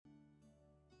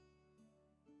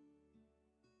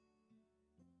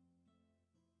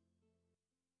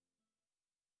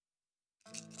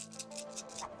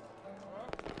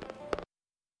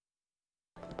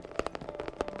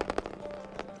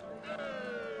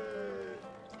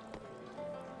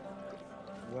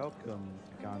welcome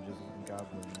to Ganjas and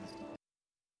Goblins.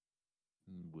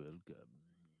 Welcome.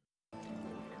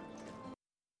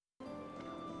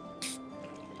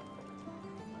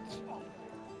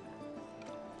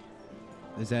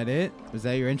 Is that it? Was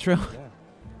that your intro?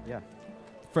 Yeah.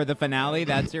 For the finale,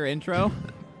 that's your intro?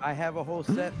 I have a whole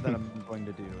set that I'm going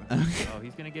to do. Oh,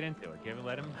 he's gonna get into it.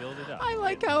 Let him build it up. I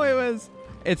like how it was.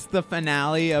 It's the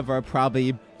finale of our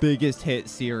probably biggest hit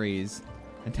series.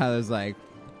 And Tyler's like,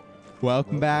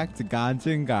 welcome back to Ganja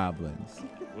and Goblins.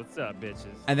 What's up, bitches?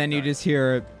 And then you just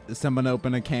hear someone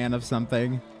open a can of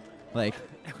something. Like,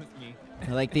 That was me.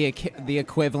 like the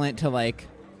equivalent to like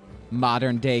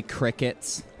modern day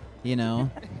crickets, you know?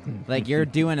 Like you're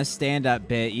doing a stand-up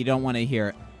bit, you don't want to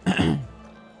hear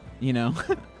you know,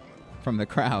 from the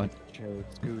crowd. Joe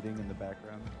scooting in the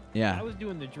background. Yeah. I was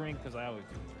doing the drink because I always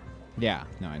do. Yeah.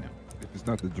 No, I know. If it's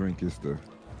not the drink, it's the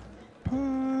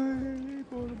pie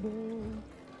for the bowl.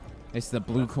 It's the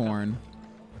blue corn.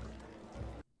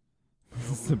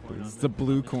 It's the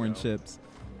blue corn chips.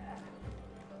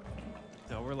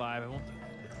 So we're live. I won't do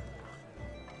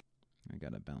I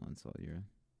gotta balance all your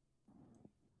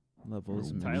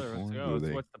levels. and Tyler, let's go. Do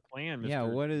they? What's the plan, Mr. Yeah,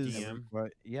 what is- DM?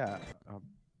 But yeah,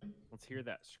 Let's hear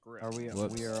that script. are we?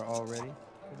 Whoops. We are all ready.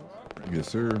 Yes,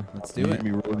 sir. Let's do You it. Make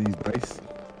me roll these dice.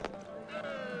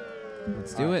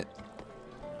 Let's do it.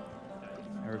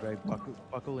 Everybody,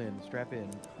 buckle in, strap in.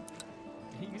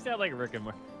 You sound like Rick and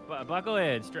Morty. Buckle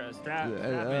in. Strap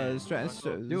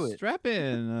in. Do it. Strap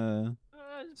in.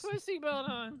 Put a seatbelt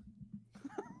on.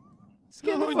 Just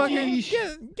get in the Oh, fucking yeesh.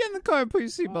 get in the car and put your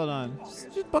seatbelt on.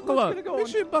 Just buckle up. gonna go Make on-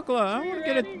 sure you buckle up.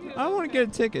 I want to get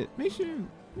a ticket. Make sure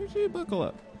you buckle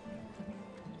up.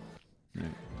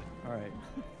 All right.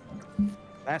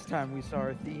 Last time we saw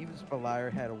our thieves,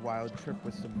 Beliar had a wild trip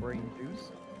with some brain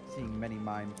juice, seeing many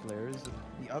mind flares,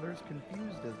 the others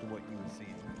confused as to what he was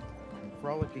seeing, and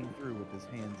frolicking through with his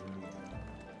hands in the air.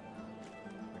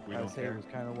 We I don't would say it care. was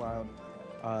kind of wild.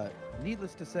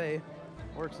 Needless to say,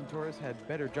 Orcs and Taurus had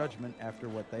better judgment after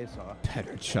what they saw.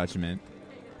 Better judgment.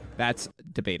 That's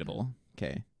debatable.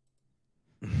 Okay.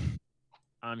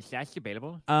 That's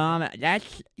debatable.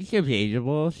 That's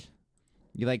debatable.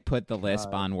 You like put the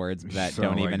lisp on words that Sound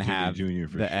don't like even Junior have Junior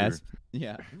for the sure. S.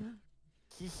 Yeah.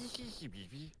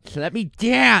 So let me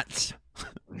dance.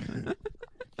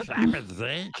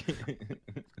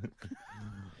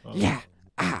 Yeah.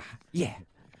 Yeah.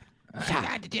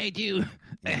 God, J2.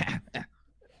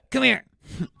 Come here.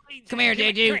 Come here,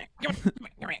 J2.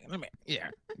 Yeah,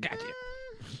 got you.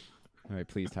 All right,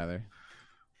 please, Tyler.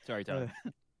 Sorry, Tyler.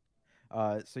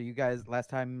 So you guys, last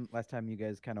time you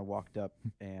guys kind of walked up,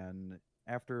 and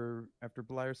after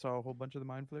Beliar saw a whole bunch of the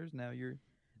mind flares, now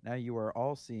you are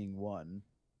all seeing one,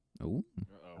 Oh.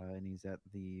 and he's at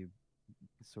the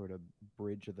sort of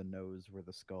bridge of the nose where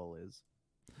the skull is.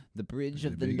 The bridge The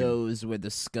of the big- nose where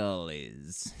the skull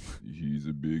is. He's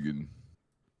a biggin.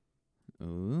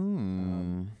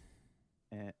 Ooh.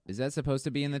 And Is that supposed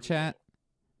to be in the chat?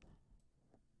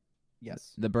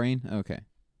 yes, The brain? Okay.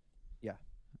 Yeah.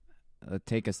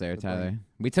 Take us there, The Tyler. brain.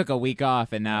 We took a week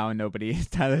off, and now nobody.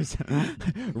 Tyler's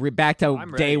we're back to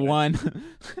I'm day ready. one.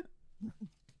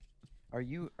 are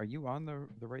you on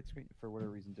the right screen? For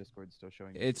whatever reason, Discord's still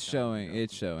showing. It's the showing. calendar.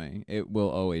 It's showing. It will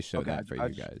always show Okay, that for I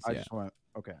you just- guys. I Yeah. just want.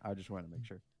 Okay, I just wanted to make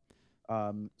sure.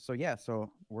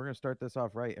 So we're gonna start this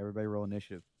off right. Everybody, roll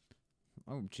initiative.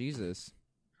 Oh Jesus!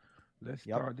 Let's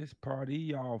Yep. start this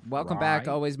party off. Welcome back.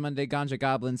 right. Always Monday, Ganja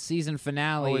Goblins season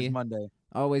finale. Always Monday.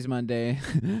 Always Monday.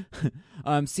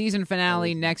 Season finale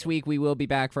Always next week. We will be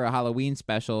back for a Halloween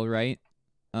special, right?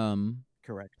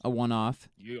 Correct. A one-off.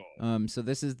 Yeah. So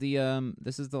this is the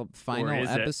final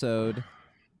is it? episode.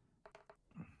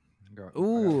 I got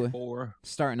Ooh. 4.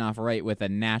 Starting off right with a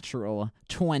natural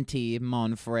 20,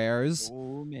 mon frères.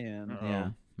 Oh man. Yeah,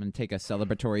 I'm gonna take a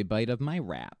celebratory bite of my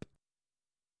wrap.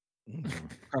 What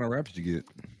kind of raps did you get?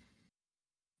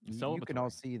 You can all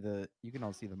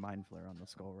Celebratory. see the mind flare on the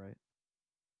skull, right?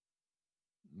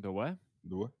 The what?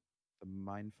 The what? The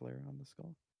mind flare on the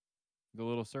skull. The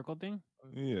little circle thing?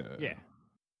 Yeah. Yeah.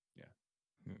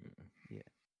 Yeah.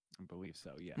 I believe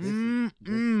so. Yes.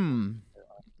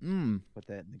 Put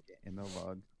that in the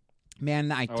log.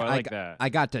 Man, I like that. I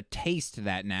got to taste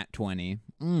that nat 20.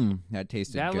 That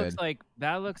tasted That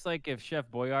good. looks like if Chef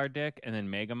Boyardee and then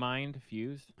Megamind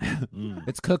fused,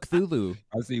 It's Cthulhu.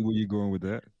 I see where you're going with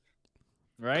that.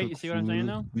 right? You see what I'm saying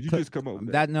though? Did you just come up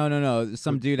with that? No.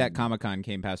 Some dude at Comic-Con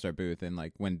came past our booth and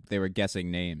like when they were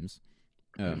guessing names.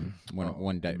 One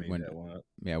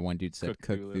dude said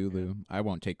Cthulhu, Cthulhu. I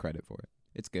won't take credit for it.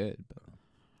 It's good, but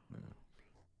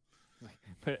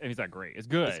But it's not great. It's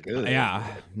good. It's good. yeah,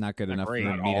 not good Not enough great. for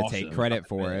Not me to awesome. take credit Not the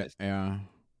for it. best. Yeah.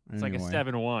 It's like a Anyway.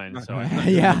 7-1. So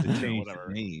Yeah. To change whatever.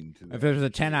 the name to If that. it was a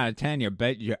 10 out of 10, you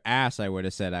bet your ass I would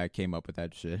have said I came up with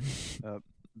that shit.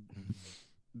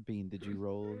 Bean, did you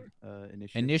roll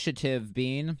initiative? Initiative,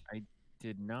 Bean.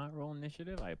 did not roll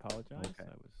initiative. I apologize. Okay.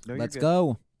 I was No, you're Let's good.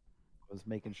 go. I was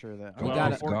making sure that. We well,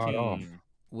 got it. 14.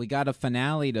 We got a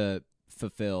finale to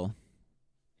fulfill.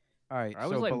 All right. I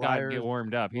was so letting God Beliar- get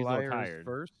warmed up. He's a little Beliar is tired.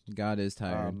 first. God is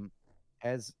tired.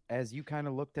 As you kind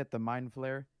of looked at the mind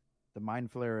flare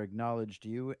acknowledged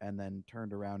you and then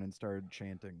turned around and started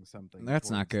chanting something.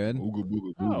 That's not towards- good. Ooga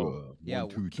booga Oh. booga. Yeah, 1,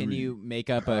 2, can 3. you make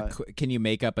up a can you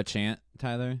make up a chant,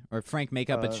 Tyler? Or Frank, make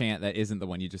up a Uh, chant that isn't the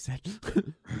one you just said.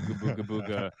 Booga booga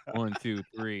booga. 1, 2,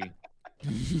 3.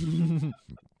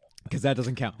 Because that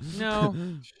doesn't count. No.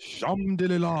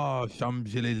 Shamdilila,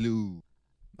 shamdililu.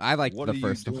 I liked What the are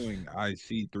first you one. doing? I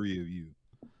see 3 of you.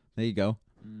 There you go.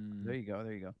 There you go.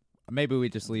 There you go. Maybe we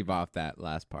just leave off that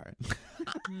last part.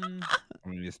 I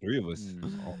mean, there's 3 of us.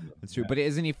 That's true. But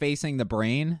isn't he facing the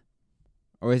brain?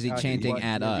 Or is he chanting what-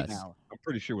 at he- us? now. I'm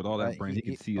pretty sure with all that Uh, brain, he- he could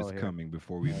he- see oh, us here. coming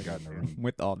before we even Yeah, got in the here. room.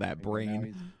 With all that There you go.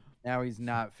 brain. Now he's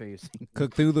not facing.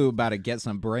 Cthulhu about to get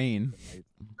some brain.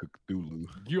 Cthulhu.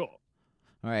 Yo.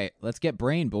 All right, let's get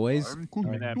brain, boys. Give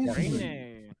me that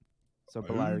brain. So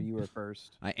Beliar, you were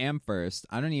first. I am first.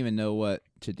 I don't even know what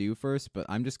to do first, but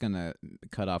I'm just going to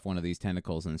cut off one of these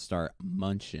tentacles and start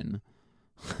munching.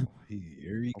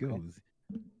 Here he Okay. goes.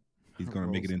 He's gonna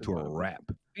make it into a rap.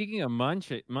 Speaking of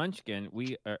Munchkin,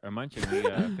 we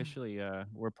officially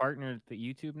we're partnered with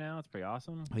YouTube now. It's pretty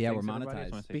awesome. Yeah, Thanks, we're everybody. Just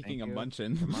monetized. wanna say Speaking thank of you.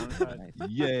 munching. We're monetized.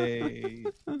 Yay!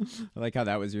 I like how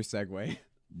that was your segue.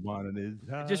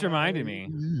 It just reminded me.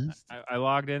 I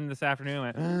logged in this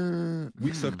afternoon. And went,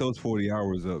 We sucked those 40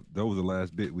 hours up. That was the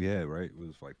last bit we had, right? It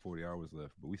was like 40 hours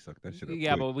left, but we sucked that shit up.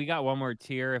 yeah, quick. but we got one more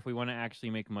tier. If we want to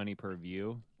actually make money per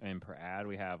view and per ad,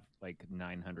 we have like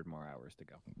 900 more hours to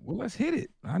go. Well, let's hit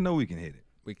it. I know we can hit it.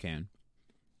 We can.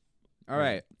 All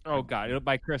right. Oh God,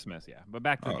 by Christmas, yeah. But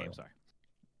back to the Oh. game. Sorry.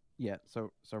 Yeah.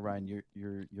 So Ryan,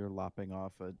 you're lopping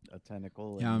off a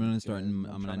tentacle. Yeah, I'm and gonna start.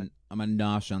 munch on I'm gonna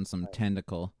nosh on some Alright.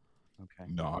 tentacle. it?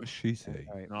 Okay. Nah, she say.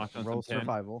 All right. Nosh on Roll some 10.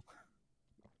 survival.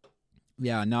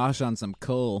 Yeah, nosh on some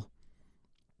coal.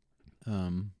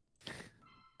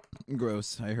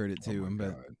 Gross. I heard it Oh too. my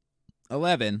But God.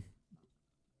 11.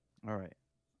 All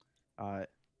right.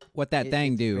 What that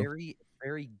thing it's do?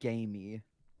 Very gamey.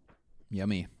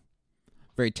 Yummy.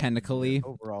 Very tentacly.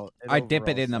 Overall, I dip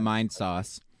it overall in the sounds mind like-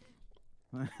 sauce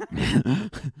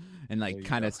and like you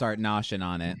kind go. of start noshing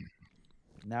on it.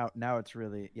 Now it's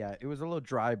really it was a little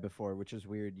dry before, which is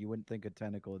weird. You wouldn't think a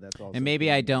tentacle. That's also And maybe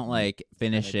I gamey. don't like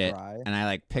finish kinda it, dry, and I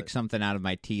like pick but- something out of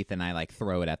my teeth and I like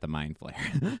throw it at the mind flare,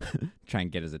 try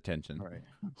and get his attention. All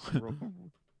right.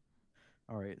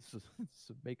 All right. So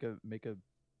make a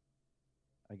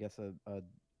I guess a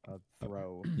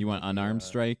throw. You want unarmed Uh,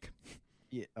 strike?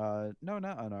 Yeah. No,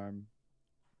 not unarmed.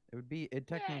 It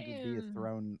technically would be a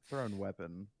thrown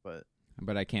weapon, but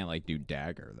But I can't like do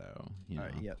dagger though. You know? all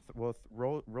right, yeah. Well,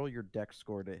 roll your dex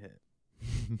score to hit.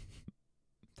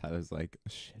 Tyler's like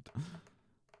shit.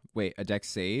 Wait, a dex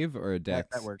save or a dex?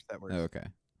 That works. That works. Oh, okay.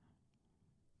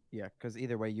 Yeah, because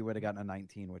either way, you would have gotten a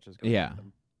 19, which is good. Yeah.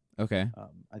 Okay.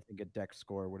 I think a dex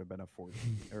score would have been a 14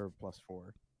 or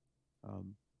 +4.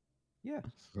 Yeah.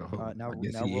 So, Now I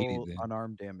guess now he ate roll it then.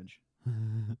 unarmed damage.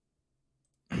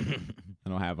 I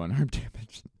don't have unarmed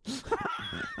damage.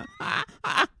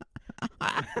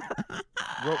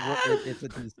 It's a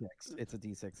d6. It's a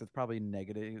d6. It's probably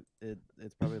negative.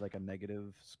 It's probably like a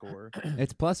negative score.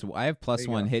 It's plus. I have plus There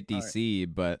you one go. hit All right.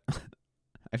 DC, but I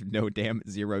have no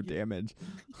zero damage.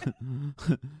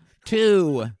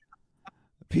 2.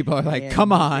 People are like, And "Come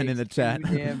he on!" in takes the chat.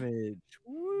 2 damage.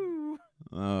 Woo!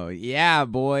 Oh yeah,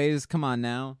 boys, come on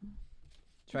now.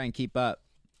 Try and keep up.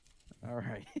 All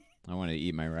right. I want to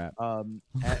eat my wrap.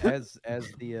 As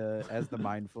the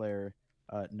mind flare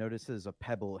notices a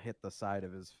pebble hit the side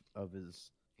of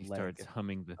his He leg. starts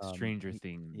humming the Stranger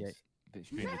Things. yeah. The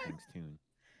Stranger Things tune.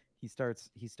 He starts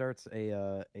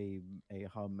a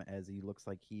hum as he looks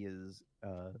like he is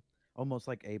almost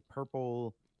like a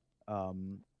purple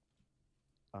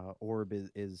orb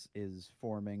is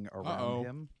forming around Uh-oh.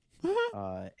 him.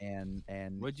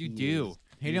 And What'd you he do? is-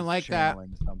 He didn't he's like that.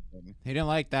 channeling something. He didn't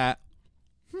like that.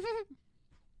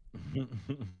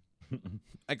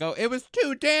 I go, it was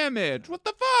 2 damage. What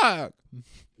the fuck?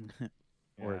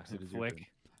 Or Yeah, as soon as you're flick. done.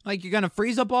 Like you're gonna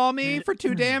freeze a ball me for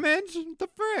 2 damage? What the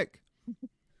frick?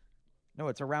 No,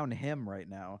 it's around him right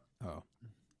now. Oh.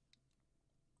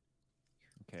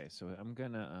 Okay, so I'm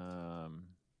gonna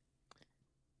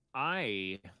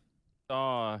I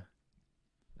saw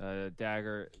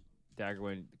Dagger dagger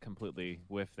went completely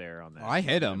whiff there on that. Oh, I so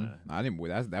hit I'm him. gonna- I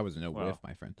didn't. That was no Well, whiff,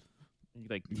 my friend. You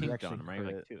like You tinked actually on him, right?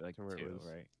 Like crit two, to where it was-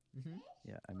 right?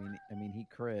 Yeah, I mean, he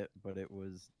crit, but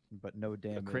no A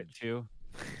damage. crit too.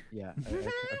 Yeah,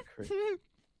 a crit.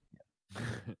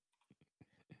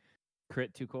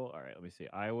 Crit too cool. All right, let me see.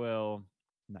 I will.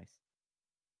 Nice.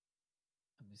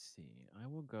 Let me see. I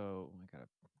will go. I gotta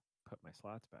put my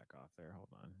slots back off there. Hold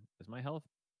on. Is my health?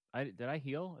 Did I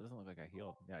heal? It doesn't look like I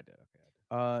healed. Yeah, I did. Okay.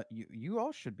 I did. You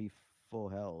all should be full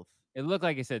health. It looked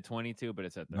like it said 22, but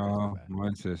it said 30. No,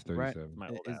 mine says Right. 37. My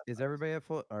old ass Is everybody at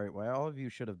full? All right. Well, all of you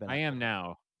should have been. I at am full.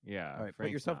 now. Yeah. All right. Put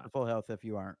Frank's yourself not. to full health if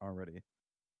you aren't already.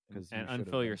 Because And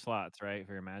unfill your slots, right,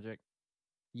 for your magic.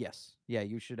 Yes. Yeah.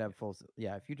 You should have full.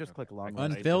 Yeah. If you just Okay. click long. I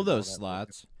rest, did Unfill all those that-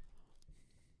 slots.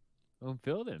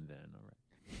 Unfill them then. All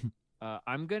right.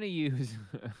 I'm gonna use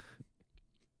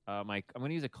I'm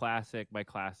gonna use my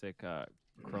classic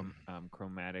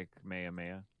chromatic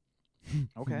Maya.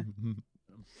 Okay.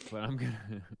 But I'm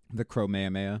gonna The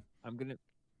Chromamea. the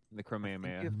I Chromaya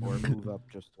think you have to move up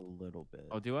just a little bit.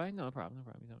 Oh, do I? No problem.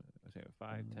 No problem. Let's say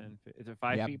 5, 10, is it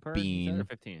 5 Yeah, feet per? You said, bean. or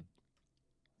 15?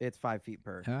 It's 5 feet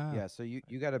per. Ah. Yeah. So you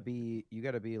gotta be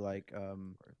like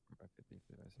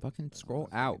Fucking scroll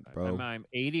out, bro. I'm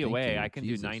 80 Thank away. you, I can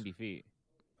Jesus. do 90 feet.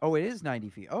 Oh, it is 90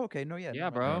 feet. Oh, okay. No, yeah. Yeah,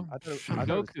 never bro. mind. I thought it I'm was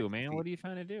Goku, 60 man. feet. What are you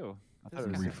trying to do? I thought This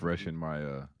it is was 60 refreshing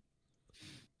my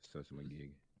such my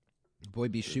gig. Boy,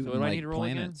 be So shooting what do I need like to roll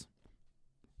again? planets.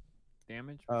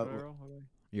 Damage? Uh, What do I roll? What do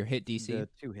Your hit DC. The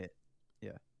 2 hit.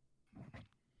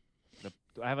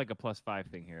 I have like a +5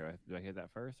 thing here. Do I hit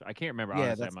that first? I can't remember. Yeah,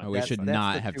 honestly. that's- I'm Oh, we not- should that's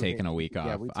not the have 2 taken hit. a week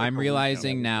Yeah, off. we took I'm a week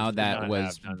realizing off. now We should that not was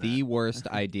have done the that. worst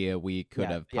idea we could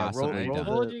have Yeah, possibly roll, done.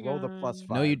 roll, done. roll the +5.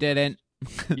 No, you didn't.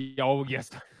 Oh, yes.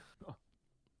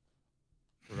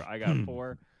 I got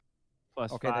 4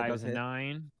 plus Okay, that 5 does is hit.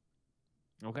 9.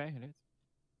 Okay, it is.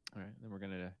 All right, then we're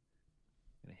gonna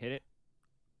hit it.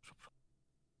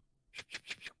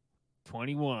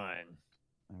 21.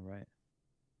 All right.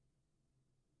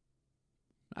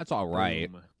 That's all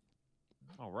right. Boom.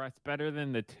 All right, it's better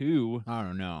than the 2. I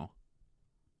don't know.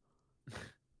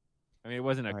 I mean, it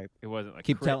wasn't All right. It wasn't like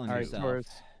Keep crit. telling All right, yourself. Taurus.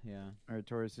 Yeah. All right,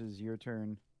 Taurus, is your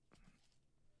turn.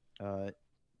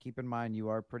 Keep in mind you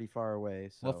are pretty far away.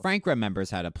 So. Well, Frank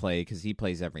remembers how to play because he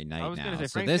plays every night was gonna now. say,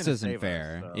 So Frank's this gonna isn't save us,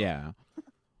 fair. so- Yeah.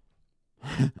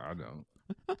 I don't.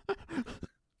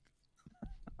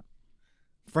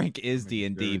 Frank is I'm D making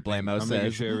and sure D. everything- Blamo I'm making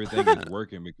says. sure everything is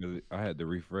working because I had to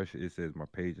refresh it. It says my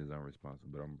page is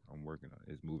unresponsive, but I'm working on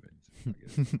it. It's moving. So I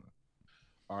guess.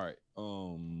 All right.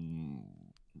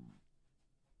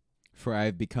 For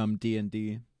I've become D and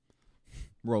D.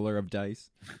 Roller of dice.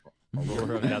 Are we,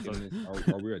 Roller of dice. attacking this?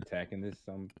 Are we attacking this?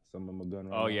 Some of them are gun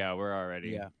right Oh now? yeah, we're already.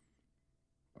 Yeah.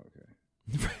 Okay.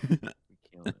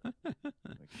 Killing it.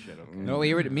 Like shit. Okay. No,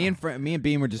 me and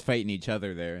Bean were just fighting each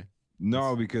other there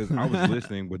No, because I was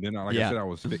listening, but then, like Yeah. I said, I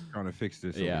was trying to fix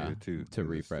this over Yeah, here too. to 'cause it's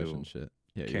refresh still and shit.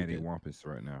 Yeah, you're Candy good. wampus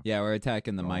right now. Yeah, we're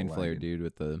attacking the All mind flayer lagging. dude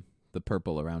with the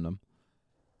purple around him.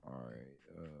 All right.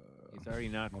 He's already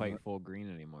not quite full green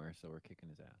anymore, so we're kicking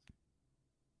his ass.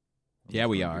 I'm Yeah, just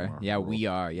we gonna do are. my Yeah, roll. we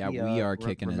are. Yeah, we are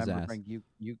kicking his remember, ass. Frank,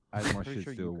 I'm My pretty shit's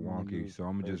sure still you can only wonky, move so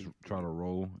I'm gonna just 30 try to feet.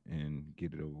 roll and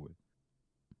get it over with.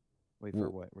 Wait for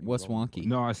what? What are you What's rolling for? wonky?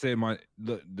 No, I said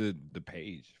the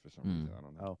page for some reason. I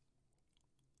don't know. Oh.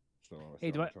 So, Hey,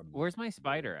 I'm trying to where's my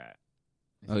spider at?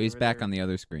 Is Oh, he he's over back there? on the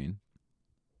other screen.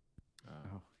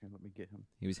 Oh, here, let me get him.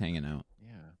 He was hanging out.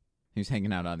 Yeah, He was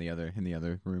hanging out in the other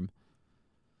room.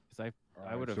 because I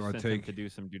Alright, would have so I sent him to do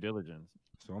some due diligence.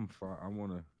 So I'm fine. I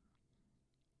wanna.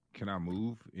 Can I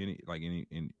move any?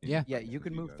 Yeah. Yeah, you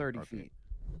can move 30 Okay.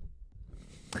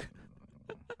 feet.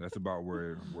 That's about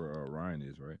where Ryan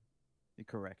is, right? You're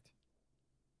correct.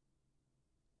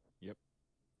 Yep.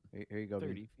 Here you go. Bean.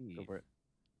 30 feet. Go for it.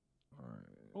 All right.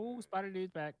 Oh, spider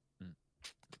dude's back.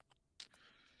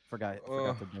 Forgot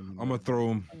to bring him I'm gonna up. throw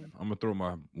him. I'm gonna throw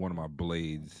one of my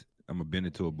blades. I'm gonna bend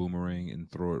it to a boomerang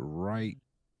and throw it right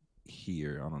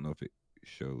here. I don't know if it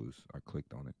shows. I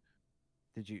clicked on it.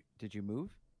 Did you move?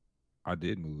 I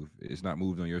did move. It's not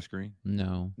moved on your screen.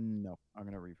 No. No. I'm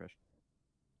gonna refresh.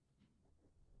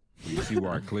 You see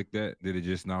where I clicked that? Did it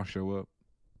just now show up?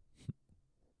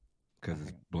 Because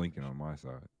it's blinking on my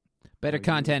side. Better Oh, you-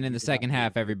 content in you the did not second move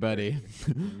half, your everybody.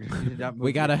 You did not move we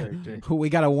your gotta character. we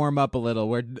gotta warm up a little.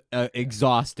 We're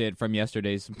exhausted from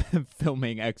yesterday's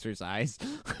filming exercise.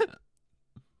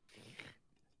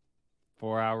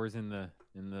 4 hours in the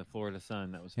Florida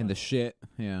sun. That was fun. In the shit.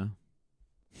 Yeah.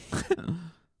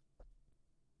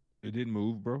 It didn't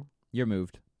move, bro. You're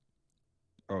moved.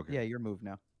 Okay. Yeah, you're moved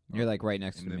now. You're like right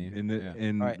next And to me. and Yeah.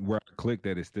 and Alright. where I clicked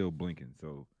that, it's still blinking.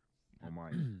 So on my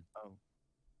end. Oh.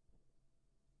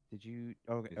 Did you?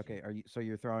 Okay. Yes, Okay. sir. Are you? So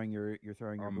you're throwing your I'm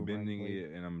boomerang bending blade?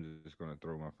 it, and I'm just gonna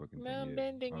throw my fucking thing. I'm Yeah.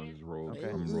 bending I'm it. just roll. Okay.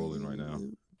 I'm rolling right now.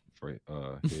 For hit.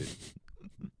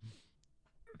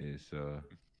 It's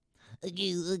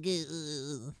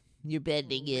You're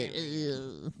bending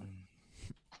it.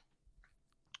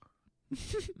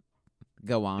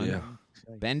 Go on. yeah.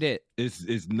 Bend it.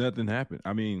 It's nothing happened.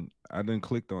 I mean, I done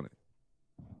clicked on it.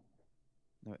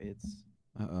 No, it's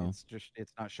Uh-oh.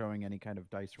 it's not showing any kind of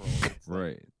dice roll. It's like-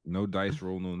 Right. No dice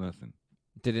roll, no nothing.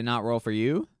 Did it not roll for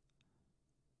you?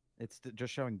 it's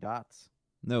just showing dots.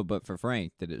 No, but for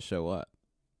Frank, did it show up?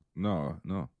 No.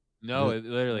 No, it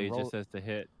literally it roll- just says to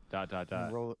hit ...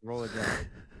 Roll again.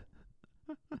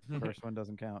 First one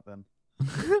doesn't count then.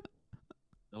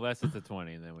 Unless it's a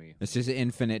 20, and then we. It's just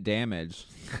infinite damage.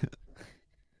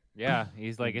 Yeah,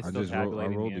 he's like it's I still just rolled, I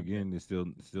calculating. rolled the input. again. It's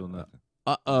still nothing. It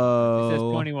says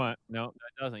Uh-oh. 21. No,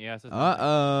 that doesn't. Yeah, it says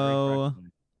Uh-oh. ...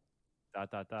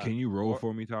 Can you roll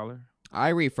for me, Tyler? I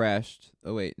refreshed.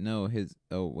 Oh, wait. No, It-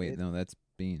 no, that's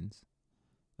Beans.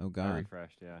 Oh, I God.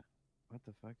 refreshed. Yeah. What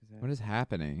the fuck is that? What is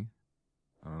happening?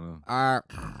 I don't know.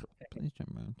 Please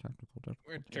jump on technical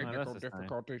Technical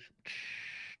difficulties.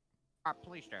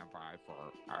 Please stand by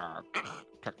for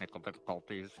technical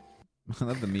difficulties. I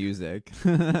love the music.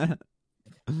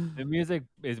 The music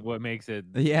is what makes it.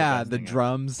 Yeah, best the thing ever.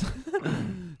 drums.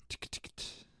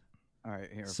 All right,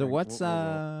 here. So Frank, what's we'll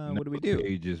roll. what do we The do?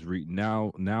 page is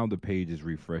now the page is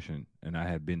refreshing, and I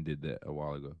had been did that a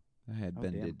while ago. I had Oh,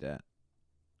 Ben damn. did that.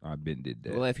 I been did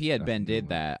that. Well, if he had That's Ben the new did one.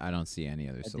 that, I don't see any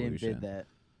other I solution. did that.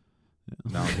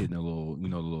 Now I'm hitting a little, the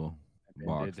little Ben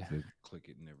box did. to click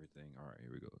it and everything. All right,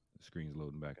 here we go. The screen's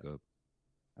loading back up.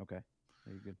 Okay.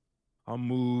 Are you good? I'm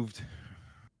moved.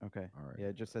 Okay. All right. Yeah,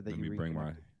 it just said that Let you me bring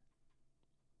my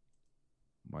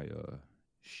reconnected.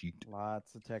 sheet.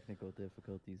 Lots of technical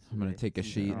difficulties. I'm gonna today. take a See,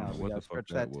 sheet. we What gotta the fuck stretch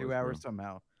that that 2 was, hours bro.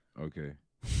 somehow. Okay.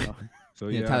 So- So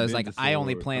Yeah, yeah, Tyler's I like, bent the I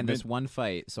only sword. planned I this one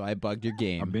fight, so I bugged your I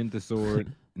game. bent the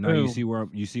sword. Now you Boom.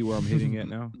 see where I'm hitting at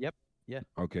now. Yep. Yeah.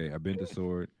 Okay, I bent the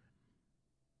sword.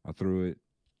 I threw it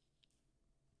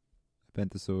Bent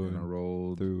the sword, and I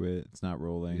rolled. threw it. It's not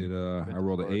rolling. I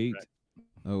rolled an 8.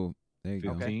 Oh, there you go.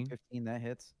 Okay. 15? 15. That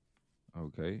hits.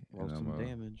 Okay. Roll and some I'm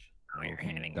damage. You're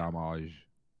hitting it. damage.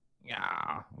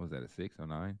 Yeah. What was that, a 6 or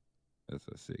 9? That's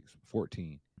a 6.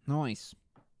 14. Nice.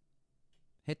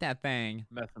 Hit that thing.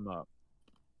 Mess him up.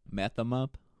 Meth them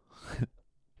up.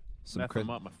 Some Mess him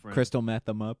up, my friend. crystal meth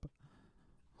them up.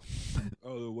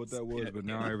 Oh, what that was, but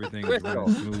now everything is Crystal.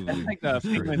 running smoothly. It's like the That's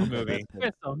crazy. Penguin movie. That's good.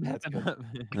 Crystal, mess That's him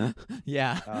good. up.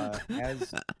 Yeah.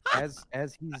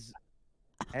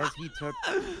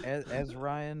 As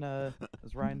Ryan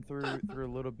threw a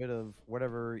little bit of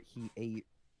whatever he ate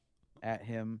at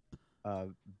him,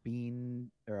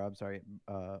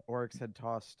 Oryx had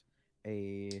tossed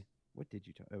a what did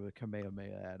you toss? It was a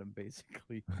Kamehameha at him,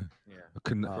 basically. Yeah. A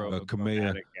Kamea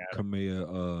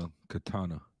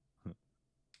katana.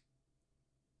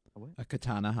 A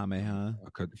katana hameha.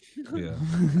 Yeah.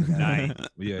 Nice.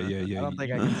 Yeah. I don't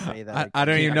think I can say that. I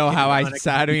don't even know how I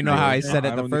said. I don't even know how I said it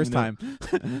I the don't first even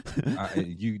time.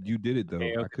 You did it though.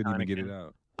 KO I couldn't even get it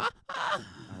katana out.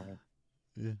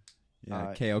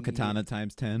 Yeah, KO he- katana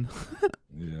times 10.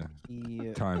 Yeah.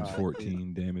 He, Times uh,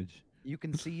 14 damage. You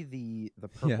can see the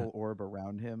purple Yeah. orb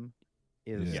around him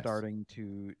is Yes. starting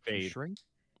to Fade. shrink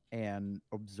and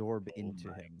absorb into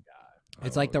my him.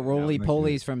 It's like the Oh, yeah, roly thank you.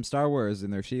 polies from Star Wars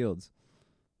and their shields.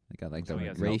 They got like So he the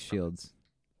has ray health. shields.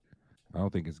 I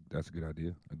don't think that's a good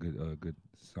idea. A good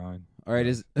sign. All right,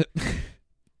 is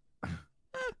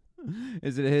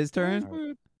is it his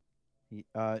turn?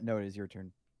 Alright. No, it is your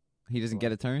turn. He doesn't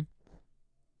get a turn.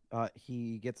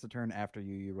 He gets the turn after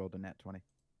you. You rolled a nat 20.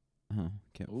 Oh,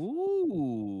 get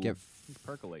Ooh. get He's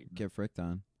percolating. get fricked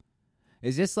on.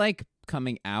 Is this like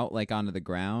coming out like onto the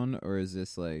ground, or is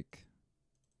this like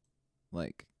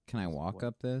can I walk what?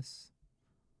 up this?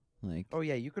 Like Oh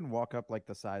yeah, you can walk up like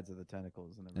the sides of the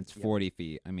tentacles and everything. it's Yeah, 40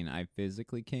 feet. I mean, I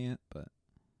physically can't, but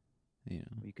you know.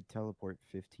 You could teleport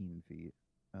 15 feet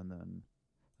and then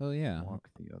Oh yeah. walk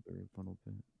the other little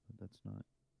bit. But that's not.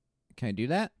 Can I do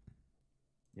that?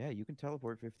 Yeah, you can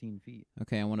teleport 15 feet.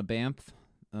 Okay, I want to bamf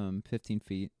 15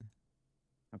 feet.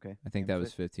 Okay. I think and that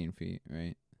was fit- 15 feet,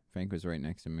 right? Frank was right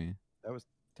next to me. that was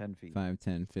 10 feet. 5,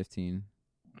 10, 15.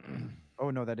 Oh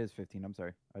no, that is 15. I'm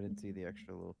sorry. I didn't see the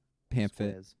extra little Pamphit.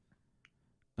 squares.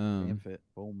 Pamphit.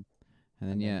 Boom. And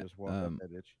then yeah, just walk up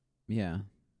that bitch. yeah.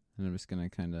 And I'm just gonna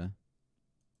kind of,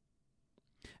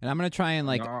 and I'm gonna try and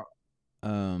like, Now,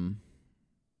 um,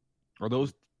 are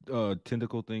those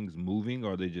tentacle things moving,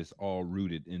 or are they just all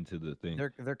rooted into the thing?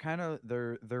 They're kind of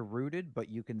they're rooted, but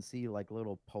you can see like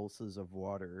little pulses of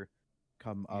water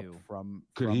come up Ew. from.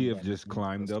 Could from he have damage just into the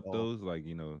climbed up skull. those? Like,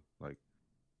 you know, like.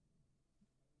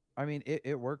 I mean,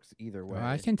 it works either way. Well,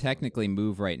 I can technically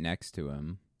move right next to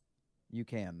him. You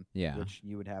can. Yeah. Which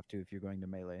you would have to if you're going to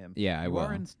melee him. Yeah, I you will.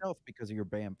 are in stealth because of your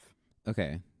BAMF.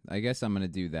 Okay, I guess I'm gonna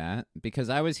do that because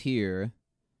I was here,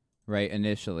 right?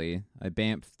 Initially, I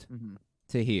bamfed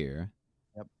to here.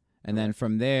 Yep. And then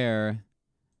from there,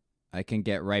 I can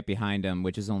get right behind him,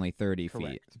 which is only 30 feet.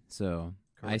 Correct. So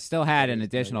I Correct. still had That an is-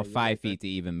 additional yeah, you're 5 right there. feet to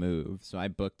even move. So I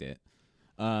booked it.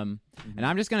 And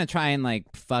I'm just gonna try and like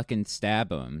fucking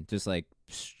stab him, just like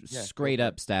Yeah, go straight for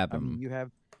up it. stab I him. mean,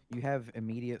 you have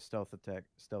immediate stealth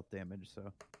damage,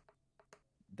 so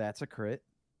that's a crit.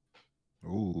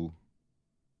 Ooh.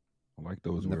 I like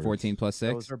those The words. 14 plus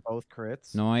 6. Those are both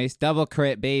crits. Nice. Double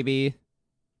crit, baby.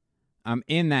 I'm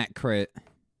in that crit.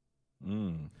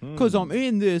 Because I'm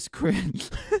in this crit.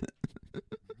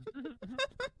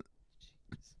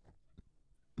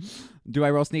 Do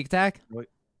I roll sneak attack?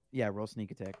 Yeah, roll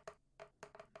sneak attack.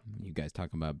 You guys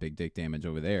talking about big dick damage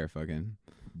over there, fucking.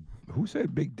 Who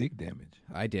said big dick damage?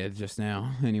 I did just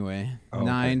now. Anyway. Oh,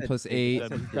 9 okay. plus That- 8.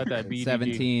 Got that BDD.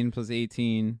 17 plus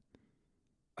 18.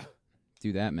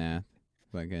 Do that math.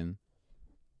 Fucking.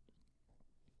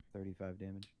 35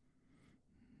 damage.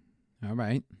 All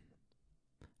right.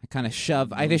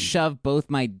 I just shove both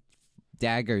my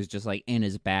daggers just like in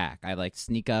his back. I like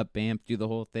sneak up, bam, do the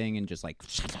whole thing, and just like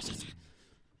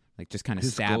just kind of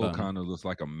His stab skull him. kind of looks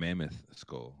like a mammoth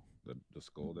skull. The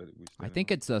skull that we. I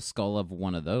think it's a skull of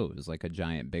one of those, like a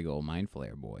giant, big old mind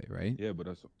flare boy, right? Yeah, but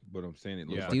I'm saying it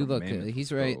looks Yeah. like Do a look? mammoth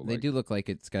He's right. skull, They like- do look like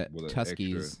it's got with an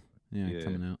tuskies. extra- yeah.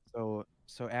 Coming out.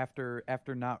 So after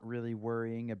not really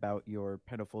worrying about your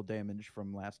pitiful damage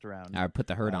from last round, I put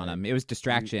the hurt on him. It was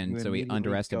distraction, you so he immediately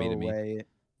underestimated go me. away.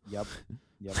 Yep.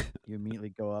 You immediately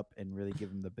go up and really give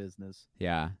him the business.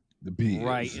 Yeah. The bees.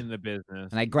 Right in the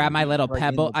business. And I grab my little Right in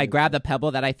pebble. the I grab the business.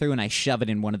 pebble that I threw and I shove it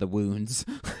in one of the wounds.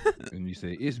 And you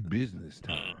say it's business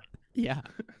time. Yeah.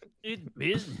 It's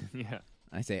business. Yeah.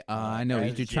 I say, I know what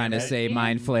as you're trying to Janet say, and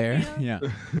mind flare. Yeah.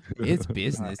 It's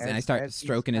business. And I start as he's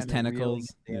stroking his kinda reeling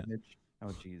tentacles. in Yeah. damage. Oh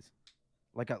jeez.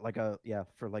 Like a yeah,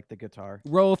 for like the guitar.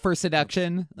 Roll for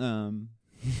seduction.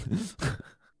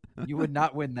 You would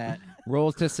not win that.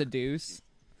 Roll to seduce.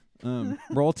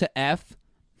 Roll to F.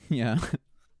 Yeah.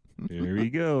 Here we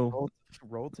go.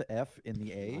 Roll to F in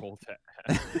the A. Roll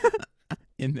to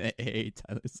In the A,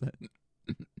 Tyler said.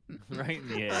 right in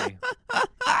the A.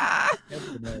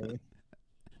 F in A.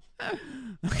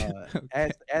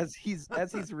 Okay. As he's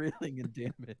reeling in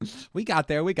damage, We got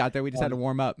there. We just had to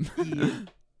warm up.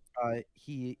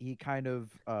 he kind of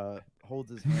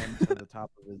holds his hand to the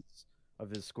top of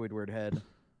his Squidward head,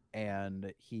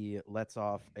 and he lets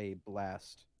off a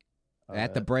blast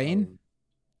At the brain?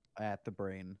 At the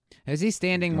brain. Is he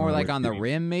standing Kinda more like like on the shooting.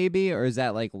 rim, maybe, or is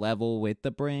that like level with the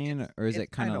brain, or is It's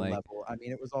it kind of like level? I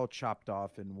mean, it was all chopped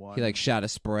off in one. he like shot a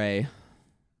spray?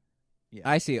 Yeah.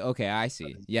 I see. Okay, I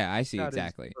see. his- Yeah, I see shot his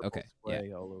exactly. purple Okay, yeah.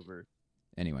 spray all over.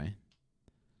 Anyway,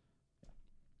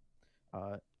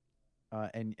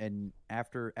 And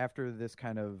after this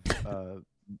kind of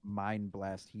mind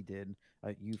blast he did,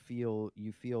 you feel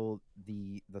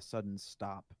the sudden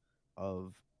stop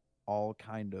of all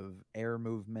kind of air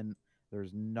movement.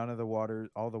 There's none of the water.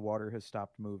 All the water has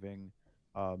stopped moving,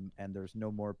 and there's no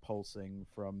more pulsing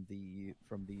from the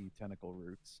tentacle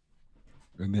roots.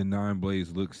 And then Nine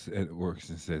Blaze looks at Orcs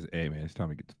and says, "Hey man, it's time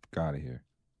to get the fuck out of here."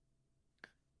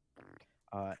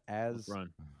 Let's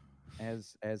run.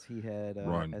 As he had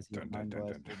Run. as he Dun, dun, mind dun,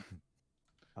 dun,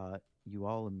 blasted, you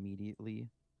all immediately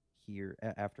hear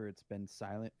after it's been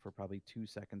silent for probably 2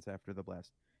 seconds after the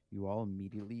blast. You all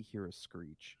immediately hear a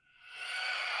screech.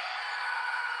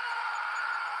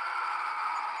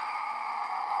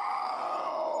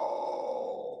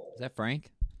 is that Frank?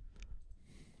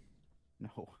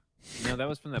 No, No, that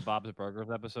was from the Bob's Burgers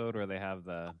episode where they have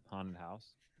the haunted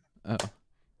house. Oh.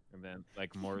 And then,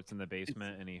 like, Mort's in the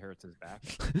basement and he hurts his back.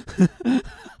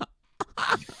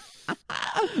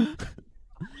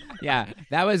 Yeah,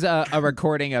 that was a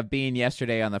recording of Bean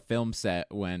yesterday on the film set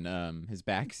when his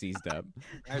back seized up.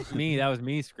 That's me. That was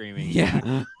me screaming.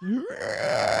 Yeah.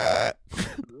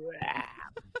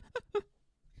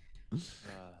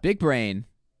 Big brain.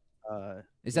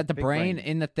 Is that the Big brain brain.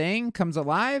 in the thing comes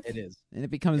alive? it is. And it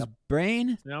becomes Yep.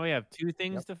 brain? So now we have two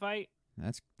things Yep. to fight.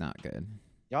 That's not good.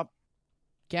 Yup.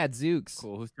 Gadzooks.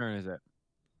 Cool. Whose turn is it?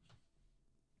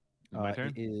 My turn.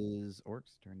 It is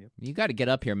Orc's turn. Yep. You got to get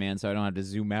up here, man, so I don't have to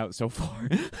zoom out so far.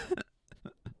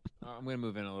 I'm gonna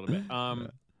move in a little bit.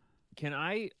 Can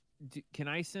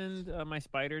I send my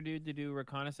spider dude to do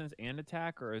reconnaissance and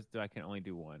attack, or do I can only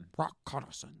do one?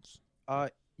 Reconnaissance.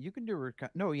 You can do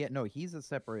no, he's a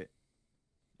separate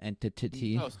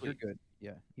entity. Oh, You're sweet. good.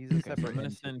 Yeah, he's a Okay, so separate. I'm gonna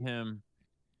entity. send him.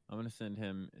 I'm gonna send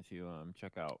him to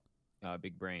check out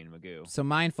Big Brain Magoo. So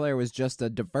Mind Flare was just a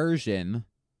diversion.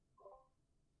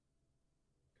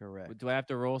 Correct. Do I have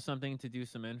to roll something to do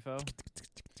some info?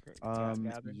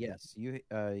 Gather? Yes.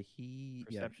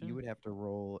 Perception? you would have to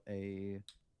roll a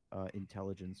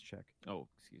intelligence check. Oh,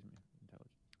 excuse me.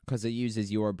 Intelligence. Because it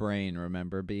uses your brain,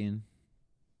 remember, Bean?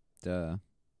 Duh.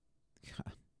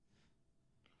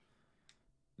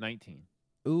 19.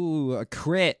 Ooh, a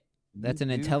crit. That's You an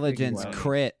do intelligence figure out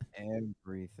crit.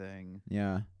 Everything.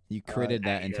 Yeah, you critted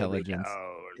that intelligence.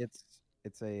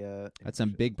 It's a. That's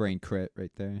some big brain crit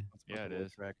right there. Let's put Yeah, the it little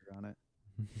is. tracker on it.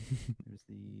 There's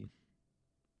the.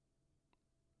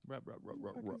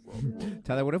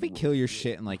 Tyler, what if we kill your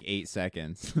shit in like 8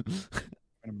 seconds? I'm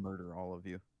gonna murder all of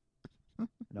you.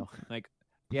 No.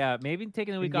 Yeah, maybe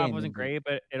taking the week In-game, off wasn't in-game. great,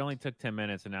 but it only took 10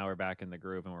 minutes, and now we're back in the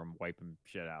groove, and we're wiping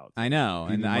shit out. I know,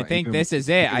 and I Even think my- this is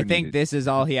even it. I think needed. this is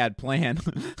all he had planned.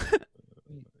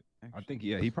 I think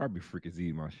he probably freaking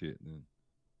eating my shit. Then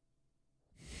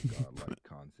godlike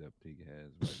concept he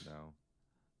has right now.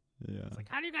 Yeah. It's like,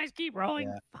 how do you guys keep rolling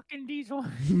Yeah. fucking diesel?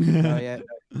 Oh yeah,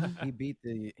 he beat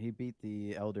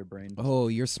the elder brain. Oh,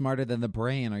 you're smarter than the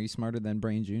brain. Are you smarter than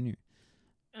Brain Junior?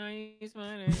 He's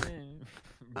smarter than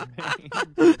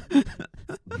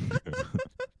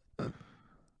Oh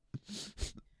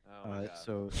my God.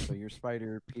 So your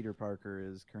spider Peter Parker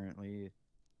is currently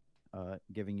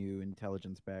giving you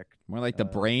intelligence back. More like the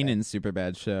brain back- in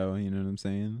Superbad show. You know what I'm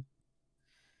saying?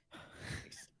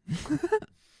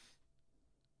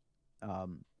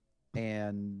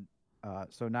 And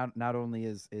so not only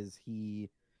is he,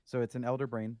 so it's an elder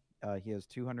brain. He has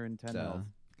 210 Duh. health.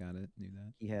 Got it. Knew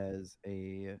that. He has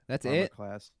a That's armor it?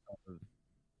 class of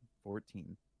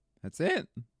 14. That's it.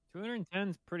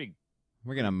 210's pretty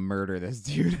We're gonna murder this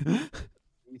dude.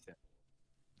 decent.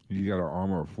 You got an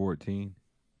armor of 14.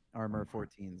 Armor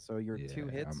 14. So your two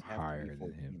Yeah, hits I'm have higher to than be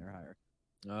 14 him. or higher.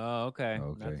 Oh, okay.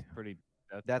 Okay. That's pretty.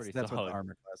 That's pretty what solid. the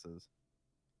armor class is.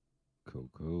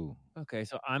 Cool. Okay,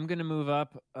 so I'm gonna move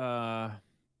up I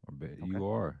bet you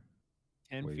are.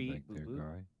 10 Way feet. back there, boop, boop,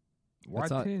 guy. Why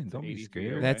That's all- 10? Don't be 83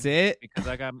 scared. away. That's it. because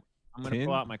I'm gonna 10?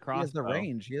 pull out my He crossbow. has the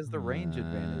range. He has the range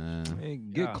advantage.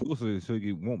 Man, get Yeah. closer so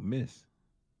you won't miss.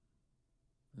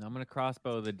 And I'm gonna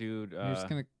crossbow the dude. You're just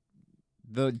gonna.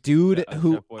 The dude a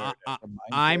who step where- The mind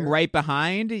I'm flare. right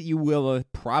behind. You will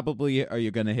probably. Are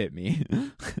you gonna hit me?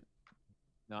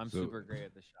 No, I'm So- super great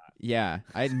at the shot. Yeah,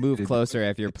 I'd move Did- closer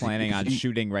if you're is he- planning is on he-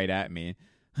 shooting right at me.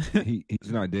 He's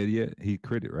not dead yet. He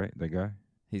crit it, right? That guy?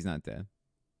 He's not dead.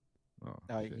 Oh,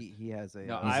 shit. He has a.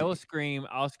 No, Is I will it- scream.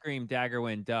 I'll scream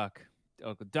Daggerwind duck,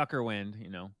 Duckerwind. You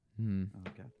know. Hmm.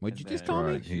 Okay. What'd you And just then- call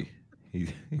me? Right. He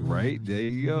right there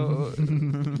you go.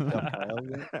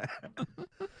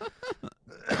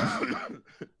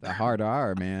 The hard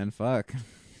R, man. Fuck.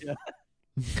 So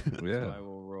Yeah, I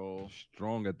will roll.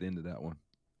 strong at the end of that one.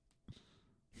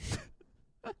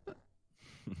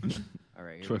 All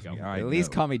right, here Trust we me, go. I At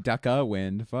least know. call me Ducka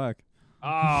Wind. Fuck.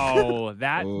 Oh,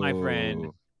 that's my friend.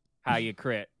 Oh, How you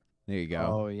crit? There you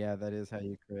go. Oh yeah, that is how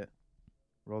you crit.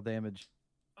 Roll damage.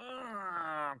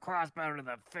 Crossbow to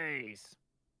the face.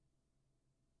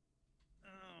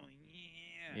 Oh,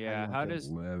 yeah. Yeah. you How want does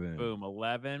 11. boom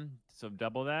 11? So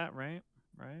double that, right?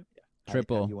 Right.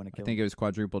 Triple. You want to I kill think it was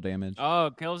quadruple damage. Oh,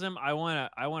 it kills him. I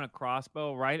want a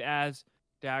crossbow right as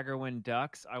Daggerwind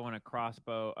ducks. I want a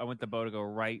crossbow. I want the bow to go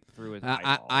right through his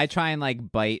eyeballs. I try and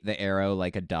like bite the arrow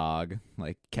like a dog,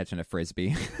 like catching a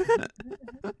frisbee.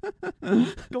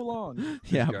 Go long.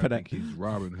 Yeah, This guy but think he's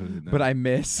Robin Hood now. but I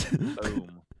miss.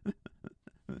 Boom.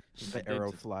 The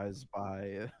arrow flies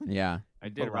by. Yeah. I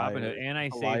did Robin Hood, and I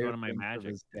saved one of my thinks magic.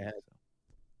 his dad,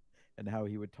 and how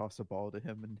he would toss a ball to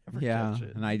him and never Yeah, catch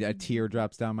it. and a tear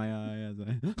drops down my eye as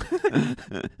I.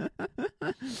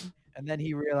 And then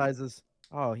he realizes,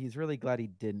 oh, he's really glad he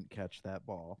didn't catch that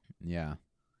ball. Yeah.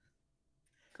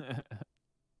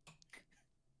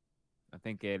 I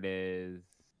think it is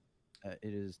It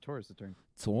is Taurus' turn.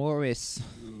 Taurus.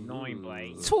 9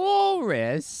 blades.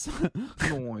 Taurus.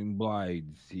 Throwing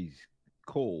blades. He's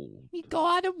cold. You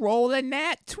gotta roll a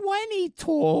nat 20,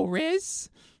 Taurus.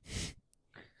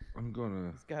 I'm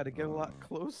gonna. He's got to get a lot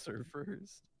closer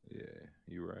first. Yeah,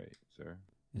 you're right, sir.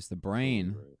 It's the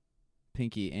brain. You're right.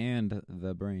 Pinky and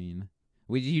the brain.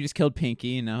 You just killed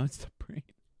Pinky, and now it's the brain.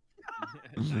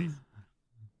 Nice.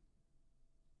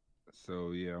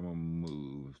 So yeah, I'm gonna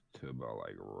move to about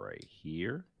like right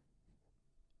here.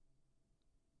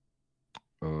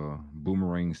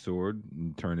 Boomerang sword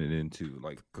and turn it into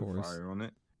like put course. fire on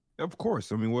it. Of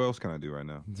course. I mean, what else can I do right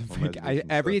now? My imagination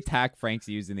Every sucks. attack Frank's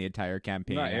used in the entire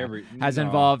campaign has no,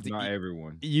 involved not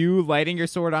everyone. you lighting your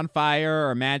sword on fire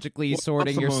or magically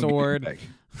sorting your Someone sword. get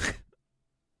back.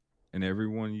 And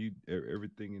everything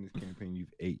in this campaign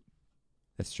you've ate.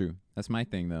 That's true. That's my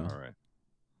thing, though. All right.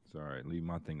 It's all right. Leave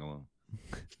my thing alone.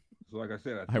 So like I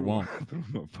said, I won't. I threw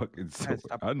my fucking Guys, sword.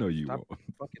 stop- I know you Stop won't.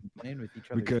 fucking playing with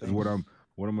each other. Because what I'm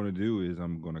gonna do is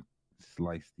I'm gonna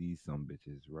slice these some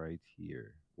bitches right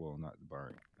here. Well, not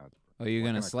burn. Oh, you're What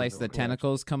gonna can I slice cook the over?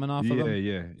 tentacles coming off Yeah, of them?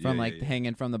 yeah, From yeah, like yeah.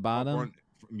 hanging from the bottom?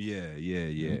 Yeah.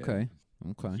 Okay. So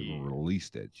we're gonna release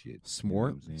that shit. You know what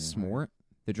I'm saying? Smort.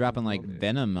 They're dropping like Yeah.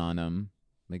 venom on them,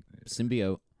 like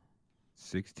symbiote.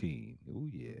 16. Oh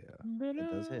yeah. It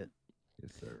does hit.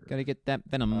 Yes, sir. Gotta get that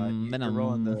venom. You're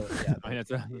rolling venom. the.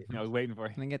 Yeah, I was waiting for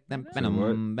it. Gonna get that So venom.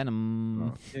 what? Venom.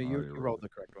 Oh, yeah, you rolled the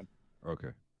correct one. Okay.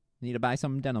 Need to buy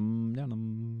some denim.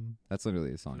 Denim. That's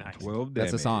literally a song. Nice. 12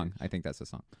 That's a song. damage. I think that's a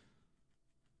song.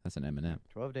 That's an Eminem.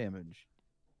 12 damage.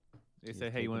 They He's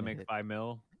said, "Hey, you want to taking a make hit. 5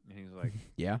 mil?" And he's like,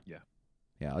 Yeah. Yeah.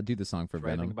 Yeah, I'll do the song for "What do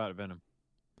you think Venom. about Venom?"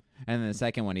 And then the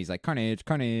second one, he's like, Carnage,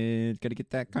 Carnage. Gotta get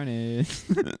that Carnage.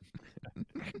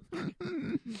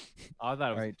 Oh, I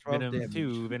thought it was Alright, 12 Venom damage.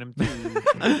 2, Venom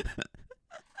 2.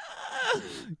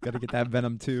 Gotta get that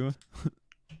Venom too.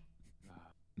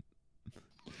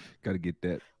 Gotta get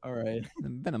that. All right.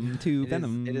 Venom 2,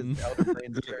 Venom. It is the Elder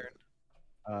Plane's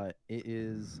turn. It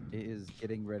is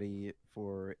getting ready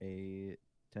for a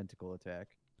tentacle attack.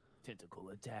 Tentacle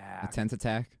A attack. tent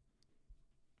attack.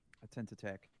 A tent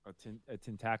attack. A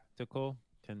tentactical.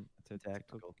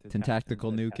 Tentactical.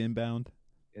 Tentactical nuke inbound.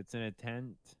 It's in a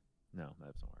tent. No,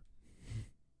 that doesn't work.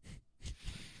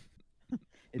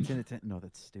 It's in a tent. No,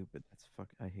 that's stupid. That's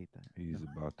I hate that. He's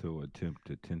about to attempt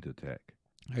a tent attack.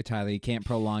 All right, Tyler, you can't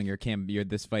prolong your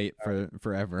this fight for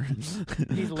forever.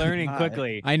 He's learning Not.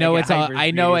 quickly. I know Like it's at all. hyper I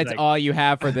speed, know he's it's like, all you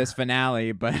have for this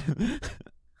finale, but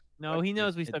No, he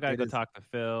knows we It- still gotta it go is- talk to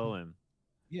Phil and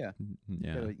Yeah.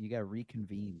 yeah, You gotta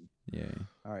reconvene. yeah.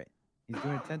 All right. He's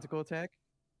doing a tentacle attack.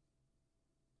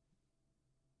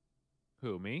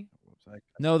 who? Me? Whoops, I-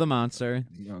 No, the monster.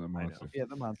 No, the monster. yeah,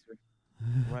 the monster.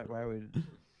 Why would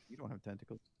you don't have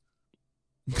tentacles?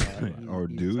 Or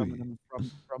he's do summoning you?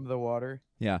 them from the water.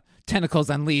 Yeah, tentacles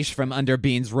unleashed from under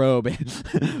Bean's robe,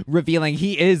 revealing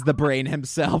he is the brain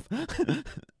himself.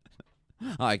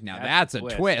 Like now that's a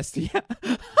twist. Yeah.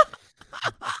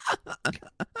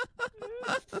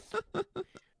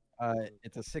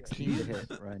 It's a 16 to hit.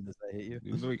 Ryan, does that hit you?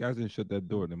 You know, you guys didn't shut that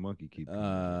door. The monkey keep.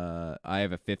 I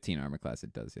have a 15 armor class.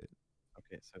 It does hit.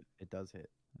 Okay, so it does hit.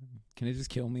 Can it just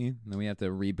kill me? And then we have to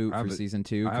reboot I have for a- season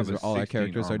 2 I have because a all our 16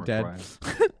 characters are armor dead. class.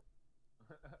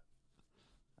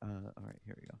 All right,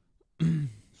 here we go.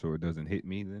 So it doesn't hit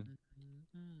me then.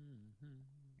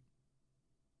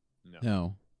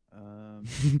 No. No.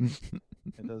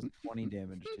 It does 20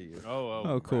 damage to you.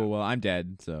 Oh, cool. Well, I'm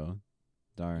dead, so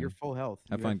darn. You're full health.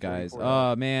 Have You fun, guys. 44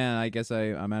 health. Oh man, I guess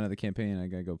I'm out of the campaign. I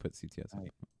gotta go put CTS.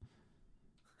 Alright.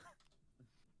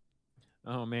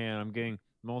 Oh man, I'm getting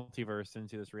multiverse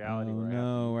into this reality. Oh where I have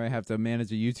no, where I have to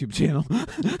manage a YouTube channel.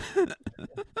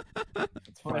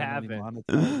 It's What finally happened?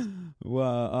 monetized.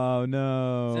 Wow. Oh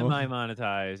no.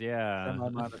 Semi-monetized, yeah.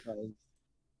 Semi-monetized.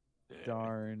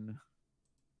 Darn.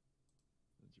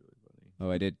 That's really funny.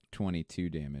 Oh, I did 22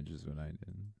 damage is what I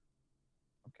did.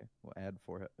 Okay, we'll add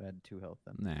 2 health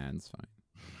then. Nah, it's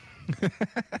fine.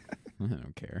 I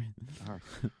don't care. All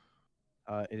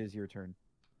right. It is your turn.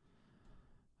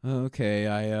 Okay,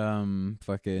 I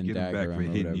fucking Get him dagger back him for or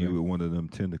hitting whatever. you with one of them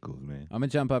tentacles, man. I'm gonna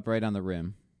jump up right on the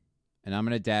rim, and I'm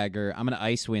gonna dagger. I'm gonna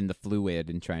ice wind the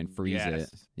fluid and try and freeze it.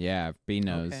 Yes. Yeah, Bean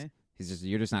knows. Okay.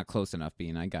 You're just not close enough,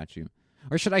 Bean. I got you.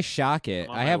 Or should I shock it?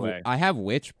 I'm on my way. I have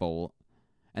witch bolt,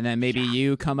 and then maybe Shock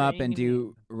you come up and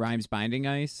do Bean. Rhymes binding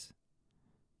ice.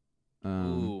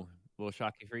 Ooh, little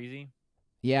shocky freezy.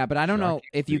 Yeah, but I don't know Shock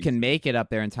if you freeze. can make it up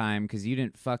there in time because you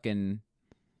didn't fucking.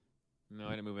 No,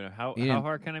 I didn't move it. How You didn't-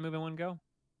 hard can I move in one go?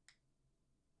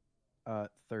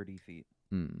 30 feet.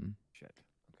 Shit.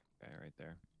 Okay, right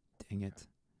there. Dang it.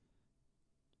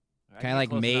 I Can I get like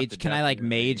close enough mage? to Can I like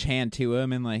definitely mage hand to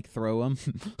him and like throw him?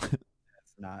 That's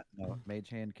not. No, Mage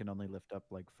Hand can only lift up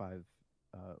like 5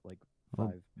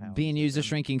 Well, pounds. Bean used a and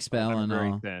shrinking spell I'm and very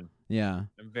all. thin. Yeah,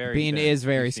 I'm very Bean thin. is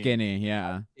very You've seen- skinny.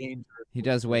 Yeah, dangerous he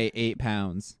does with weigh it. 8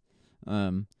 pounds.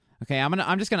 Okay,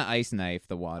 I'm just gonna ice knife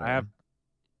the water.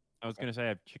 I was gonna say I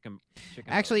have chicken.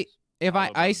 Actually, bones. if I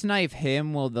Olive bone. ice knife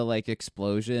him, will the like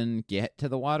explosion get to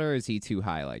the water? Or is he too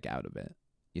high, like out of it?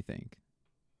 You think?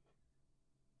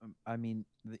 I mean,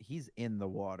 he's in the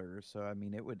water, so I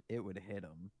mean, it would hit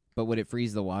him. But would it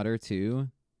freeze the water too?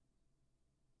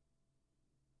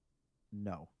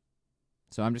 No.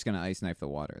 So I'm just gonna ice knife the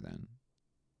water then,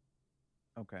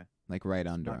 Okay. like right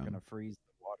It's under not him. gonna freeze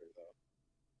the water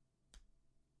though.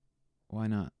 Why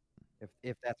not?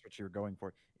 If that's what you're going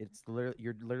for,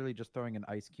 you're literally just throwing an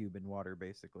ice cube in water,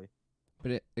 basically.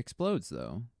 But it explodes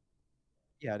though.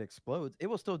 Yeah, it explodes. It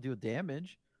will still do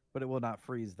damage, but it will not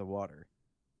freeze the water.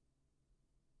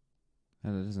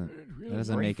 That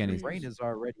doesn't make any sense. Brain is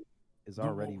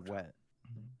already wet.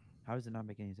 How does it not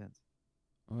make any sense?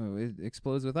 Oh, it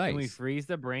explodes with ice. Can we freeze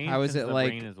the brain? How is since it the like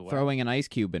brain is wet? throwing an ice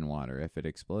cube in water? If it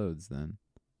explodes, then,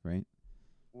 right?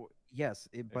 Well, yes,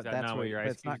 but that that's not what your but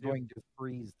ice it's not cubes do? going to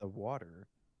freeze the water.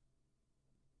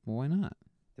 Well, why not?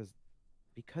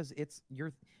 Because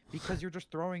you're just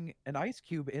throwing an ice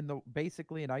cube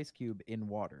basically an ice cube in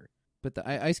water. But the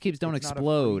ice cubes don't It's not a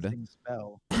explode. freezing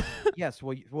spell. Yes,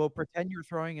 well, pretend you're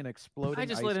throwing an exploding I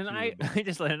just ice lit an cube. I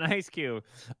just lit an ice cube.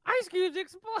 Ice cubes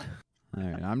explode. All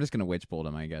right, I'm just gonna witch bolt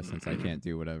him, I guess, since I can't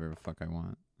do whatever the fuck I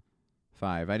want.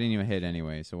 5. I didn't even hit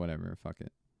anyway, so whatever. Fuck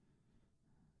it.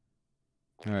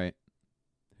 All right,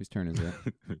 whose turn is it?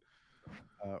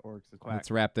 Orcs. Let's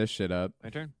wrap this shit up. My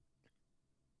turn.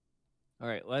 All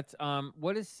right, let's.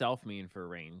 What does self mean for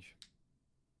range?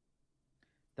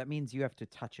 That means you have to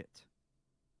touch it.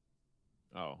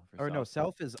 Oh, Or no,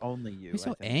 self is only you. You're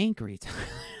so I think. angry.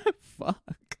 Fuck.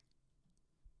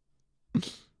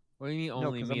 What do you mean No,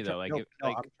 only 'cause me I'm though? Like,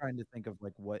 I'm trying to think of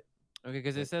like what. okay,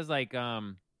 because it says like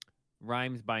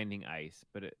rhymes binding ice,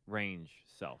 but it range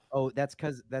self. Oh, that's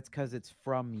because it's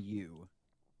from you.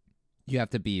 You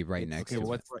have to be right next okay,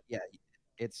 to it. Yeah,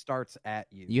 it starts at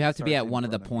you. You have It to be starts at in one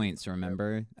of the front you. points,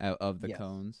 remember, of the Yes.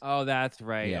 cones. Oh, that's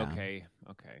right. Yeah. Okay,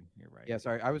 you're right. Yeah,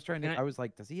 sorry. I was trying to. Can I- I was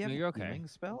like, does he have No, a you're okay. healing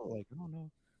spell? Like, I don't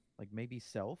know. Like maybe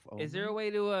self. Is there a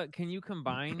only? way to can you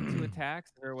combine two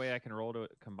attacks? Is there a way I can roll to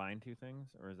combine two things,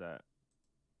 or is that?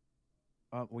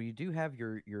 Well, you do have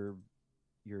your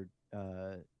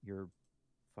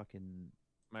fucking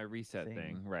My reset thing.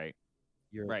 thing, right?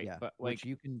 your Right, yeah, but, which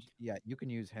like- you can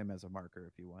use him as a marker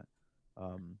if you want.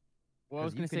 Well, I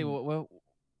was 'Cause you gonna say, can- well,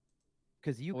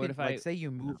 Because you What could if like I- say you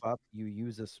move up, you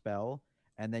use a spell,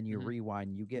 and then you Mhm.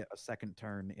 rewind. You get a second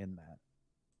turn in that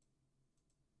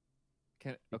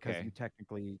because okay. you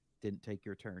technically didn't take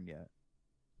your turn yet.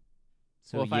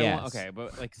 So well, if yes. I want, okay,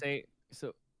 but like say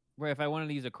so, right? If I wanted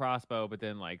to use a crossbow, but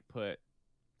then like put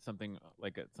something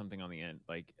like something on the end,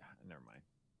 like never mind.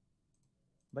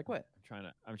 Like what?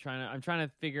 I'm trying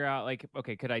to figure out like,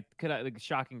 okay, could I like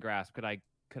shocking grasp? Could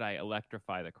I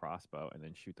electrify the crossbow and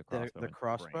then shoot the crossbow? The into brain?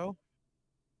 crossbow?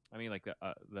 I mean, like the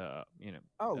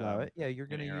I'll allow it. Yeah, you're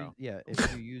gonna use. arrow. Yeah,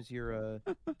 if you use your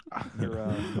your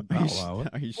Are you, allow it.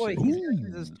 are you boy, sure? he's gonna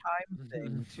use his time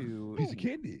thing to. Piece of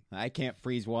candy. I can't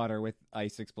freeze water with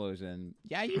ice explosion.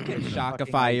 Yeah, you can Fucking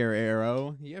shockify ice. your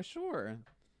arrow. Yeah, sure.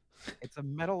 It's a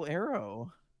metal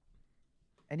arrow,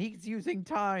 and he's using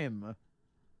time.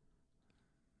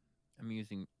 I'm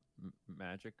using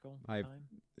magical I- time.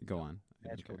 Go on. I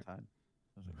don't Magical care. time.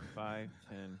 I was like 5,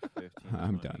 10, 15,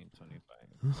 I'm 20, done.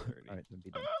 25, 30. All right, then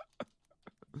be done.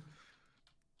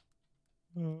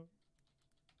 Let's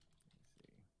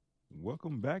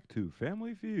Welcome back to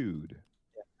Family Feud.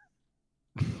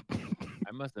 see.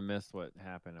 I must have missed what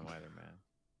happened and why they're mad.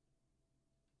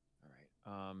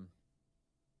 All right.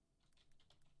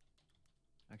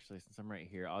 Actually, since I'm right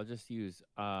here, I'll just use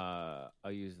I'll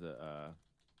use the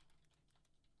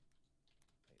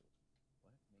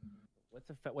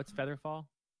what's Featherfall?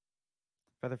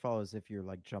 Featherfall is if you're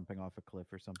like jumping off a cliff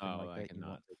or something Oh, like I that. You cannot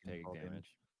won't take any take fall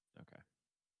damage. Okay.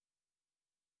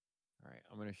 All right,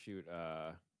 I'm gonna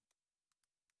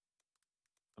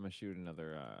shoot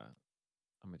another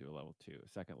I'm gonna do a level 2,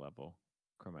 second level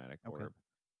chromatic Okay. orb.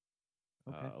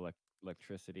 Okay.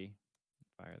 Electricity.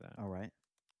 Fire that. All right,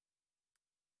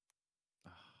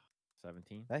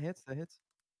 17. that hits. That hits.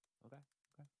 Okay.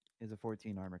 Is a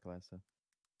 14 armor class. So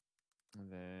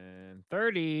And then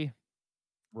 30.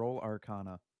 roll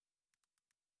Arcana.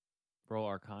 Roll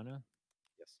Arcana.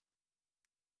 Yes.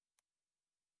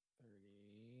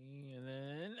 30. And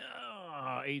then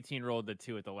 18 rolled the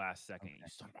 2 at the last second. Okay. You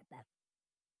son of a-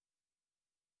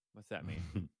 What's that mean?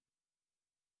 You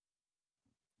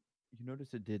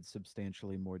notice it did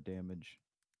substantially more damage.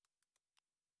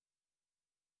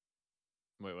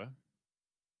 Wait, what?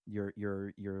 Your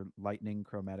lightning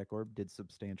chromatic orb did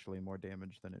substantially more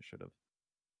damage than it should have.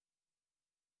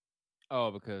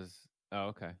 Oh, because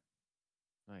okay.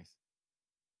 Nice.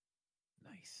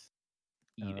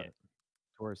 Eat Uh, it.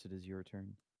 Taurus, it is your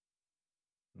turn.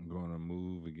 I'm gonna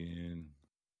move again.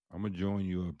 I'm gonna join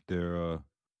you up there,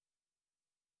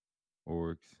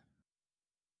 orcs.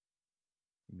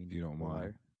 You mean If you don't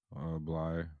Beliar? mind.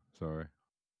 Blyer, sorry.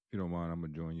 If you don't mind, I'm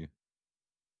gonna join you.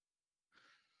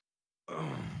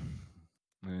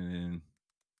 And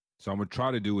so I'm gonna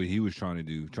try to do what he was trying to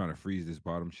do, trying to freeze this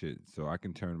bottom shit, so I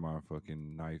can turn my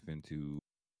fucking knife into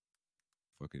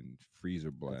fucking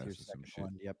freezer blast That's your or some second shit.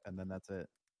 one. Yep, and then that's it.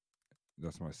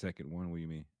 That's my second one. What do you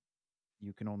mean?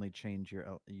 You can only change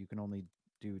your. You can only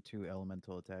do 2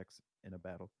 elemental attacks in a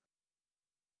battle.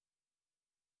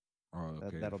 Oh,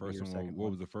 okay. That'll the be first your one. second What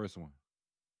one. was the first one?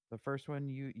 The first one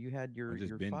you had I your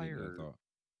just bended fire. it, I thought.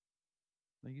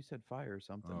 No, you said fire or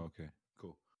something. Oh, okay.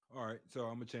 Cool. All right. So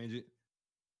I'm gonna change it,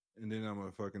 and then I'm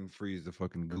gonna fucking freeze the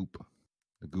fucking goop,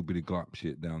 the goopity glop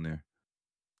shit down there.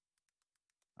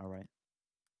 All right.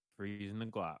 Freezing the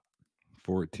glop.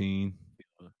 14,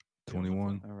 Feeling the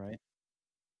 21. All right.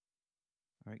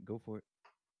 All right. Go for it.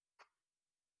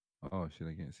 Oh shit!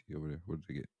 I can't see over there. What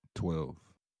did I get? 12.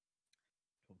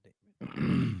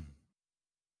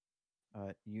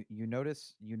 You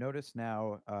notice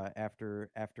now after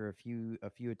a few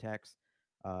attacks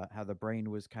how the brain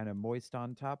was kind of moist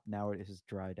on top. Now it has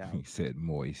dried out. He said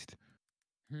moist.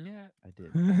 Yeah. I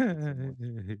did. I did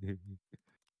say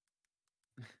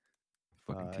moist.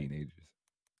 Fucking teenagers.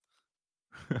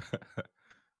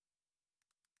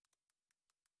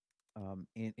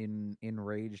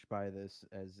 Enraged by this,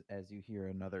 as you hear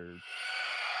another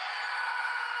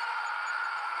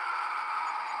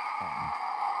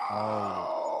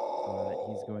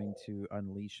he's going to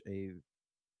unleash a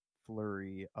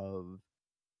flurry of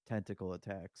tentacle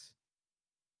attacks.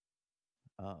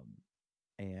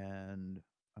 And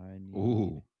I need.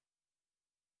 Ooh.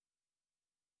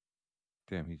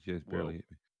 Damn, he just barely hit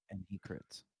me. And he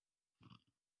crits.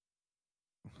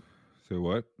 So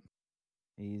what?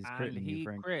 He's And critting you, he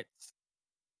Frank. crits.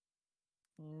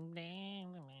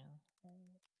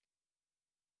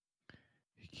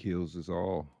 He kills us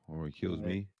all, or he kills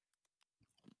me.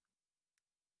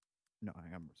 No,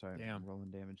 I'm sorry. Damn. I'm rolling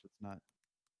damage. It's not.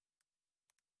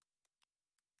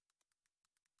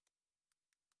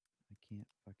 I can't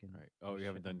fucking. All right. Oh, you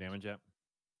haven't done damage yet?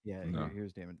 Yeah. No.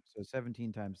 Here's damage. So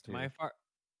 17 times 2. Am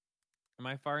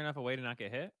I far enough away to not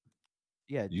get hit?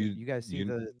 Yeah. You guys see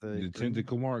the green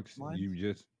tentacle marks? lines? You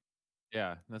just.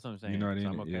 Yeah, that's what I'm saying. You're not So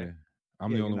in I'm it. okay. Yeah. I'm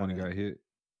Yeah, the you're only one not that in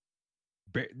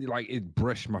got hit. Like it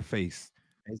brushed my face.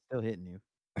 It's still hitting you.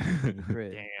 You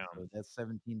crit. Damn. So that's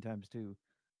 17 times 2.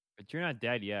 But you're not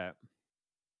dead yet.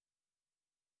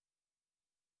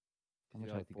 How much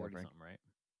You're like health you got, 40 Frank? something, right?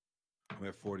 I'm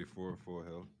at 44 full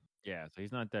health. Yeah, so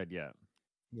he's not dead yet.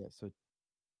 Yeah. So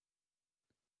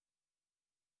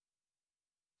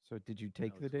did you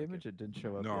take the looks like damage? It didn't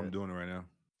show up. No, yet. I'm doing it right now.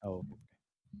 Oh.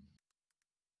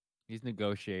 He's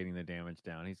negotiating the damage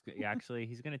down. He's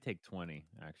going to take 20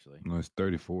 actually. No, it's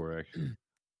 34 actually.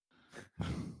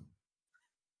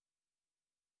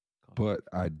 But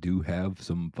I do have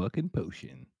some fucking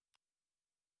potion.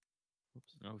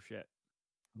 Oops. Oh shit.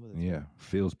 Oh, that's Yeah,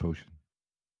 Phil's potion.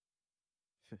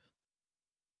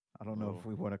 I don't know if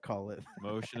we want to call it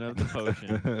Motion of the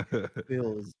potion.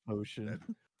 Phil's potion.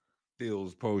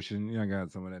 Phil's potion. Yeah, I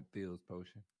got some of that Phil's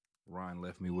potion. Ryan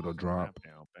left me with a drop.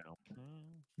 Bow, bow.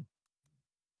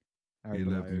 All right, He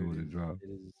left me Beliar, with a it is- drop. It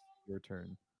is your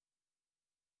turn.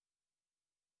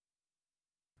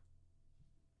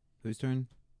 Whose turn?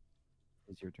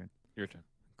 It's your turn. Your turn.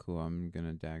 Cool. I'm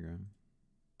gonna dagger him.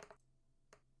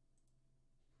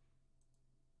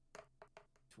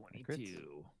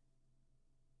 22.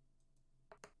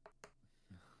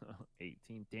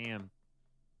 18. Damn.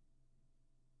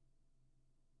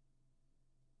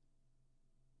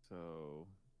 So,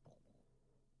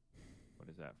 what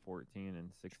is that? 14 and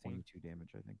 16? 22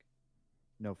 damage, I think.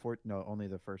 No, only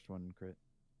the first one crit.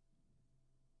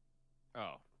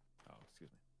 Oh,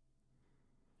 excuse me.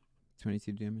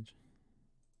 22 damage.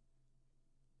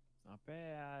 Not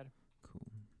bad.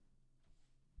 Cool.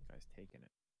 Guy's taking it.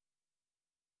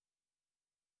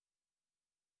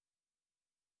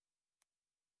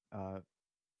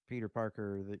 Peter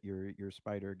Parker, that your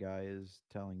spider guy is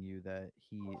telling you that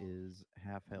he is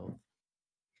half health.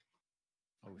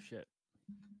 Oh shit.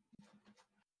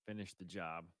 Finish the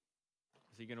job.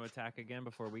 Is he going to attack again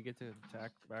before we get to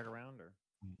attack back around, or?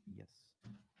 Yes.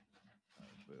 Oh,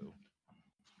 boo.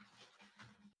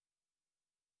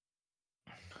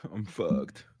 I'm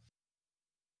fucked.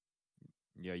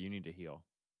 Yeah, you need to heal.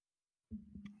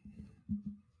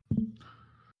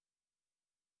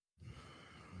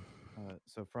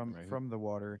 So from Right. from the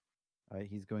water,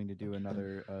 he's going to do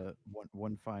another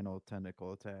one final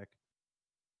tentacle attack.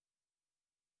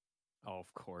 Oh,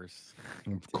 of course.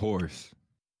 Of course.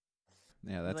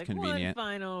 Yeah, that's like, convenient. One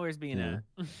final, where's being Yeah.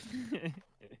 at?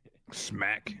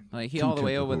 Smack. Like he Two all the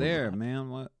way over tentacles. there, man.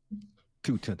 What?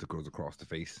 2 tentacles across the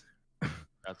face.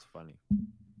 That's funny.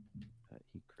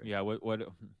 He crit. Yeah, what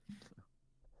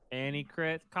Any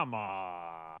crits? Come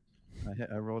on.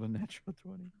 I rolled a natural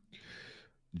 20.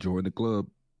 Join the club.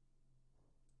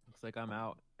 Looks like I'm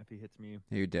out if he hits me.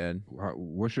 You're dead.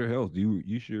 What's your health?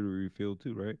 You should refill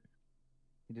too, right?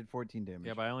 He did 14 damage.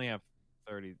 Yeah, but I only have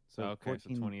 30. So okay,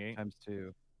 14 so 28. times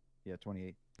 2. Yeah,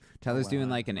 28. Tyler's wow. doing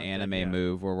like an Not dead anime yet.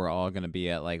 move where we're all gonna be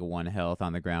at like 1 health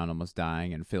on the ground, almost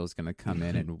dying, and Phil's gonna come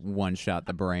in and one shot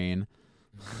the brain.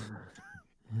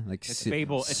 Like It's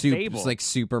Fable. It's It's Fable. like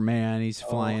Superman. He's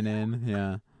flying in.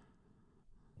 Yeah.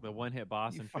 The one-hit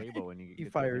boss You in fi- Fable when you He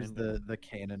get fires to the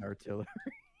cannon artillery.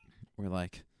 We're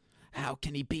like, how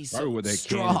can he be Probably so what that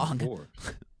strong? cannon's for.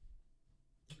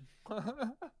 the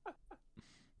end.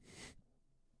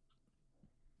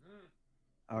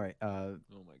 All right, Oh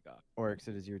my god. Oryx,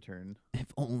 it is your turn.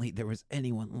 If only there was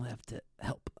anyone left to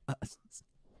help us.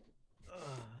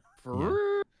 For Yeah.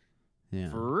 real? Yeah.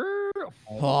 For real?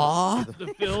 Aw.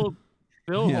 The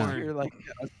Phil Yeah. horn. You're like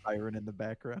a siren in the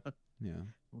background. Yeah.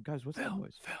 Well, guys, what's that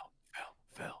noise?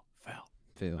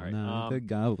 Phil, All right, no, the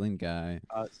goblin guy.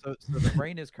 So the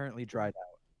brain is currently dried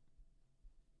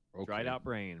out. Dried Okay. out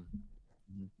brain.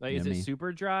 Mhm. Like, is Yummy. it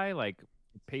super dry? Like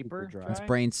paper? dry. It's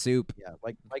brain soup. Yeah,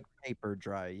 like paper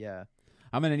dry. Yeah.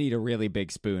 I'm gonna need a really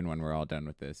big spoon when we're all done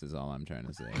with this. Is all I'm trying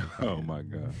to say. Oh my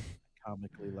god.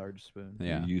 Comically large spoon.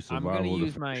 Yeah. You use I'm gonna survival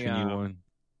use the my, friction you won?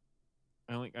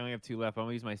 I only have 2 left. I'm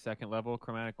gonna use my second level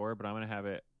chromatic orb, but I'm gonna have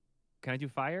it. Can I do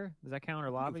fire? Does that count or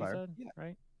lava? You fire. said Yeah.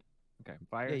 right. Okay,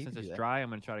 fire. Yeah, you Since can do it's that. dry, I'm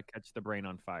gonna try to catch the brain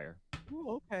on fire.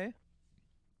 Ooh, okay.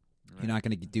 You're not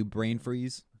gonna do brain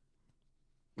freeze.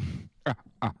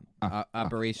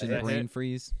 Operation Is that brain it?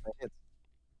 freeze. That hits.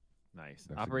 Nice.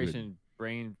 That's a Operation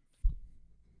Brain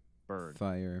Bird.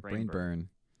 Fire. Brain Brain burn. burn.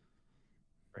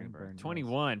 Brain burn, nice.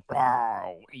 21.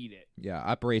 Wow, eat it. Yeah.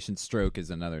 Operation stroke is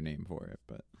another name for it,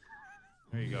 but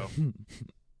There you go.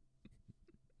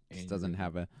 just doesn't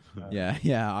have a. Uh,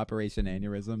 Yeah. Operation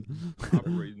aneurysm.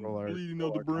 Operating Roll our- bleeding roll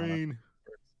of the Arcana. brain.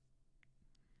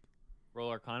 Roll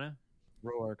Arcana.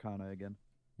 Roll Arcana again.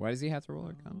 Why does he have to roll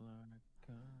Arcana?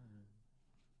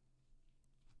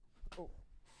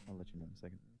 I'll let you know in a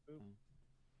second.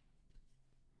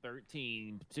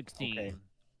 13, 16. Okay.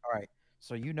 All right.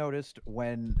 So you noticed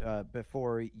when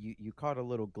before you caught a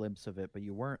little glimpse of it, but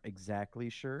you weren't exactly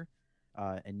sure.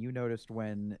 And you noticed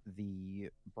when the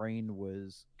brain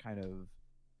was kind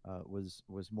of was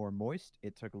more moist,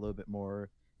 it took a little bit more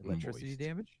electricity Moist.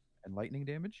 damage and lightning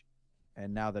damage.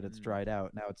 And now that it's Mm. dried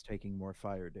out, now it's taking more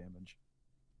fire damage.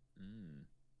 Mm.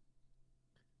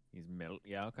 He's melt.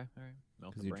 Yeah, okay. All right.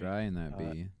 Melt Because the you're brain. drying that Uh,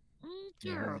 bee.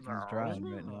 Yeah, he's drying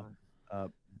right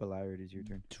now. Beliard, is your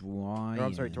turn. Drying. Oh,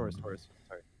 I'm sorry, Taurus. Sorry,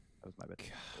 that was my bad.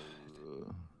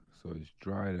 So it's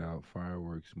dried out.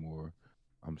 Fireworks more.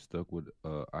 I'm stuck with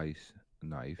ice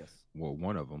knife. Yes. Well,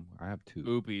 one of them. I have 2.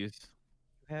 Oopies.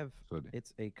 You have So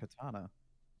it's a katana.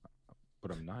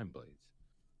 but I'm 9 blades.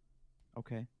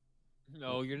 Okay.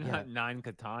 No, you're Yeah. not 9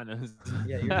 katanas.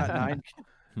 Yeah, you're not 9.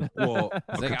 Well,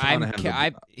 He's a like, katana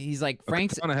has a- he's like, a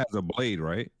Frank's. katana has a blade,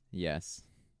 right? Yes.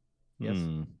 Yes.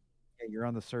 Hmm. Yeah, you're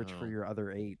on the search for Oh. your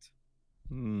other 8.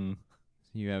 Hmm.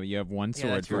 You have one Yeah,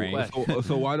 sword, that's your Frank. quest.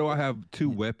 So why do I have 2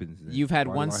 weapons? Then? You've had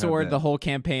Why do one I have sword that? the whole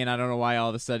campaign. I don't know why all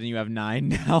of a sudden you have 9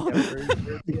 now. Yeah,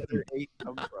 where'd the other 8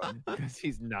 come from? Because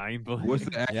he's 9 blades. What's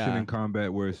the action Yeah. in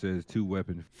combat where it says 2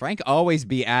 weapons? Frank always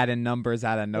be adding numbers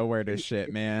out of nowhere to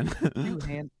shit, man.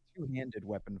 Two-handed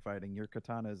weapon fighting. Your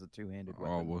katana is a two-handed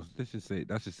weapon. Oh well, let's just say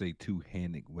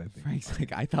 2-handed weapon. Frank's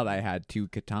like, I thought I had 2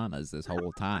 katanas this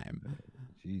whole time.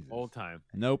 Jesus. Old time.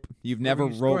 Nope, you've Where never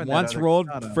were you storing that once other rolled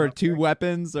katana, for huh, 2 Frank?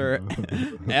 weapons or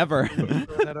ever. Throwing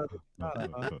that other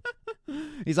katana, huh?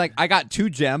 He's like, I got 2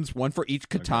 gems, one for each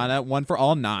katana, one for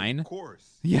all 9. Of course.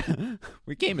 Yeah,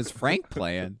 what game is Frank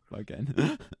playing?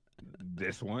 Fucking.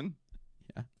 This one.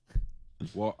 Yeah.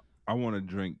 Well, I want to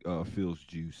drink Phil's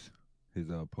juice, his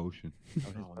potion, Oh, his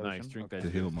Oh, nice. potion? Drink Okay. that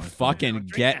to heal juice. myself. Fucking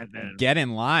Drink get that then. get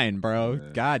in line, bro. Yeah.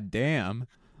 God damn.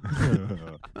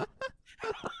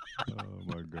 Oh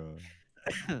my god.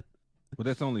 Well,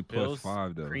 that's only plus Phil's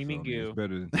 5 though. creamy so I mean, goo. it's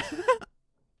better than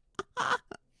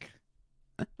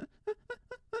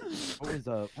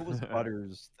What was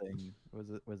Butter's thing? Was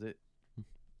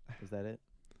that it?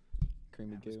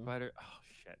 Creamy Spider. Oh,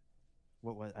 shit.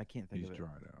 What was I can't think he's of it. dried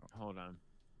out. Hold on.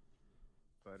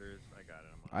 Butters. I got it.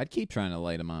 I'm on. I'd keep trying to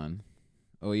light him on.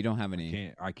 Oh, you don't have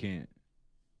any. I can't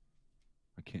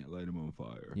light him on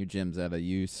fire. Your gem's out of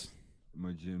use.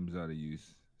 My gym's out of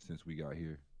use since we got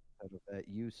here. Out of that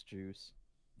use juice.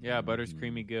 Yeah, Butters Mhm.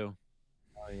 creamy goo.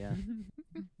 Oh yeah.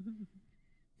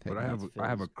 But I That's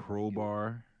have a Phil's.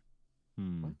 crowbar.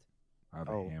 What? I have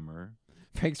Oh. a hammer.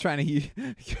 Frank's trying to use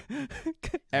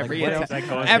every what attack. else?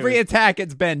 Like, Every attack,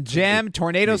 it's been gem,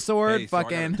 tornado sword, Hey, so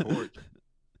fucking.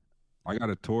 I got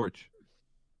a torch.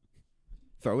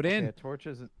 Throw it in. Yeah, torch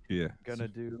isn't Yeah. gonna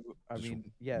do. I Just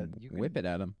mean, yeah, you can Whip it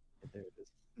at him. There it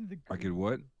is. I could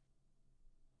what?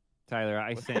 Tyler,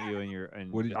 I sent you in your.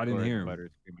 In What did- I didn't hear him.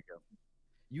 Butter Scream Ago.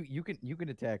 You can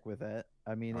attack with that.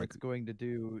 I mean, I it's could- going to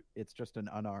do. It's just an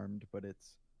unarmed, but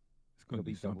It's it'll gonna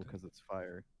be do double something. because it's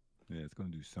fire. Yeah, it's gonna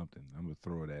do something. I'm gonna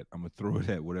throw it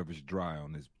at whatever's dry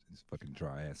on this fucking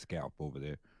dry ass scalp over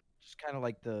there. Just kind of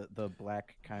like the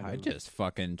black kind I of. just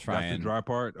fucking try That's the and dry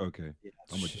part. Okay. Yeah,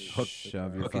 I'm gonna just hook-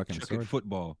 shove your Fucking fucking chuck it sword.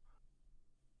 football.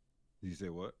 Did you say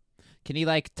what? Can he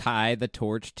like tie the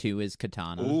torch to his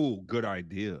katana? Oh, good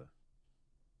idea.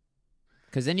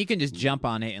 Because then you can just jump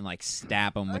on it and like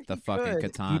stab him with the He fucking could.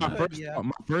 katana.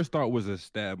 My first thought was to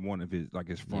stab one of his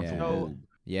frontal Yeah. lobe.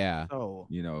 Yeah. So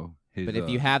You know, his, But if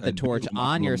you have the and torch do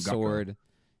on your oblongata. sword,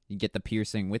 you get the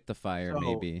piercing with the fire, So-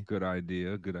 maybe. Good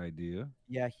idea. Good idea.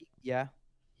 yeah,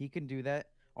 he can do that.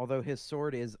 Although his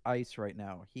sword is ice right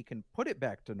now, he can put it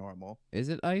back to normal. Is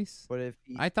it ice? But if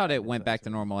he, I thought it it's went ice back to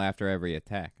right now. normal after every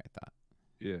attack. I thought.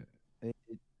 Yeah.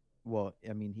 Well,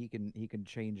 I mean, he can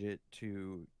change it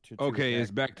to Okay, attack.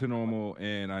 it's back to normal,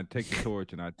 and I take the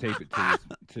torch and I tape it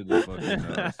to the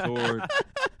fucking sword,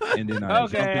 and then I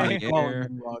jump in the Oh, air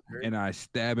no longer. and I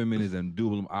stab him in his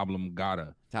indubitable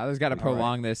oblongata. Tyler's got to All right.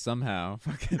 prolong this somehow.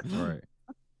 All right,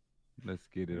 let's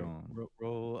get it on.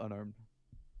 Roll unarmed.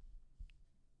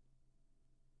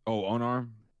 Oh,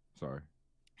 unarmed. Sorry.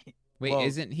 Wait, Well,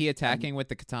 isn't he attacking with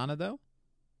the katana though?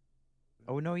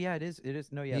 Oh no, yeah, it is. It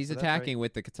is no, yeah. He's so that's right. attacking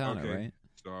with the katana, Okay. right?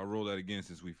 So I'll roll that again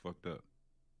since we fucked up.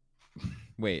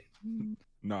 Wait,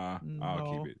 Nah, I'll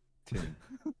No. keep it 10.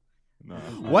 Nah, I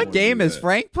don't what wanna game do is that.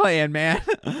 Frank playing, man?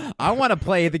 I want to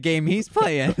play the game he's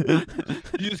playing.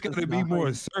 You just gotta be not more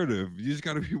like- assertive. You just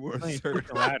gotta be more Playing assertive.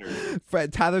 the ladder.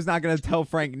 Tyler's not gonna tell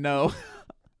Frank no.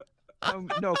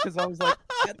 No, because I was like,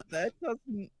 that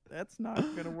doesn't. That's not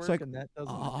gonna work, like, and that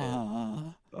doesn't. hit.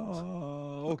 Ah.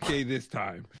 Oh, okay, this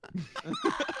time.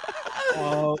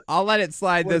 Oh, I'll let it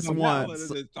slide Well, this no, once.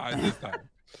 This time.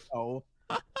 no,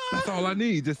 That's all I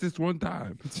need. Just this one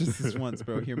time. Just this once,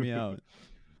 bro. Hear me out.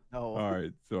 no. All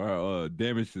right. So I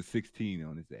damage to 16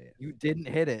 on his ass. You didn't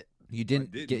hit it. You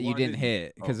didn't didn't. get. You Why didn't didn't?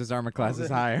 hit because Oh. his armor class is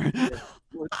Wasn't- higher.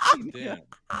 14. Damn.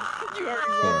 You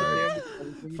already rolled Sorry. the damage.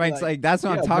 So you'd Frank's be like, that's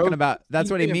what I'm yeah, talking bro, about. That's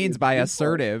 16 what he damage, means by good for it.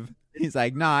 assertive. He's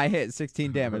like, nah, I hit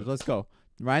 16 damage. Let's go.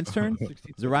 Ryan's turn.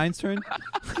 16. Is it Ryan's turn?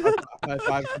 High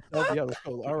five himself. Yeah, let's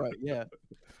go. All right, yeah.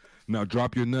 Now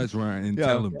drop your nuts, Ryan, and Yeah.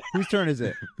 tell him Whose turn is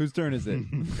it? Whose turn is it?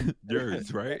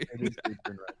 yours, right? It is your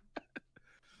turn, right?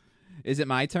 Is it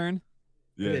my turn?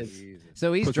 Yes. is.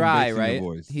 So he's Put some dry, bass in your right?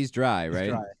 voice. He's dry, It's right?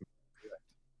 dry.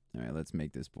 All right, let's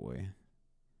make this boy.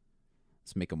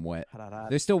 Let's make him wet. Hot, hot, hot.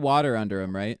 There's still water under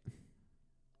him, right?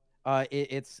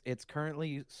 It's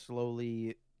currently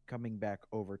slowly coming back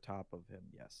over top of him.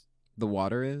 Yes. The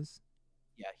water is?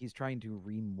 Yeah, he's trying to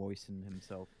re-moisten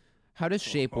himself. How does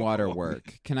shape water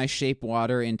work? Can I shape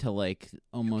water into like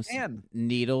almost can.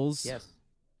 needles? Yes.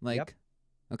 Like, Yep.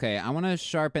 okay, I want to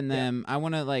sharpen Yeah. them. I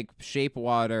want to like shape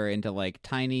water into like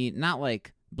tiny, not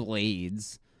like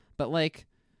blades, but like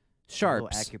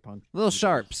sharps, Little acupuncture. little needles.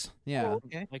 sharps. Yeah. Oh,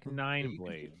 okay. Like Yeah, 9 you can do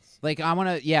blades. Like I want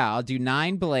to, yeah, I'll do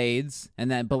 9 blades,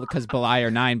 and then because Belai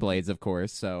are 9 blades, of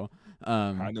course. So,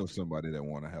 I know somebody that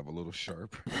want to have a little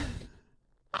sharp.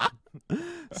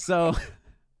 so,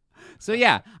 so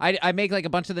yeah, I make like a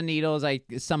bunch of the needles. I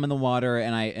summon the water,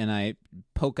 and I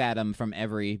poke at him from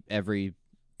every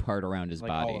part around his Like,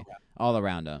 body, all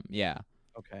around him. Yeah,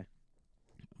 Okay.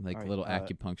 like All right, little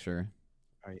acupuncture.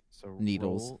 All right. So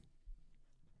Needles. roll-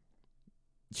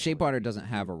 Shape water doesn't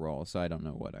have a roll, so I don't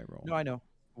know what I roll. No, I know.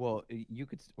 Well, you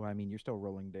could. Well, I mean, you're still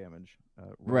rolling damage.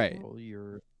 Right. Roll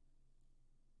your.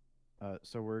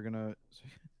 So we're gonna.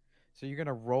 So you're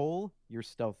gonna roll your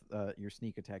stealth, your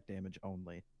sneak attack damage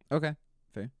only, Okay,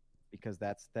 because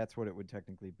that's what it would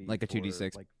technically be. Like a for,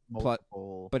 2d6 like plu-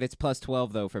 multiple. but it's plus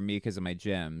 12 though for me because of my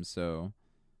gems. So,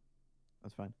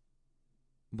 That's fine.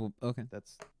 well, okay.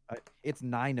 That's. It's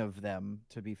 9 of them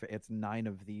to be fair. It's 9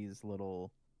 of these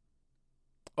little.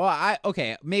 Oh,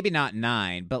 okay, maybe not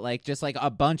 9, but like just like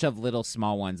a bunch of little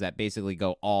small ones that basically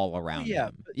go all around Yeah,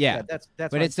 him. but- Yeah, That's.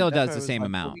 But what it I'm still saying. That's does why I the was same like,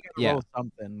 amount. We gotta Yeah. roll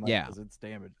something. Like, Yeah. 'cause it's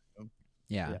damage.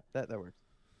 yeah. That works.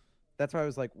 That's why I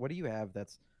was like, what do you have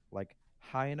that's like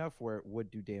high enough where it would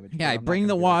do damage? Yeah, but I I'm not bring gonna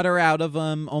the be like, water out of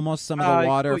them, almost some of the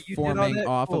water cool, you did all forming that?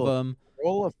 off Cool. of them.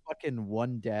 roll a fucking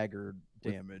 1 dagger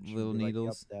With damage. and little be like, "Yep,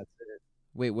 needles? that's it.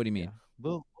 Wait, what do you mean? Yeah.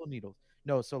 Little needles.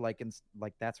 No, so like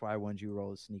that's why I wanted you to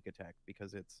roll a sneak attack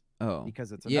because it's Oh,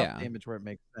 enough yeah. damage where it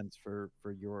makes sense for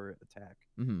your attack,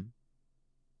 Mm-hmm.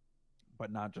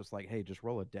 but not just like, hey, just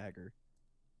roll a dagger,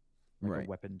 like Right. a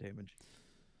weapon damage.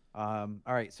 All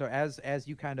right, so as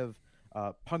you kind of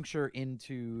puncture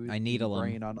into I the needle him,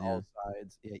 brain on yeah. all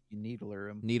sides, you needler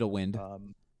him. Needle Wind.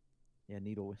 Yeah,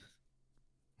 needle.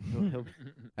 He'll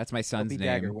That's my son's be name.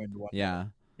 Dagger Wind one day. Yeah.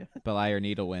 Beliar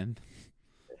Needle Wind.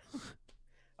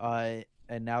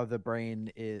 And now the brain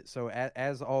is so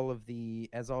as all of the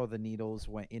needles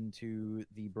went into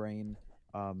the brain,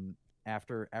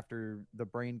 after the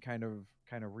brain kind of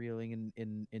reeling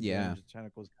in Yeah. damage, the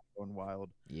tentacles going wild.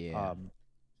 Yeah.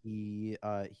 The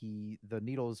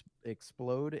needles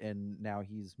explode and now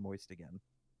he's moist again.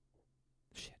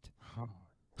 Shit.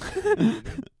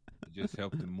 It just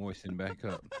helped him moisten back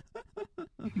up.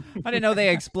 I didn't know they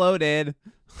exploded.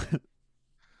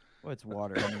 Well, it's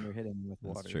water. I mean, you're hitting him with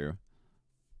water. That's true.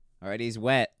 All right, he's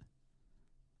wet.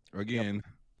 Again.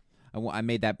 I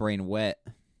made that brain wet.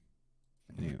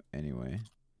 Anyway.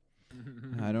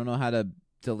 I don't know how to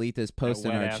delete this post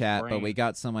in our wet-ass chat, but brain. we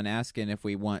got someone asking if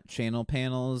we want channel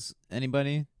panels.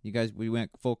 Anybody? You guys, we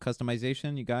went full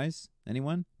customization, you guys?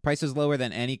 Anyone? Price is lower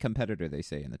than any competitor, they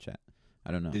say in the chat.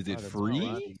 I don't know. Is it that's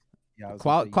free? Yeah, I was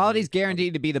gonna say, you Quality's need-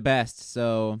 guaranteed to be the best,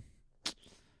 so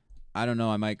I don't know.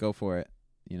 I might go for it.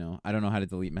 You know, I don't know how to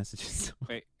delete messages.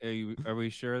 Wait, are we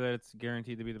sure that it's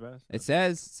guaranteed to be the best? It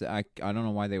says I don't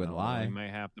know why they would We lie. might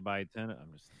have to buy 10.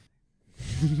 I'm just.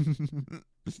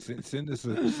 Send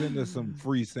us some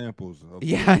free samples. Of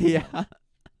Yeah, food, yeah.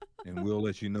 And we'll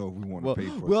let you know if we want to pay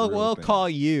for it. We'll call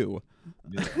you.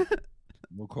 Yeah,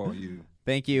 we'll call you.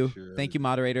 Thank you. Sure. Thank you,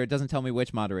 moderator. It doesn't tell me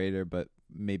which moderator, but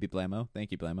maybe Blamo.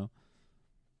 Thank you, Blamo.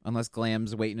 Unless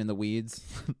Glam's waiting in the weeds.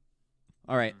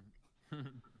 All right.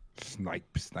 Snipe.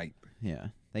 Yeah.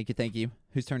 Thank you.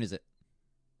 Whose turn is it?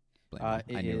 Blamo.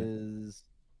 It I knew it. is.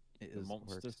 It is.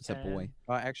 monster's It's a boy.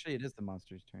 Actually, it is the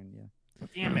monster's turn. Yeah.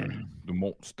 Damn it. The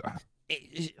monster.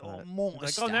 Like,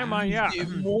 oh, never mind. Yeah.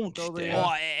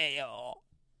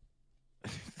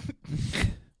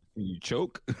 You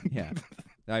choke? Yeah.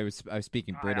 I was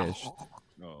speaking British.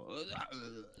 No.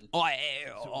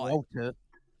 Walter.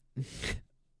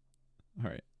 All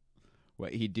right.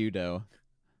 What he do though?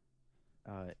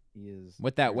 He is.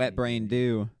 What that wet currently brain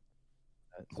do?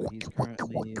 So he's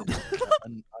currently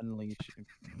unleashing.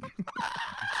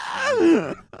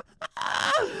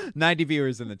 90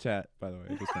 viewers in the chat, by the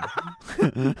way. Just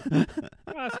kidding.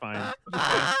 That's fine.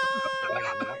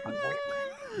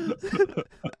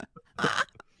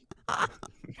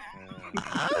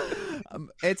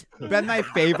 It's been my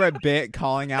favorite bit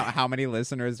calling out how many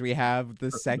listeners we have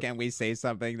the second we say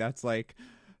something that's like,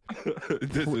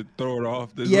 Does it throw it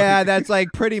off? yeah, that's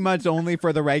like pretty much only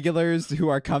for the regulars who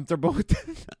are comfortable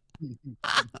with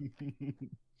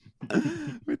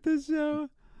with the show.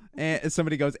 And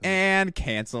somebody goes, and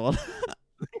canceled.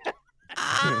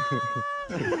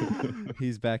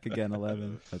 He's back again,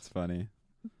 11. That's funny.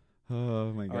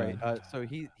 Oh my god. All right. So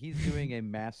he's doing a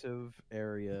massive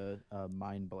area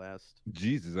mind blast.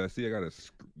 Jesus, I see. I gotta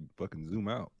fucking zoom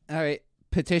out. All right.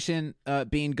 Petition,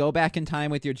 Bean, go back in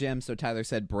time with your gem. So Tyler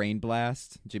said brain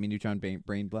blast. Jimmy Neutron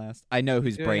brain blast. I know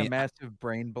whose Doing brain. a massive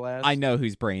brain blast. I know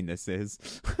whose brain this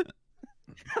is.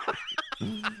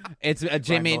 It's a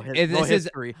Jimmy. Ryan, this roll is.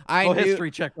 history. I Roll knew.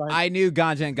 history check. Ryan. I knew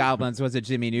Ganja and Goblins was a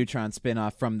Jimmy Neutron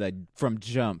spinoff from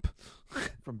Jump.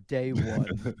 From day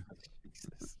one.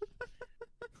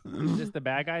 Is this the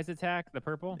bad guy's attack? The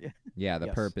purple? Yeah, the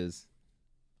Yes. perp is.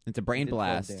 It's a brain Did 12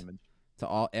 blast damage. to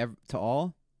all. To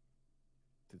all.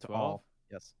 To To 12? all.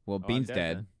 Yes. Well, Oh, I'm Bean's dead.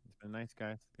 dead. Then. It's been nice,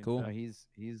 guys. Bean's Cool. No, dead. he's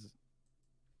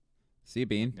See you,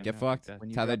 Bean. Yeah, Get no, fucked. like that. When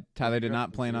you Tyler. drop- Tyler when you did drop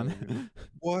not to plan on zero, it.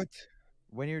 What?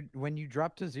 when you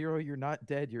drop to 0, you're not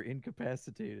dead. You're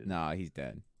incapacitated. No, he's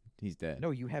dead. He's dead.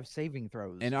 No, you have saving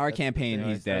throws. In our That's the campaign, thing.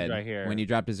 No, it he's says dead. right here. When you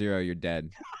drop to 0, you're dead.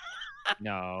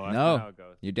 No, that's No. not how it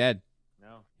goes. You're dead.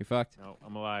 No, You're fucked. no,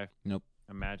 I'm alive. Nope.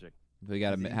 I'm magic. We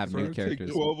gotta He's have So new take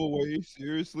characters. 12 away?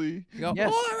 Seriously? You go,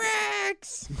 Yes.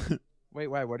 Oryx! Wait,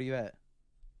 why? What are you at?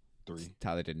 3.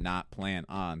 Tyler did not plan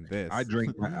on this. I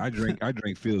drank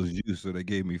Phil's juice, so they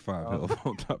gave me 5 Oh. health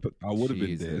on top of. I would have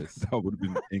been dead. Jesus. I would have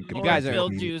been incapacitated. You guys are- Bill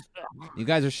juice. You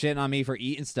guys are shitting on me for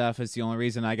eating stuff. It's the only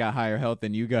reason I got higher health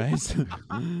than you guys.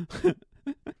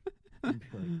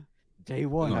 Day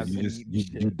one. No, I've been you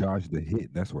eating shit. dodged the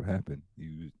hit. That's what happened.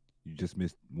 You just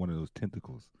missed one of those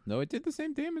tentacles. No, it did the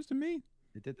same damage to me.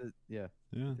 It did the yeah.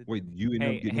 Yeah. it did Wait, the- you ended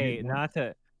Hey, up getting hey, hit more?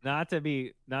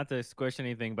 not to squish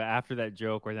anything, but after that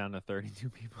joke, we're down to 32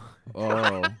 people.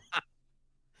 Oh.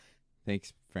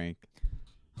 Thanks, Frank.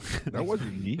 That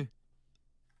wasn't me.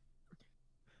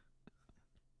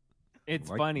 It's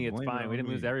Like, funny. It's blame it fine. We on didn't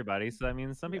lose me. everybody, so I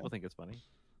mean, some Yeah. people think it's funny.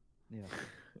 Yeah,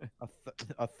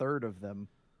 a third of them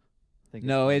think.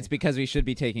 No, it's it's because we should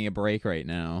be taking a break right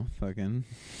now. Fucking.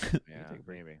 Yeah,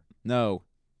 maybe. No,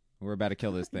 we're about to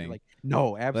kill this funny. thing. Like,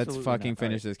 no, absolutely. Let's fucking not.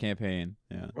 finish this campaign.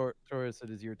 Yeah. Taurus, it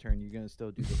is your turn. You're gonna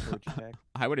still do the torch attack.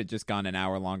 I would have just gone an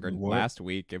hour longer What? last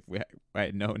week if I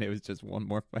had known it was just one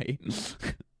more fight.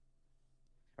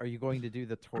 Are you going to do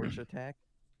the torch attack?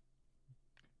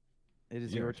 It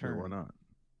is your sure, turn. why not?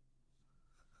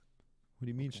 What do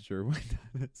you mean, Okay. sure? Why not?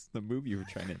 That's the move you were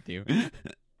trying to do.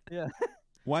 Yeah.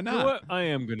 Why You know not? what? I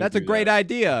am gonna. That's a do great that.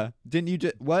 idea. Didn't you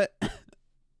just what?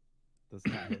 Does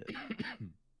not hit.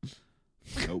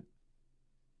 Nope.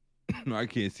 No, I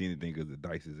can't see anything because the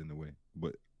dice is in the way.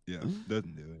 But yeah,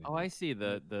 doesn't do anything. Oh, I see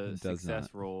the It does success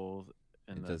not. rolls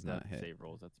and It the does not death hit. save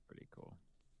rolls. That's pretty cool.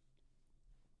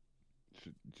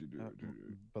 Should do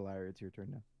it. Beliar, it's your turn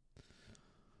now.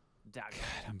 God,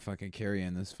 I'm fucking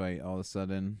carrying this fight all of a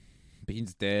sudden.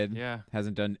 Bean's dead. Yeah.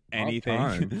 Hasn't done About anything.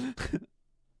 time.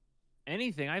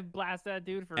 Anything. I've blasted that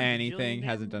dude for Anything. bajillion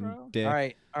Hasn't damage, done bro. dick.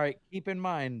 All right. Keep in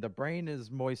mind the brain is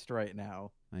moist right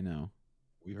now. I know.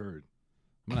 We heard.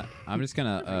 I'm just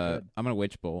gonna good. I'm gonna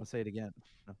witch I'll bolt. say it again.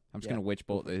 No. I'm just Yeah, gonna witch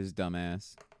bolt his dumb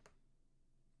ass.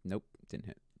 Nope, didn't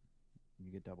hit.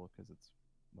 You get double because it's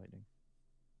lightning.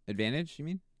 Advantage, you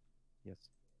mean? Yes.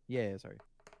 Yeah. Sorry.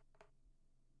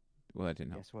 Well, that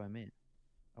didn't help. That's what I meant.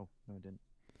 Oh no, it didn't.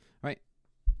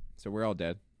 So we're all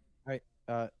dead.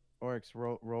 Oryx,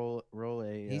 roll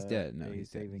a. He's dead. No, a he's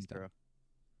dead. saving He's throw.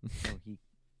 No,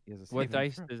 he has a saving What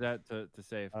dice throw. is that to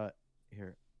save? Here.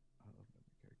 I'll open up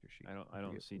the character sheet. I don't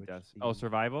forget see which deaths. the- Oh,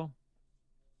 survival?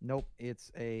 Nope,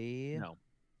 it's a. No,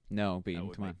 No, that Bean,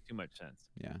 would come on. make too much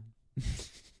sense. Yeah.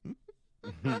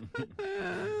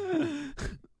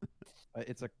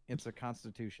 It's a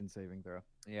Constitution saving throw.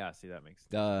 Yeah, see that makes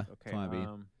sense. Duh. Okay. Come on,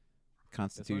 Bean.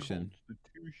 Constitution.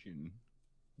 Constitution.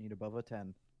 Need above a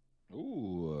 10.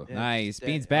 Ooh. Yeah, Nice. sta-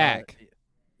 Bean's back.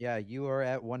 Yeah, you are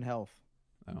at 1 health,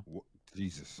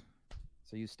 Jesus.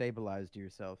 so you stabilized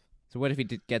yourself. So what if he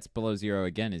gets below 0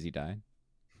 again? Is he died?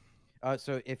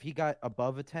 So if he got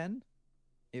above a 10,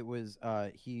 it was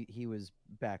he was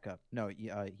back up. No,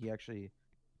 you actually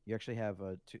have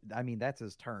a 2. I mean, that's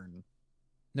his turn.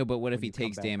 No, but what if When he you come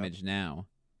takes back up. damage now?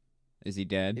 Is he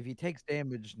dead? If he takes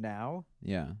damage now,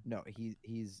 Yeah. no, he's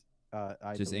Just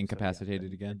believe so, yeah. incapacitated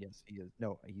Then again? yes, he is.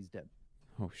 No, he's dead.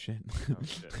 Oh shit. Oh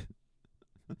shit.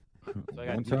 So I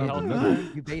got One 2 time health. another.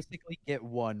 You basically get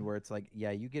 1 where it's like,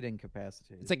 yeah, you get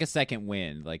incapacitated. It's like a second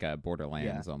wind, like a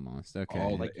Borderlands almost. Okay.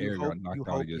 All like the air you got hope, knocked you, out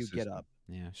of hope your you get system. up.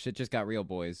 Yeah, shit just got real,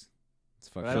 boys. It's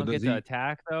But fucking. I don't does get to he-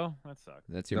 attack though. That sucks.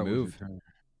 That's your That was your move. turn.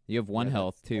 You have 1 Yeah,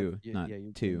 health that's- too, yeah, not yeah,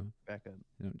 you 2. can back up.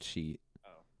 You don't cheat. Oh.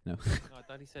 No. No, I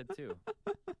thought he said 2.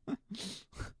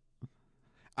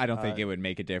 I don't think Uh, it would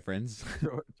make a difference.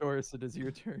 Taurus, it is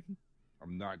your turn.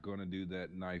 I'm not gonna do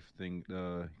that knife thing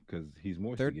because he's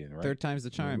moist Third, again, right? third time's the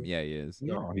charm. Really? Yeah, he is.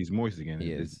 No, he's moist again.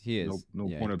 He It's- is. He is. No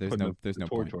Yeah, point of there's putting no- there's the no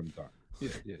torch point. on the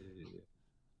top. Yeah.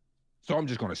 So I'm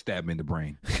just gonna stab him in the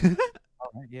brain.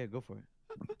 All right, yeah, go for it.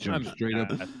 Jump I'm straight up,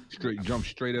 bad. jump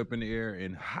straight up in the air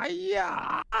and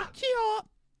hiya!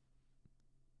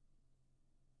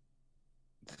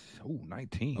 Oh,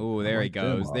 19. Oh, there he like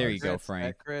them goes. There you odds. go, Crits,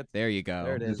 Frank. that crits. There you go.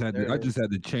 There it is. I there it just had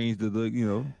to change the look,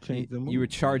 change the move. You were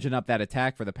charging up that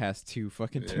attack for the past 2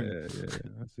 fucking Yeah, turns. yeah,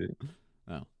 that's it.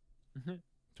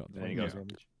 So- There you go.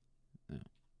 Damage.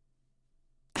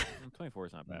 24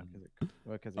 is not bad.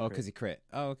 Oh, because he crit.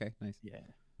 Oh, okay, nice. Yeah.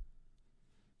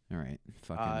 All right,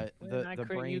 fucking. When I The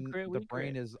crit, you brain crit, the we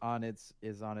brain crit. is on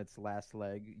its last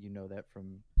leg. You know that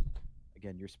from,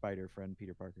 again, your spider friend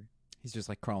Peter Parker. He's just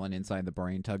like crawling inside the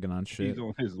brain, tugging on shit. He's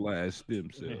on his last stem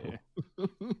cell.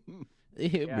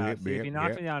 Yeah, see, if he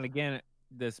knocks me down again,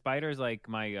 the spider's like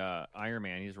my Iron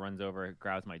Man. He just runs over,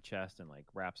 grabs my chest, and like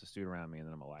wraps a suit around me, and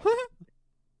then I'm alive.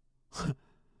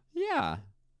 Yeah.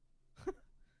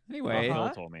 Anyway. Phil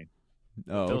Uh-huh. told me.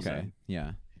 Oh, Phil okay. said.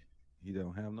 Yeah. He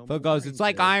don't have no. Phil more goes, brain it's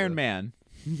like cells, Iron so- Man.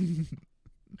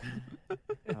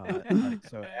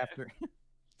 So after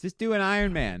Just do an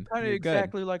Iron Man. kind of You're good.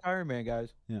 exactly like Iron Man,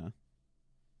 guys. Yeah.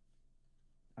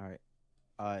 All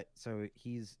right. So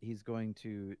he's going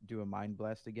to do a mind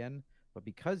blast again, but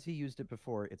because he used it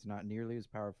before, it's not nearly as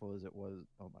powerful as it was.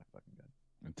 Oh my fucking god!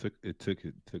 It took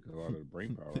a lot of the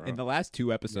brain power. In the last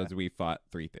 2 episodes, we fought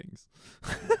 3 things.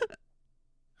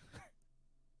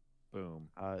 Boom.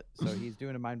 So he's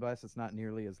doing a mind blast. It's not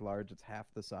nearly as large. It's half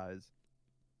the size.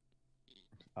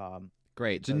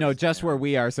 Great. Because- No, just where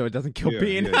we are, so it doesn't kill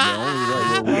Bean. only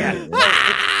right where we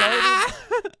are.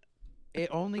 It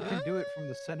only can do it from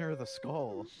the center of the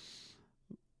skull.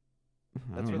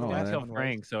 I That's don't what know. the I last killed one was.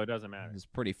 Frank, so it doesn't matter. It was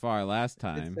pretty far last It's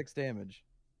time. 6 damage.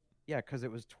 Yeah, because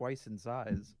it was twice in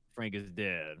size. Frank is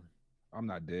dead. I'm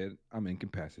not dead. I'm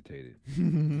incapacitated.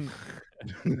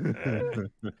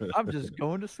 I'm just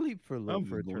going to sleep for a little I'm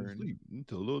for a just going to turn. sleep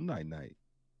until a little night.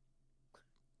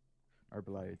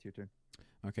 Arbaliah, it's your turn.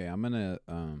 Okay, I'm gonna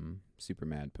super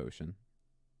mad potion.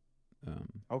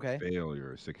 Okay.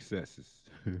 Failure, successes.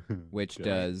 Which Okay.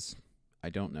 does I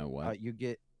don't know what. You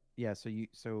get so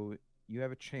you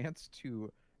have a chance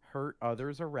to hurt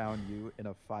others around you in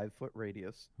a 5-foot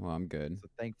radius. Well, I'm good. So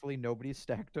thankfully nobody's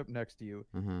stacked up next to you,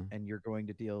 and you're going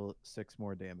to deal 6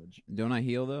 more damage. Don't I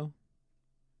heal though?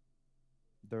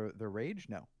 The rage?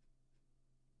 No.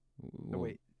 Well,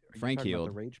 Wait. Are you Frank talking about healed.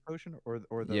 the rage potion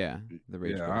or the yeah, the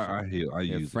rage Yeah, potion. I heal. I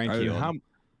Yeah, use Frank it. healed.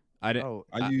 I Oh,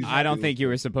 I don't think you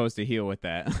were supposed to heal with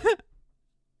that.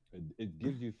 It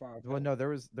gives you 5. well, no, there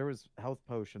was health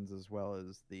potions as well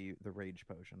as the rage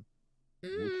potion.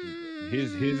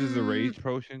 His is a rage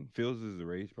potion. Phil's is a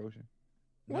rage potion.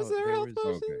 Was No, there health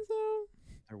potions okay. though?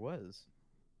 There was.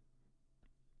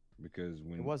 Because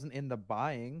when It wasn't in the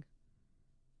buying.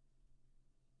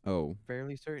 Oh,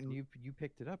 Fairly certain you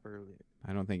picked it up earlier.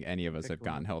 I don't think any of us have Pick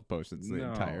one gotten up. health potions the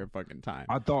No. entire fucking time.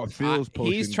 I thought Phil's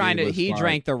potion. He's trying gave to. us He 5.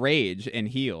 drank the rage and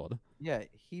healed. Yeah,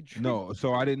 he drank. No,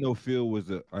 so I didn't know Phil was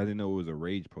a. I didn't know it was a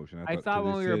rage potion. I thought 'cause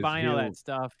when it we were says buying all heal- that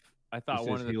stuff, I thought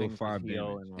one says of the heal things 5 was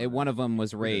heal. damage. And One of them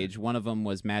was rage. One of them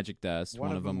was magic dust.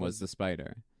 One of them was the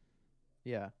spider.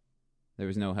 Yeah. There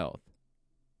was no health.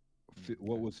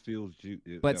 What was Phil's juice?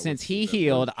 But since he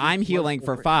healed, I'm was healing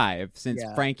for over- 5 since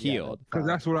Yeah, Frank yeah, healed. Because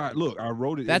that's what I look. I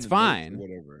wrote it. That's in the notes or fine.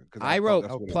 Whatever. 'cause I thought wrote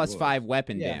that's what it plus was. 5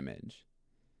 weapon Yeah. damage.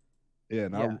 Yeah,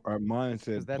 and Yeah. mine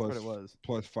said that's what plus it was.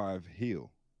 plus 5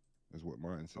 heal. Is what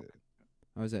mine said.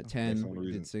 I was at That's 10. the only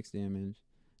reason. Did 6 damage.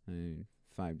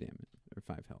 5 damage or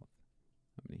 5 health.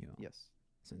 I'm gonna heal. Yes.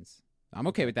 Since I'm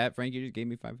okay with that, Frank. You just gave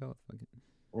me 5 health. Fuck it.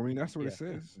 I mean, that's what Yeah. it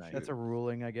says. Nice. That's a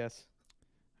ruling, I guess.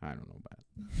 I don't know about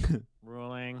it.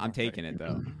 ruling. I'm taking it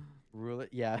though. Rule it.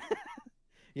 Yeah.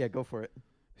 Yeah, go for it.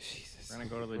 Jesus. We're gonna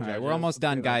go to the All right, judges. we're almost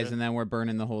done, Okay, guys, judges. and then we're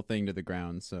burning the whole thing to the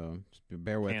ground. So just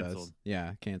bear with us. Canceled.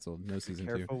 Yeah, canceled. No season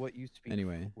 2. Careful what you speak.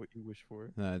 Anyway. What you wish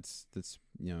for. That's it's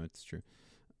true.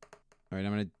 All right,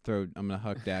 I'm gonna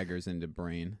huck daggers into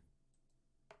brain.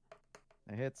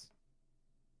 It hits.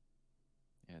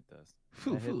 Yeah, it does.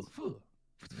 That hits.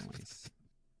 Nice.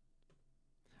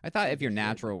 I thought if your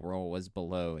natural roll was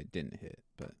below, it didn't hit,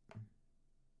 but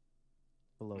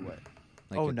Below what?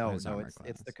 like Oh it no, was no, armor it's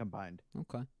class. the combined.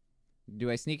 Okay.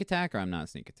 Do I sneak attack or I'm not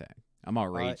sneak attack? I'm all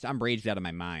raged. I'm raged out of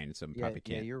my mind, so I Yeah, probably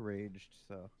yeah, can't. you're raged,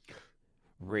 so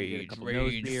You get a couple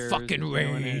nose beers, fucking just doing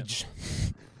it. rage.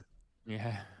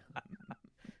 Yeah.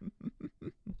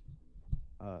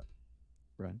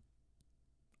 run.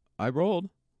 I rolled.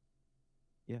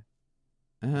 Yeah.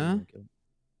 Uh huh.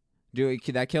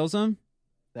 That kills him.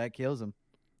 That kills him.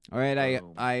 All right,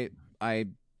 Boom. I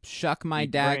shuck my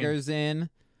Eat brain. daggers in,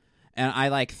 and I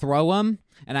like throw them,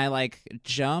 and I like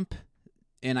jump,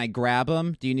 and I grab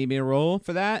them. Do you need me to roll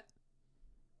for that?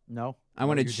 No. I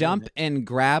want to jump and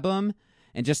grab them,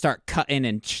 and just start cutting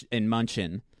and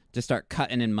munching. Just start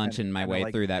cutting and munching my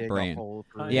way through that brain.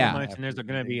 Yeah. And there's going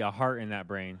to be a heart in that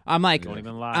brain. I'm like, Don't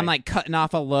even lie. I'm like cutting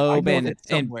off a lobe know of and it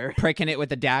somewhere. pricking it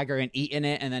with a dagger and eating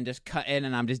it, and then just cutting,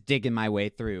 and I'm just digging my way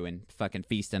through and fucking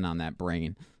feasting on that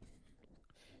brain.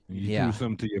 You Yeah. threw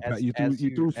some to your As- you as threw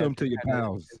you- some as to you your kinda-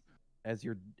 pals. As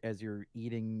you're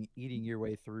eating your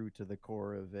way through to the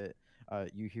core of it,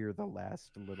 you hear the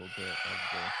last little bit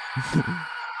of the.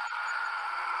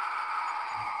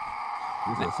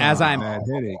 As I'm- Bad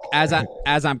headache.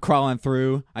 As I'm crawling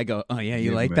through, I go, "Oh yeah, you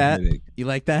Give like him a that? headache. You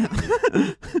like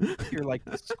that?" You're like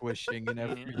the squishing and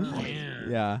everything.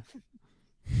 Yeah.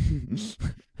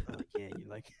 Yeah, you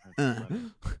like.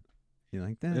 You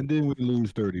like that? And then we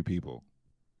lose 30 people.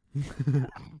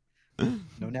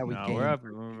 No, now we No, gain. we're up.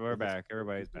 We're back.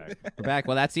 Everybody's back. We're back.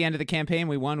 Well, that's the end of the campaign.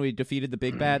 We won. We defeated the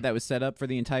big bad that was set up for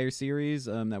the entire series.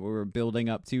 That we were building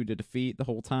up to defeat the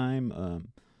whole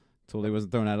time. Totally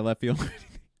wasn't thrown out of left field.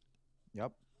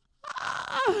 Yep.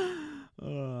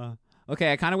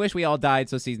 Okay, I kind of wish we all died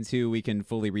so season 2 we can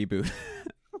fully reboot.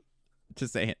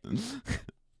 Just saying.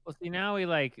 Well, see, now we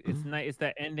like it's nice. It's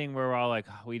that ending where we're all like,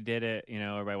 "Oh, we did it. You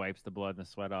know, everybody wipes the blood and the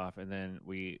sweat off, and then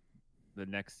the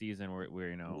next season we're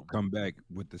you know, We'll come back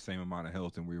with the same amount of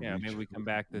health, and we yeah, maybe we come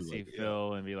back to we're see like, yeah.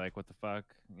 Phil and be like, "What the fuck?"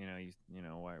 You know, you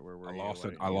know, why? Where were I you? lost Why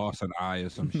an didn't I you-" lost an eye or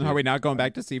some shit. Are we not going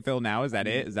back to see Phil now? Is that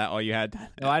it? Is that all you had?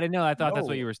 No, I didn't know. I thought that's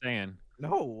what No. you were saying.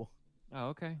 No. Oh,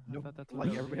 okay. I No. thought that's what Like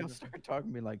you were everybody else saying. started talking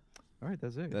to me like, All right,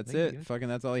 that's it. That's Thank it. you. Fucking,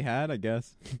 that's all he had, I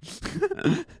guess.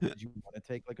 Did you want to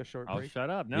take like a short I'll break? shut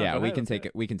up. No, yeah, go we ahead, can let's take do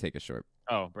it. We can take a short.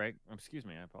 Oh, break. Excuse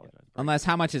me. I apologize. Break. Unless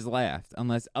how much is left?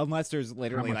 Unless there's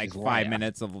literally much like is 5 left?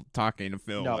 minutes of talking to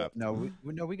Phil No, left. no,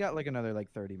 we got like another like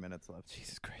 30 minutes left.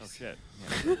 Jesus Oh Christ. shit.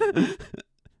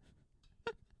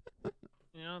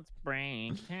 Yeah. It's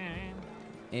break time.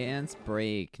 Ants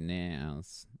break now.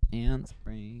 Ants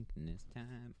break this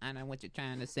time. I know what you're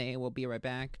trying to say. We'll be right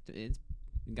back. It's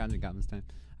Ganja and Goblins time.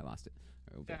 I lost it.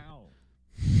 Okay. Ow.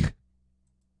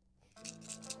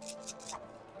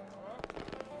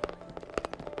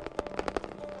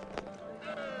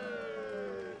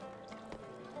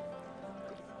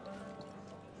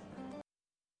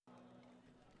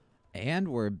 And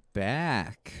we're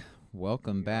back.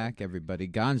 Welcome back, everybody.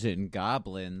 Ganja and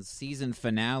Goblins, season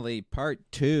finale, part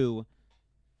 2.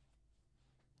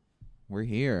 We're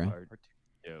here.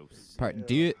 Dose. Part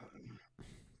 2.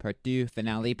 Part 2,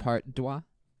 finale, part 2. Part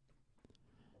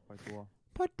 2.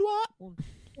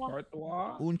 Part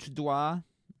Und 2. All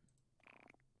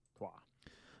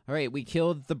right, we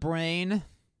killed the brain.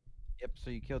 Yep. So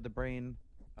you killed the brain.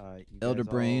 You Elder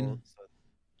guys brain. all-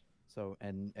 So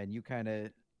and you kind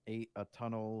of ate a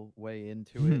tunnel way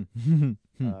into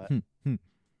it.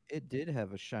 It did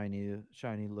have a shiny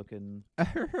looking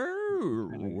kind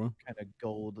of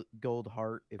gold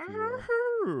heart, if you will.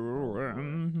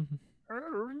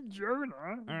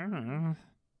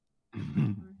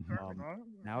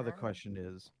 Now the question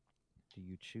is, do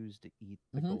you choose to eat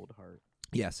the gold heart?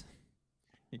 Yes.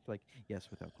 It's like yes,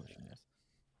 without question, yes.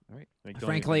 All right. Like, don't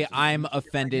Frankly, even- I'm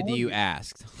offended you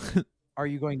asked. Are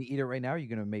you going to eat it right now? Or are you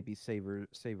going to maybe savor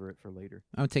it for later?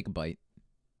 I'll take a bite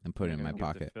and put it in Gonna my give it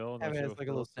to pocket. Phil, and Have then it she'll as like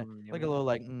a Phil little, some like a yummy- little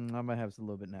like I'm gonna have a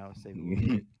little bit now. Save it.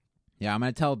 Later. Yeah, I'm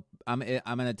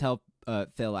gonna tell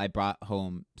Phil I brought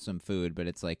home some food, but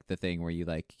it's like the thing where you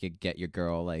like you get your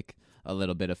girl like a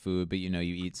little bit of food, but you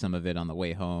eat some of it on the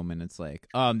way home, and it's like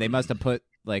they must have put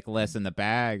like less in the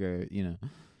bag, or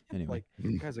anyway.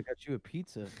 Like, guys, I got you a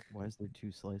pizza. Why is there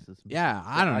 2 slices? Yeah,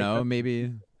 I don't know, maybe. They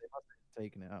must have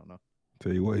taken it. I don't know.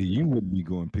 Tell you what, you wouldn't be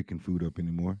going picking food up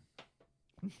anymore.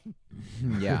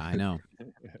 Yeah, I know.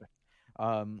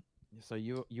 So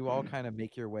you all kind of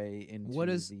make your way into What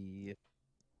is- the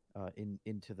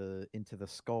into the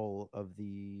skull of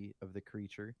the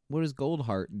creature. What does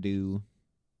Goldheart do?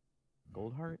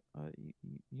 Goldheart?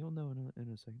 You'll know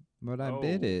in a second. But I Oh.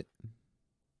 bit it,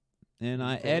 and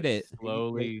I It's edit.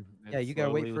 slowly. Yeah, it's you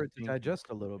gotta wait slowly for it to leaking. digest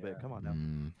a little bit. Yeah. Come on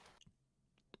now.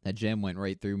 That gem went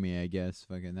right through me, I guess.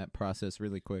 Fucking that process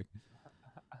really quick.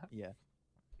 Yeah.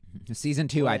 Season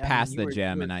 2, Well, I I mean, passed you the were-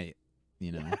 gem, you and were-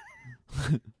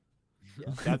 I,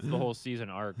 That's the whole season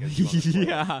arc. is you on the floor.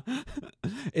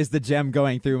 yeah. Is the gem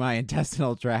going through my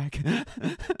intestinal tract?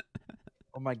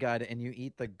 Oh my god! And you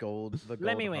eat the gold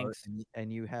Let me heart, winks.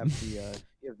 and you have the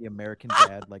American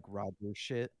Dad like Roger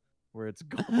shit where it's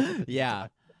gold. Yeah.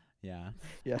 Yeah.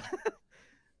 Yeah.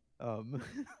 Um.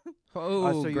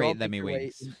 Oh, so you all great. Let make me your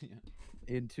way wings.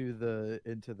 into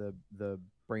the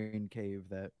brain cave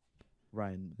that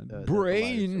Ryan that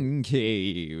Brain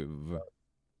cave.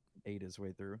 ate his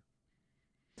way through.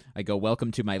 I go,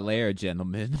 welcome to my lair,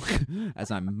 gentlemen,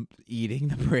 as I'm eating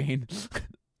the brain.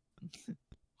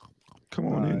 Come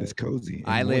on in, it's cozy.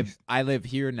 I and live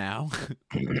here now.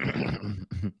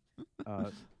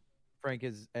 Frank,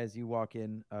 as you walk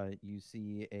in, you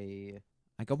see a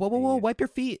I go, whoa, wipe your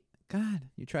feet. God,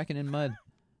 you're tracking in mud.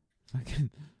 Fucking.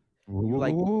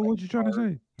 moist. What you trying to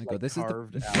say? I go, like, this is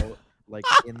carved the. out like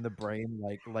in the brain,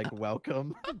 like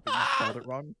welcome. But you spelled it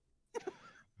wrong.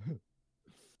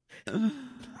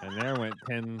 And there went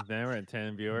 10. There went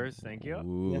 10 viewers. Thank you.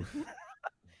 Ooh.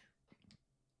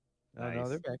 No, Nice.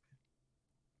 they're back.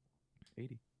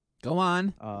 80. Go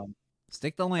on.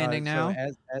 Stick the landing now.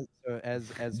 So as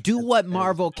Do as- what as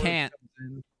Marvel Taurus can't.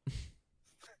 comes in-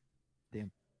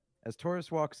 Damn. As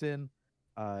Taurus walks in,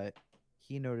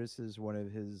 he notices one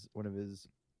of his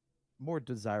more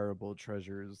desirable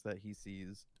treasures that he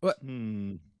sees. I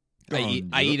Gone,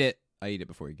 eat it. I eat it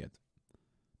before he gets.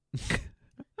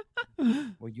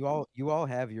 Well, you all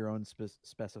have your own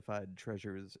specified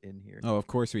treasures in here. Oh, of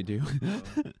course we do.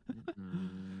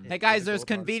 Mm. Hey guys, Yeah, there's gold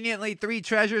heart. conveniently 3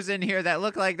 treasures in here that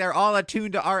look like they're all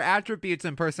attuned to our attributes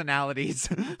and personalities.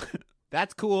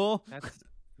 That's cool.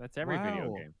 That's every video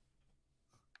Wow. game.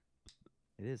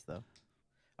 It is though.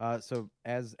 So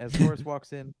as Taurus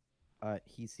walks in,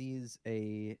 he sees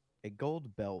a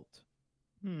gold belt.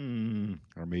 I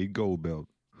made gold belt.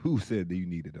 Who said that you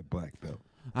needed a black belt?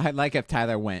 I'd like if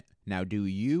Tyler went, now do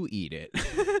you eat it?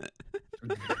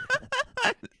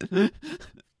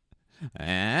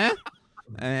 Eh?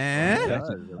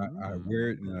 I wear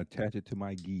it and I attach it to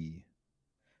my gi.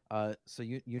 So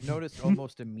you notice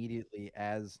almost immediately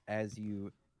as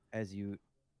you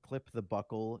clip the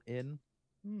buckle in,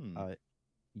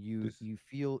 you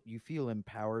feel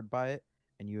empowered by it,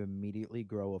 and you immediately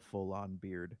grow a full-on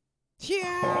beard.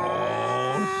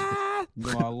 Yeah. You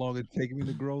know how long it take me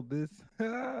to grow this?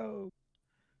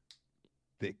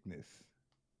 Thickness.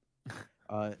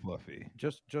 Fluffy.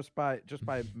 Just by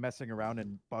messing around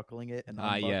and buckling it and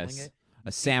unbuckling Yes. it.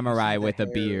 A samurai the with a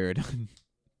hair- beard.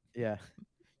 Yeah.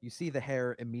 You see the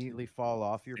hair immediately fall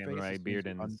off your Samurai face as soon as beard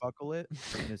you and- unbuckle it,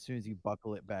 and as soon as you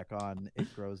buckle it back on,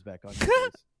 it grows back on your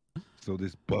face. So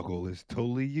this buckle is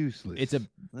totally useless.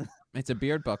 It's a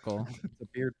beard buckle. It's a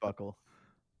beard buckle.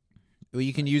 Well,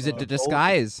 you can use it to golden-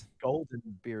 disguise. Golden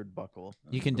beard buckle.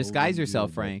 You can Golden disguise beard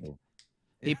yourself, Frank. buckle.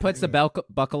 He puts the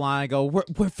buckle on. I go,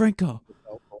 where Frank go?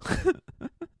 I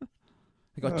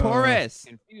go, Taurus.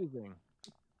 Confusing.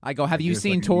 I go, have you guess I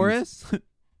seen can Taurus?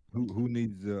 Who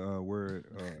needs to wear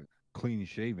clean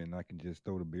shaven? I can just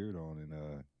throw the beard on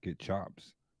and get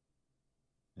chops.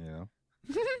 Yeah.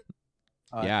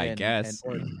 Yeah, I guess.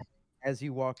 or as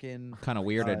you walk in, Kind of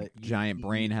weird. A you- giant you-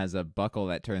 brain has a buckle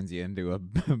that turns you into a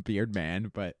beard man,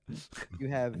 but you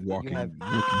have Walking you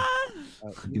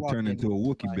Wookiee. You walk turn in into a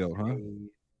Wookiee find belt, huh?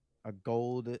 a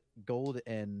gold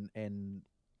and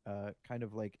kind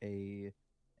of like a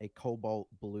cobalt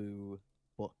blue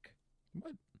book.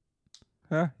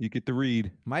 Huh? You get to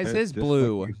read. mine That's says just like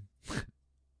blue. you.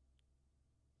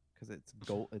 Because it's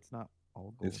gold. It's not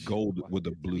all gold. It's gold with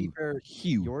a To be blue fair,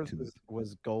 hue. yours to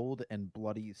was gold and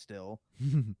bloody still.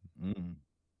 it.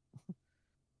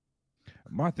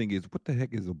 My thing is, what the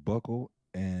heck is a buckle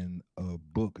and a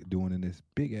book doing in this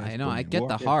big ass? I know. I book? get the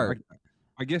Well, heart,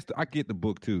 I guess I get the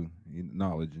book too,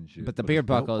 knowledge and shit. but the this beard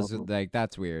belt buckle is like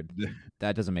that's weird.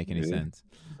 That doesn't make any Yeah. sense.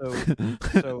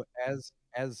 So as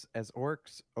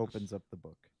Orcs opens up the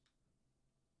book,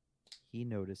 he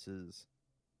notices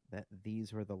that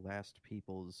these were the last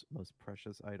people's most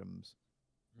precious items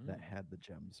that had the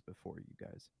gems before you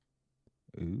guys.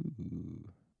 Ooh.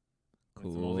 It's a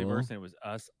Cool. multiverse, and it was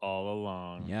us all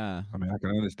along. Yeah. I mean, I can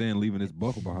understand leaving this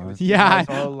buckle behind. Yeah. guys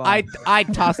all I along.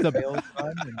 tossed the. Failed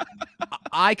fun and-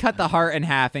 I cut the heart in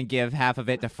half and give half of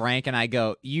it to Frank, and I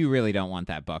go, "You really don't want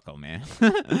that buckle, man."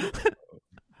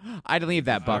 I'd leave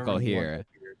that I buckle really want here. that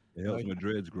beard. It helps my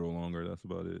dreads grow longer. That's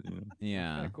about it. You know?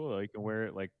 Yeah. Kind of cool though. You can wear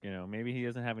it like maybe he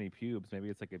doesn't have any pubes. Maybe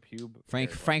it's like a pube.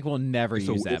 haircut. Frank will never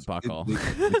So use that it's- buckle.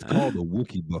 It's called a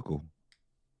Wookiee buckle.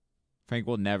 Frank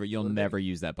will never. You'll never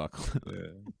use that buckle. Yeah,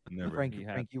 never. Frank, You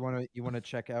have- Frank, you want to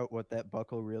check out what that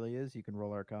buckle really is? You can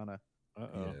roll Arcana.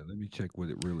 Uh-oh. Yeah, let me check what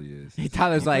it really is.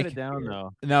 Tyler's Put like, it down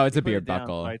though. "No, it's a Put it beard down,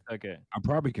 buckle." so I took it. I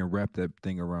probably can wrap that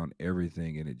thing around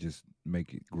everything and it just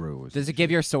make it grow. Or Does some it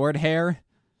give your sword hair?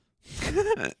 shit.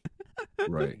 It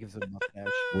right? gives it a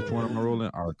mustache. Which one am I rolling?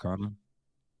 Arcana.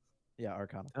 Yeah,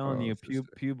 Arcana. Telling Oh, you, it's just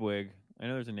pube wig. I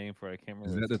know there's a name for it. I can't remember.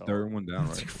 Is what that it's the called. third one down?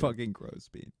 It's Right. fucking gross,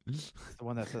 Pete. It's the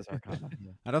one that says Arcana.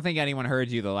 Yeah. I don't think anyone heard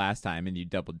you the last time, and you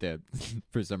double dipped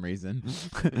for some reason.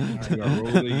 You gotta roll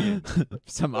it again.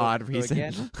 Some odd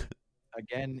reason.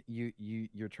 Again,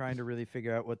 you're trying to really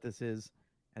figure out what this is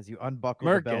as you unbuckle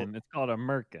the belt. Merkin. It's called a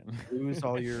Merkin. Lose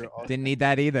all your. Didn't need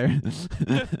that either.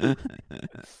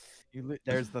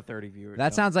 There's the 30 viewers.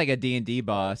 That sounds like a D&D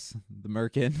boss, the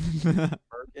Merkin.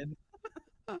 Merkin.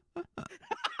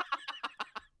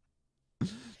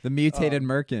 The mutated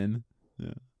Merkin.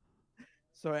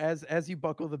 So as you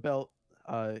buckle the belt,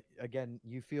 again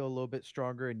you feel a little bit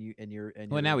stronger, and you're.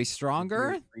 Well, now he's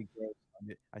stronger?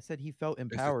 I said he felt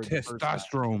It's a empowered. the first time.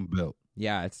 testosterone belt.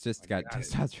 Yeah, it's just got got it.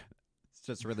 testosterone. It's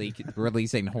just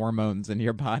releasing hormones in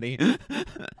your body. God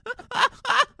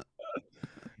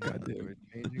damn it.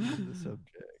 Changing the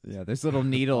subject. Yeah, there's little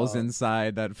needles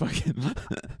inside that fucking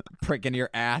prick in your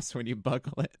ass when you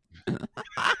buckle it.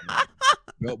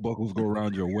 Belt buckles go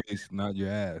around your waist, not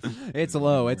your ass. It's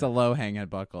low. It's a low hanging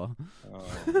buckle.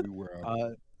 We wear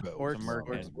our belts Orcs, around our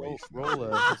Orcs, waist, roll not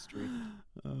a our history.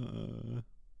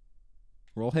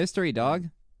 Roll history, dog.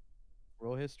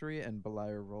 Roll history, and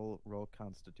Beliar roll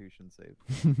Constitution save.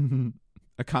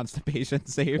 A constipation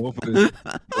save. Both of this-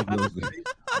 both of those things.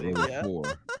 Roll a Yeah. 4.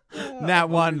 Nat I've always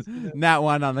one. seen that. Nat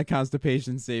one on the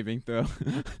constipation saving throw.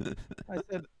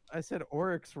 I said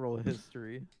Oryx roll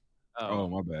history. Oh,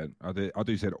 my bad. I thought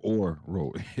you said or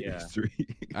roll Yeah. history.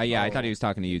 Yeah, I thought he was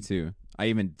talking to you too. I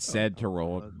even said to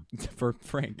roll for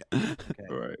Frank. Okay.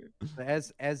 All right.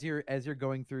 As you're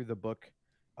going through the book,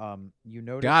 you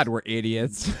notice. God, we're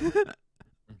idiots.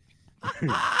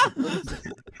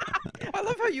 I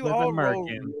love how you Live all in roll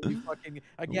Merkin. really fucking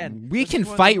again. We this can is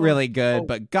one of fight those- really good, oh,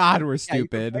 but God, we're yeah, you can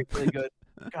stupid. fight really good.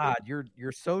 God,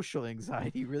 your social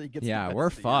anxiety really gets. the Yeah, best we're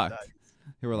of your fucked. dice.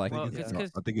 Who were like, Well, it's- it's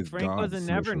because I think it's Frank was a God's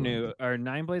never social. new, or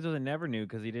Nine Blades was a never new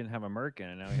because he didn't have a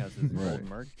Merkin, and now he has his Right. gold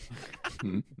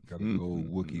Merkin. Gotta go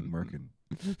Wookie Merkin.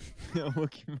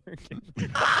 Wookie Merkin.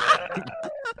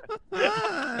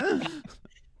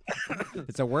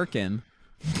 it's a working.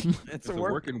 It's a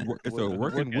working Wookie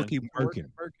Merkin.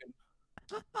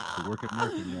 It's a working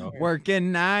Merkin, y'all.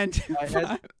 Working 9 to I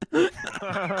had-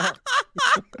 5.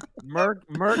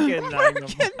 Merkin 9 to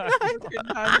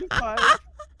 5.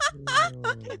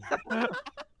 9 to 5.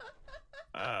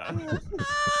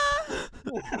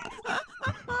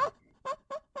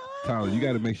 Tyler, you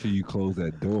got to make sure you close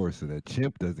that door so that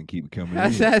chimp doesn't keep coming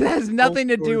That in. has nothing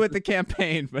to do with the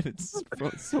campaign, but it's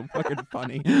so fucking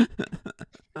funny.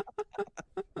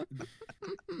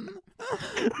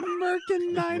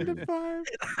 Merkin 9 to 5.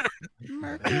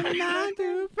 Merkin 9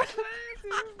 to 5.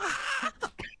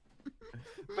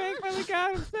 Frank really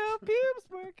got himself pubes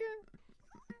working.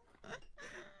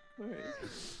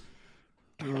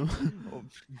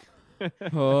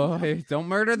 Oh, hey, don't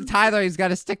murder the Tyler. He's got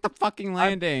to stick the fucking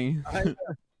landing.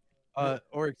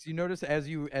 Oryx, you notice as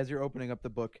you're opening up the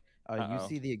book, you Uh-oh.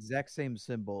 see the exact same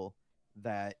symbol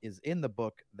that is in the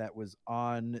book that was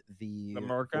on the Merkin?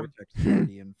 Vortex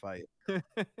Guardian fight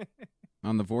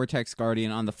On the Vortex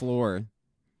Guardian on the floor.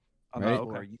 on Right. the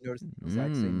floor. You notice the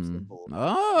exact same symbol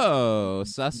Oh,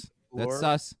 sus. That's floor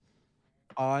sus.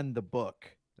 on the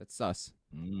book, That's sus.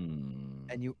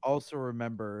 and you also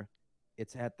remember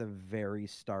it's at the very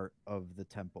start of the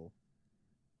temple.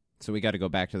 So we got to go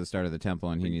back to the start of the temple,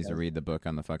 and he needs to Yes. read the book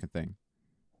on the fucking thing.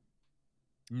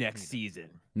 Next season.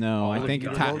 No, All I of think you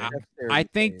Ty- roll I dexterity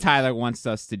think saves. Tyler wants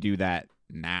us to do that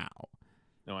now.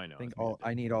 No, I know.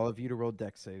 I need all of you to roll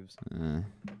dex saves. Hmm.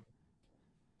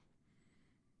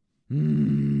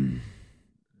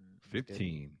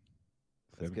 15.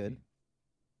 That's good. 17.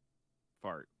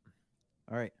 Fart.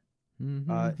 All right.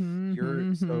 Mm-hmm.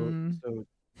 You're so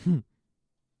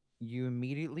you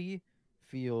immediately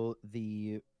feel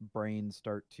the brain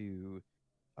start to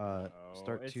It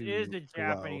to is a glow.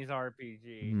 Japanese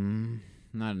RPG.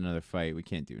 Not another fight. We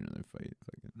can't do another fight.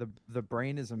 The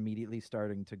brain is immediately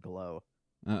starting to glow.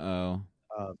 Uh-oh.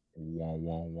 Wah,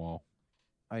 wah, wah.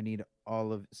 I need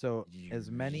all of as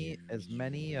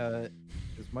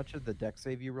much of the dex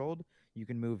save you rolled, you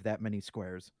can move that many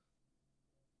squares.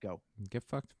 Go. Get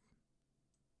fucked.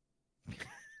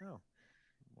 Oh.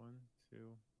 1, 2,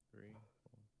 3, 4.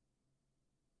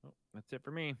 Oh, that's it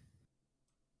for me.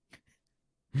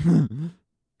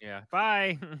 Yeah.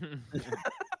 Bye.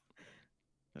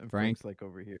 Frank's like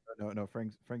over here. No,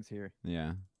 Frank's here.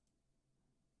 Yeah.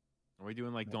 Are we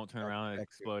doing like don't turn around and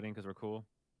exploding because we're cool?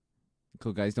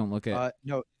 Cool guys, don't look at.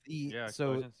 No,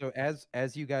 explosions. so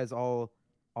as you guys all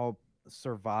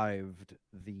survived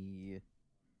the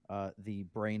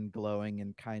brain glowing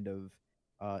and kind of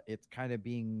it's kind of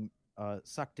being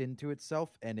sucked into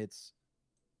itself, and it's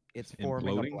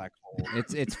forming Imploding? a black hole.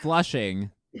 It's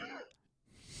flushing.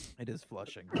 It is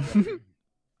flushing.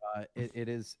 It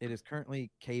is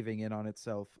currently caving in on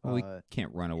itself. Well, we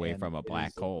can't run away and from a it black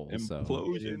is hole. So.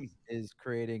 Implosion. is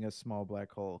creating a small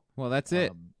black hole. Well, that's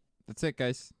it. Um, That's it,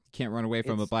 guys. Can't run away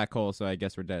from a It's- black hole, so I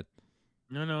guess we're dead.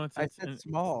 No, I said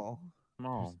small.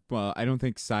 small. Well, I don't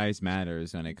think size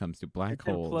matters when it comes to black It's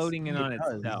holes. imploding in It on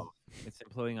does. itself. It's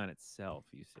imploding on itself.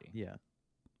 You see. Yeah.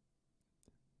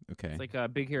 Okay. It's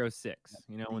like Big Hero 6.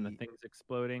 You know when the The- thing's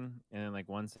exploding and then like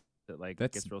once it like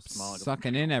That's gets real small, it goes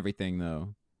sucking in everything,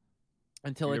 though.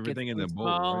 until Like it gets everything in too the bowl,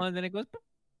 small right? and then it goes.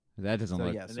 That doesn't So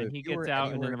look. yeah, And so then if he you gets were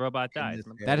out, and then anywhere the robot in dies. this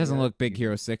That doesn't area, look Big you-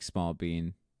 Hero 6 small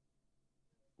bean.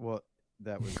 Well,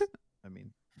 that was. I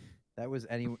mean, that was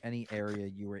any area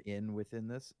you were in within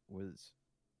this was.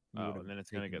 you Oh, would have and then it's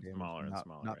gonna taken get damage smaller and not,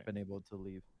 smaller, Not right? been able to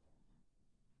leave.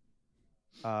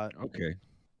 Okay.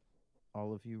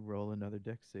 All of you roll another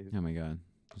dex save. Oh my god.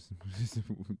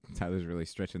 Tyler's really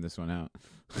stretching this one out.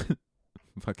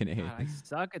 Fucking A. God, I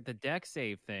suck at the deck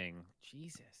save thing.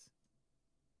 Jesus.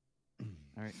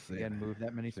 All right, again, move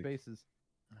that many Six. spaces.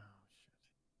 Oh shit.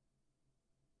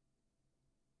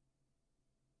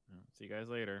 Oh, see you guys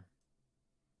later.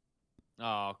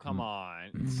 Oh come on.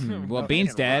 Well, Fucking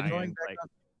Bean's dead. Ryan's Going back like-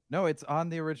 up. No, it's on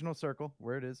the original circle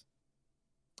where it is.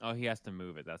 oh, he has to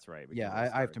move it. That's right. Yeah,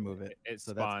 because I have to move it. It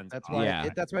So spawns. that's on- why. Yeah.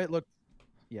 That's why it looked.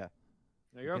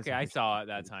 No, you're because okay. I of- saw it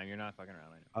that time. You're not fucking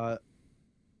around. I know.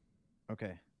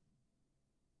 Okay.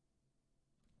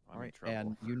 I'm All in right, trouble.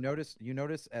 and you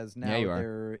notice as Yeah, now you are.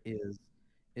 there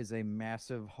is a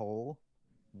massive hole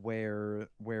where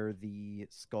the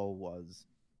skull was.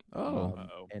 Oh.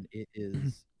 Uh-oh. And it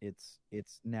is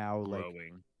it's now like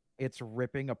Glowing. it's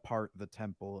ripping apart the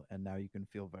temple, and now you can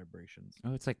feel vibrations.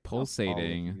 Oh, it's like All of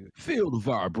pulsating. you- Feel the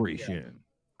vibration.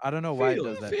 I don't know why Feel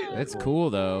it does that. That's cool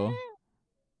though.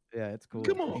 Yeah, it's cool.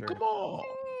 Come for on, sure. come on.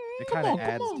 It Come kind of on, come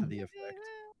adds to on. the effect.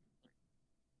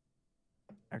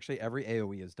 Actually, every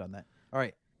AoE has done that. All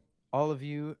right, all of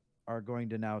you are going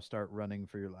to now start running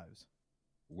for your lives.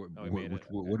 What, Oh, we made it.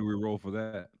 what do we roll for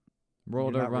that? Roll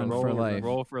You're to not run rolling. for Roll, life.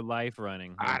 Roll for life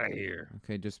running. Out of here.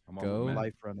 Okay, just I'm on the go. map.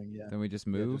 Life running, yeah. Then we just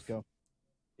Yeah, move. just go.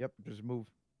 Yep, just move.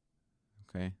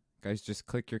 Okay, guys, just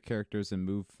click your characters and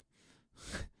move.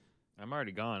 I'm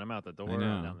already gone. I'm out the door. know.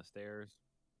 I'm down the stairs.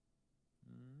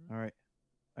 All right,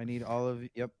 I need all of you.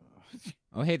 Yep.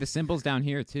 Oh, hey, the symbol's down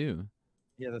here too.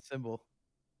 Yeah, the symbol.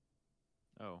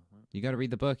 Oh, You got to read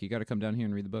the book. You got to come down here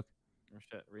and read the book.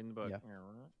 shit. Reading the book. Yeah.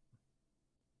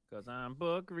 Because I'm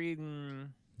book reading.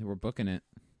 We're booking it.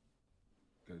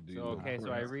 Gotta do So, a little okay, so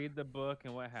I prayer. read the book,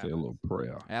 and what Say a happens? little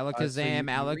prayer. Alakazam, you read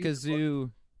the book.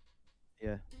 alakazoo.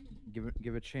 Yeah,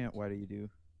 give a chant. Why do you do?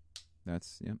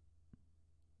 That's yep.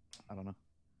 I don't know.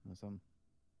 You're not Something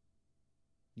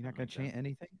gonna like chant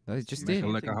anything? I just Make did. a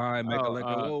Make a high, make a Oh, like a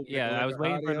low. yeah, I was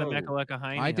waiting for the Mecha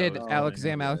Heine. I did Oh,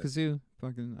 Alakazam, no. alakazoo.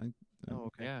 Fucking, Oh,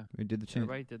 okay. Yeah, we did the chant.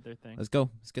 everybody did their thing. Let's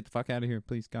go. Let's get the fuck out of here,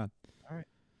 please, God. All right.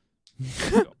 Let's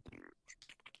go.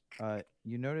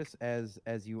 You notice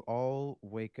as you all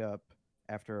wake up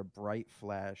after a bright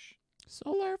flash.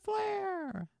 Solar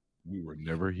flare. We were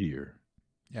never here.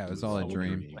 Yeah, it was was all a all a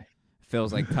dream. dream.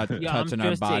 Phil's like touching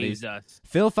our bodies. Us.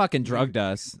 Phil fucking drugged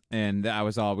us, and that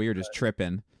was all. We were just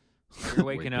tripping. You're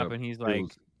waking Wake up, up, and he's Feels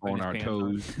like putting on his our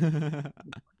pants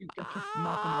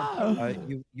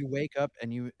toes. You wake up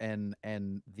and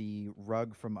the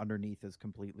rug from underneath is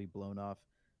completely blown off,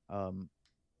 and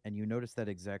you notice that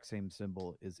exact same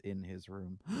symbol is in his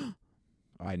room.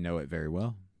 I know it very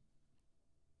well.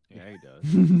 Yeah, he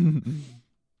does.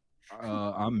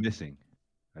 I'm missing.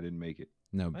 I didn't make it.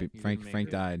 No, What? You Frank didn't make Frank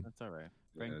it? died. That's all right.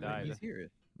 Yeah, Frank that- died. He's here.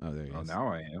 Oh, there he Oh, is. now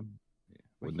I am. Wait,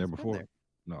 Wasn't there he's been before? there.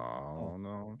 No, Oh.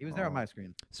 no. He was there on no. my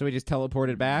screen. So we just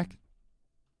teleported back.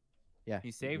 Yeah,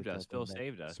 He saved did us. teleport Phil back.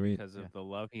 saved us Sweet. because Yeah. of the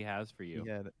love he has for you. He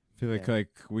had Feel like Yeah.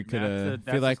 we That's could the- have that's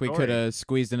feel the like we story. could have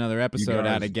squeezed another episode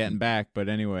out guys- of getting back, but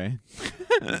anyway.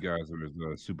 You guys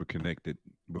were super connected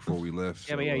before we left.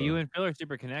 Yeah, but so, yeah, you and Phil are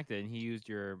super connected, and he used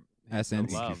your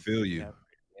Essence. he can love. feel you.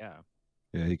 Yeah.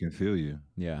 Yeah, he can feel you.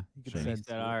 Yeah. You Sure. could He sense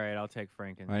said, it. "All right, I'll take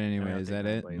Frank." And All right, anyway, I'll is take that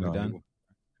Frank it? later." We No, done?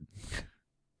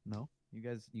 No, you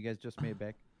guys just made it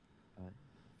back.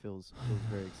 Phil's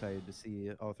very excited to see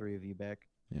all three of you back.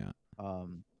 Yeah.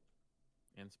 And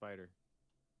Spider.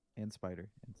 And Spider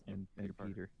and Peter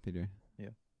Parker. Peter.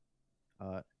 Peter.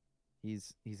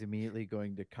 He's immediately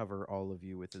going to cover all of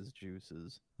you with his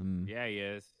juices. Yeah, he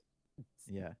is.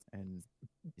 Yeah, and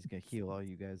he's gonna heal all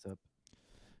you guys up.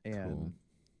 And Cool.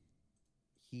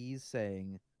 he's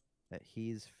saying that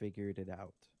he's figured it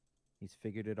out. He's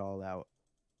figured it all out.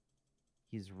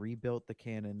 He's rebuilt the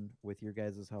cannon with your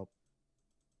guys' help.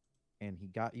 And he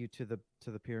got you to the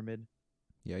pyramid,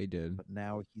 Yeah, he did. but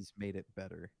now he's made it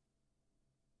better.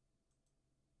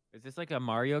 Is this like a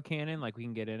Mario cannon? Like we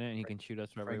can get in it and he can shoot us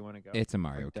wherever we Frank- want to go? It's a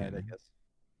Mario Like that, I cannon. guess.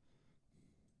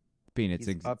 Bean, it's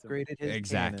He's upgraded his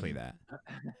exactly cannon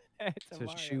that. It's a to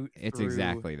Mario. shoot. It's through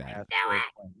exactly that. asteroid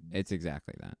planes. It's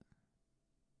exactly that.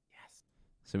 Yes.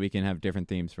 So we can have different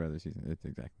themes for other seasons. It's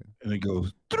exactly that. And it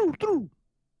goes through.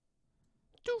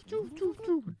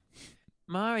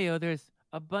 Mario, there's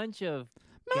a bunch of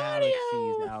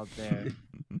galaxies out there.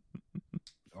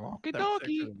 Okie That's dokie.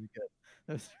 actually really good.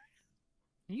 That's-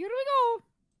 Here we go.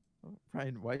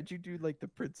 Ryan, why'd you do like the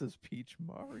Princess Peach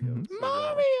Mario? so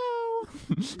well?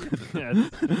 Mario.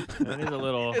 That is a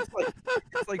little.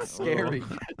 It's like scary.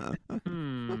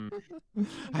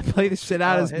 I play the shit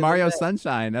out Oh, as hey, look Mario at that.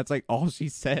 Sunshine. That's like all she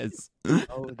says.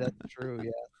 Oh, that's true.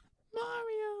 Yeah.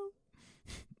 Mario.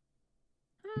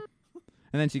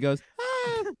 And then she goes,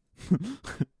 ah.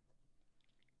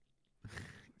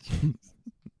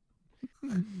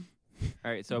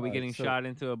 All right, so are we getting so- shot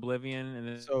into oblivion and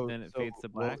then, So then it so, fades to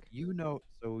well, black?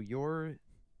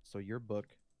 So your book,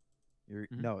 Mhm.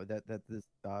 no that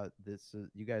this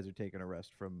you guys are taking a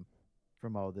rest from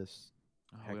all this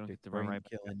Oh, we don't hectic get to run brain right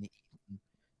back killing, eating,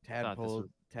 thought this was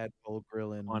tadpole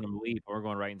grilling. quantum leap. We're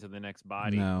going right into the next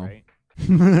body, No. right?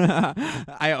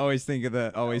 I always think of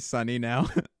the Always Sunny now.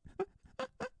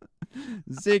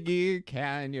 Ziggy,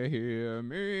 can you hear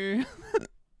me?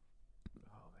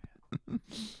 Oh man.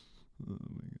 Oh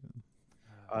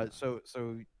my god. So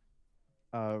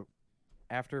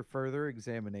after further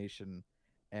examination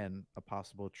and a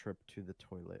possible trip to the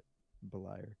toilet,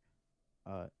 Beliar,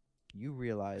 you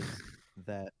realize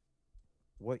that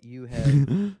what you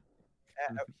had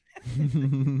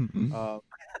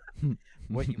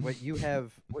what you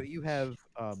have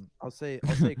I'll say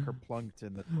kerplunked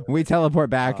in the toilet. We teleport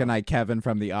back, and I Kevin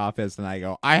from the office, and I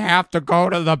go, I have to go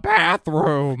to the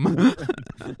bathroom.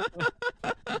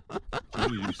 As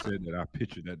soon as you said that, I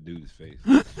pictured that dude's face.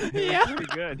 Yeah. Pretty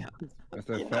good. That's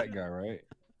that fat guy, right?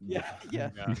 Yeah.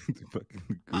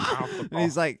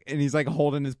 And he's like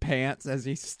holding his pants as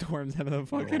he storms out of the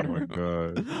fucking Oh my room.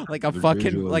 god! Like a The fucking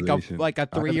visualization. like a I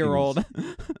haven't even 3-year-old.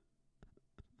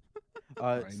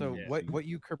 So Yes. what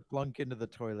you kerplunk into the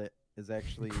toilet is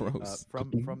actually Gross.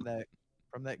 from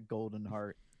that golden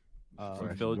heart.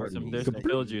 Fresh Some Martin some, Luther there's some King.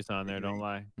 pill juice on there. Don't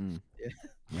lie.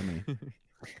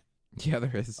 Yeah,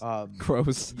 there is. Um,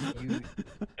 Gross.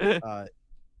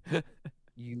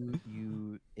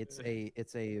 you it's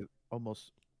a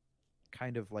almost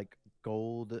kind of like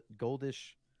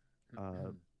goldish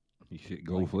You shit,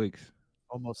 gold flakes.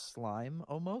 almost slime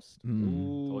almost.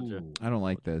 Told ya. I don't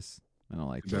like this. I don't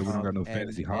like Too bad this. we don't got no And-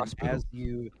 fantasy and hospital. As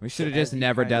you We should have as just you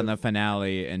never kind done of- the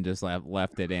finale and just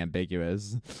left it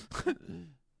ambiguous.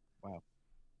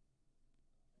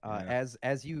 Yeah.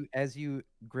 as you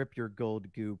grip your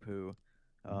gold goo poo.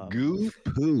 Goo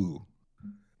poo.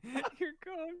 You're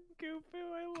going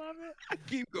goopoo. I love it.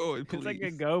 Keep going, It's like a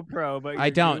GoPro, but I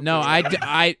you're don't. No, goopoo.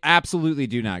 I absolutely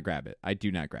do not grab it. I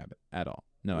do not grab it at all.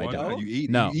 No, I Why don't. not? You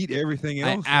No. eat everything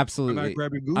I else. absolutely- Why not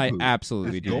grabbing goo I poo?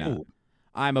 absolutely That's do not. gold.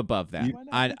 I'm above that. Why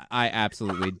I not?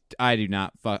 absolutely I do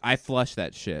not fuck. I flush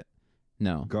that shit.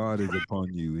 No. God is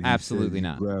upon you. and he Absolutely says you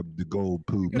not. Grab the gold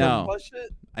poo. You're gonna No. flush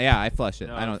it? Yeah, I flush it.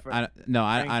 No, I don't. Fra- I don't. No,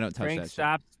 I Frank, don't touch Frank that shit.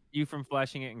 stops you from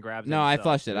flushing it and grabs it. No, I himself.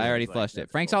 flushed it. I He already was like, flushed it.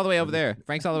 "That's Frank's cool." all the way over there.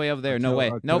 Frank's all the way over there. No way.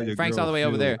 Nope. Frank's all the way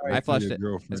over there. I flushed it.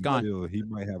 It's gone. He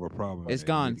might have a problem. It's man.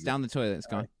 gone. It's down the toilet. It's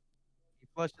gone. He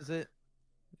flushes it.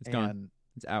 It's gone. and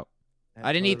It's out. that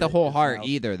I didn't eat the toilet whole is heart now-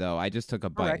 either, though. I just took a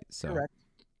bite. Correct, So correct.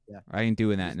 I ain't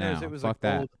doing that Just knows now. it was Fuck a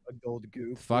that. gold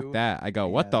goo Fuck poo. that. I go,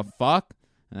 what the and- fuck?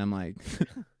 And I'm like,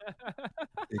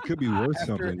 It could be worth After-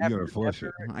 something. You gotta flush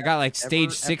it. I got like stage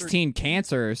Ever- 16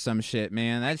 cancer or some shit,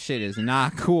 man. That shit is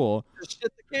not cool. Just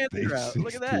shit the cancer out.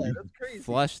 Look at that. 16. That's crazy.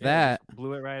 Flush Yeah, that. just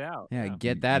blew it right out. Yeah, Yeah.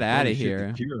 get that You out throw of shit to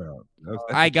here. cure out. That's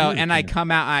I the go cure and I thing.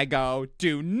 come out. I go,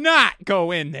 do not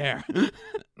go in there.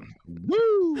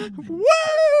 Woo!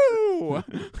 Woo!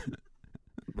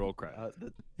 Roll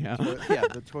credit. Yeah.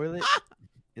 The toilet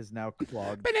is now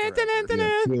clogged. forever.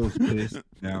 Yeah, Phil's pissed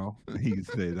now. He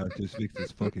said, "I just fixed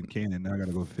this fucking cannon. Now I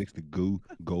gotta go fix the gold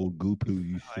goo poo.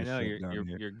 You I shit know shut your down your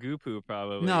here." your goopoo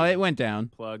probably. No, it went down.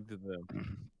 plugged the.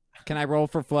 Can I roll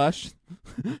for flush?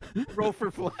 Roll for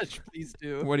flush, please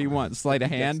do. What do you want? Sleight of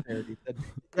hand? Dexterity.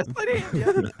 Yes, sleight of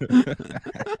hand. Yeah.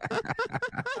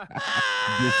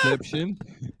 Deception.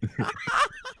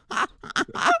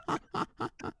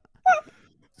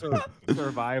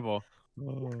 Survival.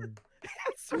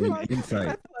 Insight.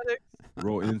 Athletics.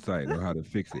 Roll insight on how to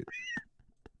fix it.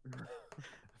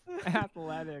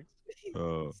 Athletics.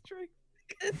 Strength.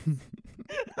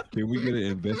 Can we get an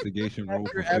investigation roll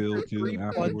for Phil After too 3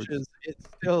 afterwards? plunges, it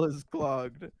still is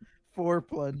clogged. 4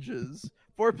 plunges.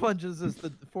 4 plunges is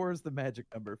the 4 is the magic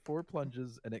number. 4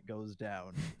 plunges and it goes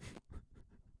down.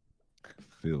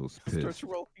 Phil's Starts pissed.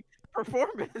 rolling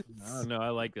performance. No, I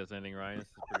like this ending, Ryan. This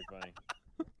is pretty funny.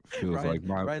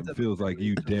 Ryan's at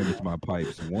You damaged my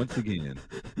pipes once again.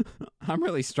 I'm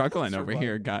really struggling over Survival.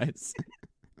 here, guys.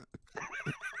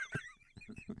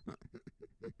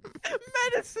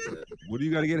 Medicine. What do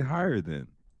you got to get higher then?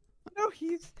 No,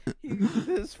 he's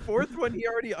his 4th one. He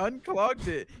already unclogged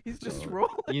it. He's just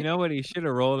rolling. You know what he should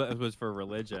have rolled? It was for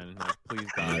religion. Like, please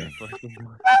God.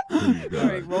 Please All God.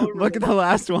 right, roll. Look at the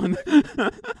last one.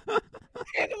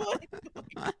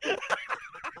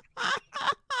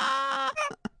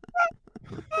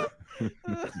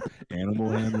 Animal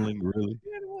handling, really?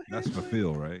 That's for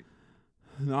Phil, right?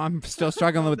 No, I'm still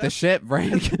struggling with the shit,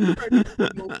 Frank.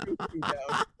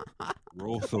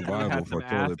 Roll He survival had for some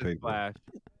toilet acid paper. splash.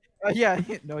 Yeah,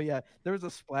 no, yeah. There was a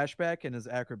splashback in his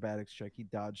acrobatics check. He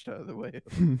dodged out of the way.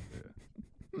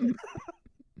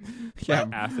 Yeah.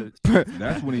 Acid.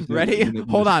 That's when he said Ready? when the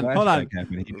Hold on, hold on. flashback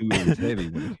happened, he knew it was heavy.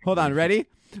 When it- Hold on, ready?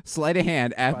 Sleight of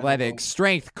hand, Final athletics,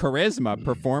 strength, charisma,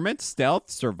 performance, stealth,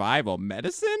 survival,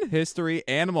 medicine, history,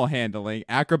 animal handling,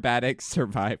 acrobatics,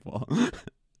 survival.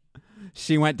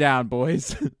 She went down, boys.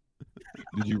 Did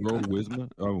you roll wisdom?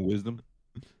 Wisdom?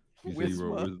 You said you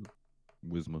rolled Wisma. wisdom?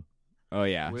 Wisdom. Oh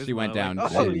yeah, she Wisma, went down. Oh,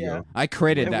 There you yeah. go. I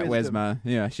critted And that wisdom. Wisma.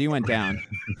 Yeah, she went down.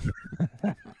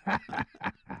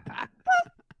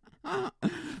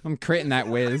 I'm critting that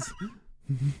whiz.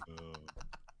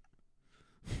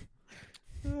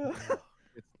 Good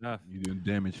stuff. You didn't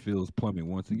damage Phil's plumbing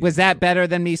once again. Was that better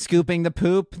than me scooping the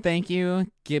poop? Thank you.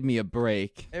 Give me a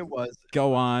break. It was.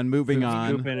 Go on, moving Scoop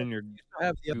on. in your I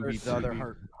have the Gooby other poopy.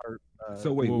 heart.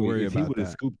 So wait, we'll wait. worry If he about would have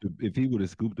that.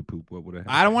 scooped the poop, what would have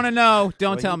happened? I don't want to know.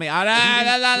 Don't Well, tell he- me.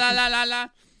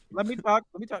 Let me talk.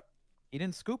 He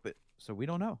didn't scoop it, so we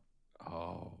don't know.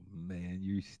 Oh man,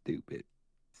 you're stupid.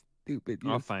 Stupid.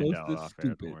 You're I'll find supposed out to off air.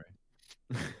 stupid. Don't worry.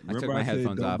 I took Remember my said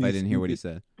headphones don't off. be I didn't hear what he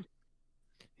stupid? said.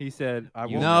 He said, I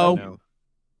 "You won't No. won't tell know." you.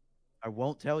 I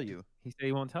won't tell you. He said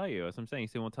he won't tell you. That's what I'm saying. He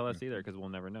said he won't tell us either because we'll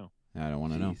never know. I don't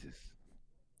want to know. Jesus.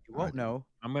 You won't know.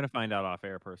 I'm gonna find out off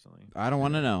air personally. I don't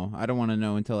want to know. I don't want to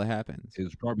know until it happens. It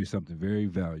was probably something very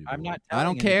valuable. I'm not. I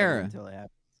don't telling anybody care. until it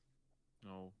happens.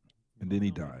 Oh. And then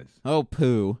he dies. Oh,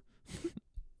 poo.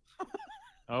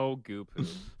 Oh, goop.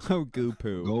 Oh, goo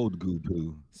poo. Gold goo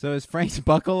poo. So is Frank's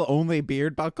buckle only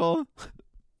beard buckle? It's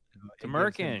It gives him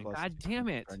American. plus God damn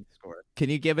it. strength score. Can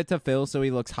you give it to Phil so he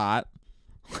looks hot?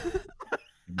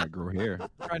 He might grow hair.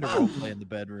 I'm trying to roleplay in the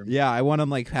bedroom. Yeah, I want him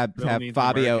like have Phil needs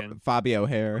Fabio American.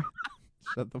 hair.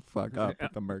 Shut the fuck up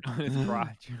with the merc. On his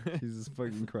crotch. Jesus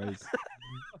fucking Christ.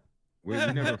 Well,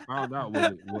 we never found out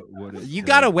what it You was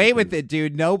got away with because- it,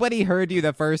 dude. Nobody heard you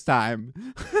the first time.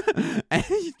 And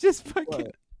you just fucking.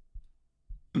 What?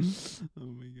 Oh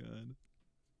my god.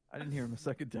 I didn't hear him a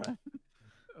second time.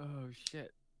 Oh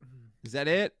shit. Is that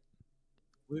it?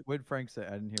 What did Frank say?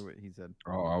 I didn't hear what he said.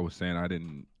 Oh, I was saying I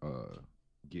didn't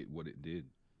get what it did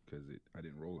because I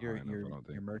didn't roll You're high enough. I don't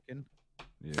think. American.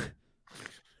 Yeah.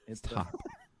 It's Stop.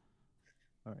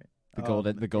 All right. The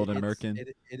golden it's- merkin.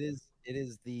 It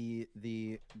is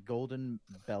the golden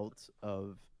belt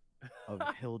of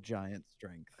hill giant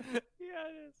strength. Yeah,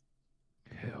 it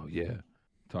is. Hell yeah.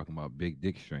 Talking about big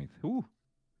dick strength. Ooh.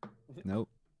 Nope.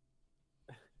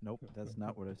 Nope, that's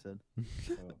not what I said.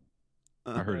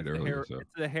 I heard it It's the earlier. hair- So It's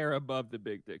the hair above the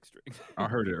big dick string. I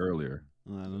heard it earlier.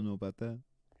 I don't know about that.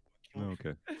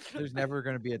 Okay. There's never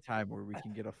going to be a time where we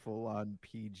can get a full on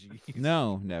PG.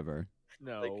 No, never.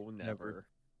 No, Like, never. never.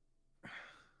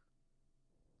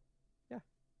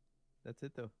 That's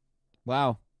it though.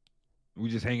 Wow. We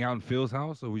just hang out in Phil's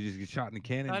house, or we just get shot in the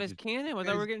cannon? Not his Just- cannon. I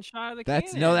thought we were getting shot out of the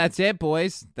That's cannon. no, that's it,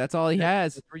 boys. That's all he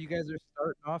has. That's where you guys are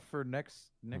starting off for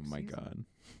next Oh my season. god.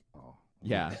 Oh,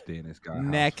 Yeah. we'll stay in this guy's house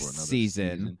Next for another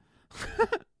season.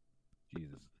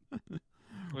 Jesus.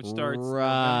 Which starts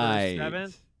Right. November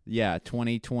 7th. Yeah,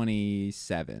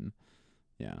 2027.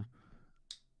 Yeah.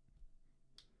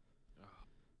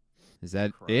 Is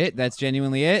that Christ. it? That's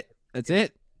genuinely it? That's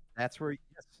it? That's where yes,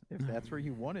 if that's where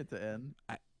you want it to end.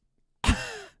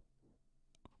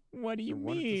 What do you or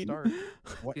want it to mean? start.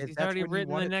 What, He's if that's already when you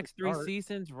written want the it to next 3 start,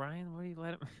 seasons. Ryan, what do you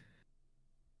let him?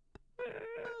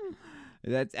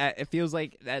 That's it feels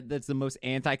like that's the most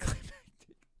anticlimactic.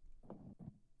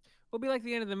 We'll be like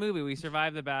the end of the movie. We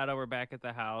survived the battle. We're back at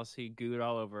the house. He gooed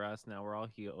all over us. Now we're all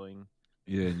healing.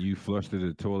 Yeah, and you flushed to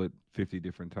the toilet 50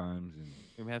 different times and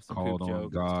We have some called poop on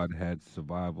jokes. God, had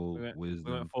survival We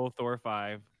wisdom. went full Thor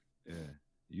 5. Yeah,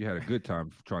 you had a good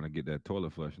time trying to get that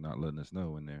toilet flush, and not letting us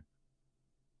know in there.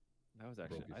 That was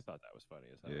actually. Focus. I thought that was funny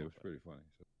as hell. Yeah, it was but- pretty funny.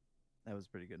 So, that was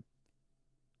pretty good.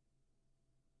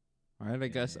 All right, I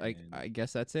guess I And-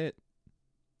 guess that's it.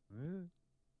 yeah,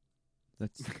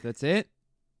 That's it.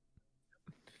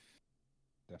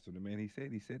 that's what the man he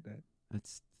said. He said that.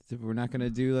 That's we're not gonna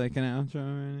do like an outro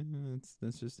or anything.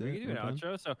 That's just We it. can do an We're done?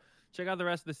 outro. So check out the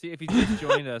rest of the season. If you just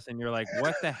joined us and you're like,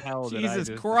 "What the hell did I Jesus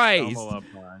just Christ. stumble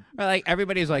upon?" Or, like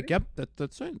everybody's like, "Yep,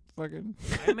 that's it." Fucking.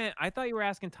 I thought you were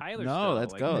asking Tyler. No, still.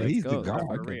 let's Like, go. Yeah, Let's he's go. the let's god.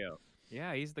 fucking- For real.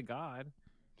 Yeah, he's the god.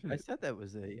 I said that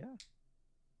was it. Yeah.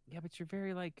 Yeah, but you're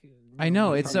very like. I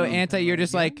know it's so Probably anti. You're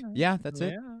just like, yeah, yeah, that's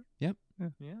it. Yeah. Yep.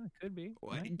 Yeah, it could be.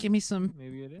 What? Yeah, Give me some.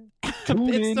 maybe it is. Tune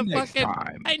It's in the next fucking.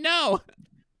 time. I know.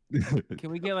 Can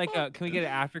we get Can we get an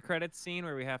after credits scene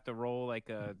where we have to roll like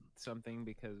a something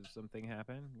because something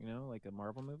happened? You know, like a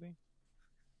Marvel movie.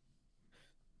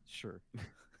 Sure.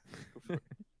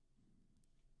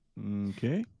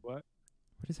 Okay. What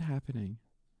is happening?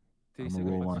 Did he I'ma say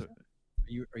roll what's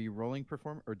one. Are you rolling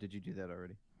perform or did you do that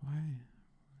already? Why?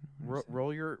 What is that?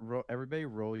 Roll everybody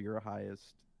roll your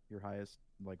highest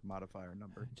like modifier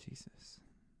number. Jesus.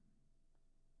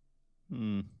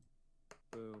 Boom.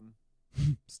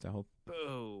 Stealth.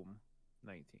 Boom.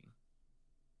 19.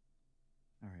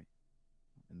 All right.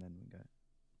 And then we got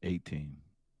 18.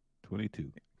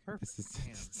 22. perfect.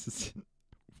 This is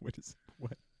what is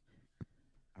what?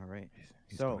 All right.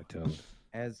 He's So- gonna tell us.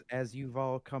 As you've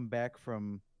all come back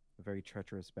from a very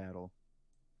treacherous battle,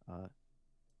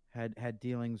 had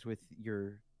dealings with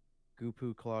your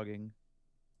goo-poo clogging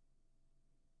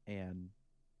and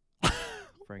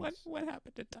Frank's. What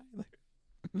happened to Tyler?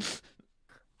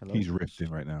 Hello? He's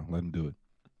riffing right now. Let him do it.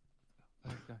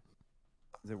 Oh, God.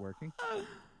 Is it working?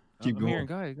 Keep I'm going. hearing.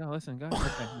 Go ahead. Go listen. Go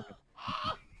ahead. Okay,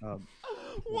 okay.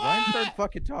 Ryan started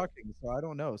fucking talking, so I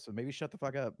don't know. So maybe shut the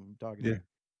fuck up. I'm talking. Yeah.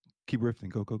 Keep riffing.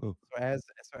 Go. So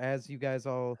as you guys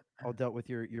all dealt with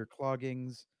your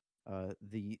cloggings,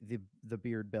 the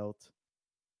beard belt,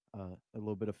 a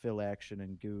little bit of fill action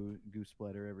and goo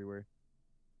splatter everywhere.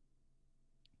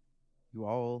 You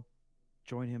all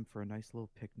join him for a nice little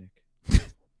picnic.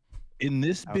 In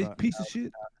this big piece of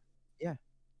shit? Yeah.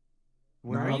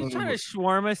 Are you trying to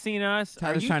shawarma us?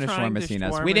 Tyler's trying to shawarma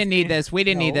us. We didn't need this. We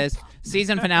didn't need this.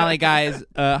 Season finale, guys.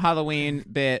 Halloween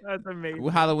bit. That's amazing.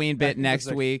 Halloween bit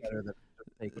next week.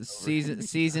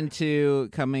 Season 2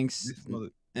 coming.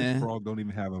 This frog don't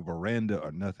even have a veranda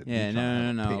or nothing. Yeah,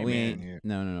 no. We ain't.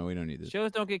 No. We don't need this.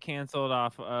 Shows don't get canceled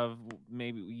off of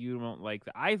maybe you don't like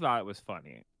that. I thought it was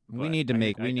funny. We need to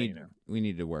make. We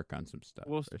need to work on some stuff.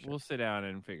 We'll sit down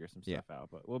and figure some stuff out.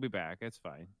 But we'll be back. It's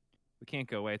fine. We can't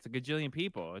go away. It's a gajillion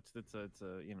people. It's a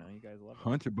you guys love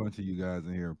it. Bunch of you guys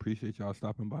in here. Appreciate y'all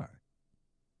stopping by.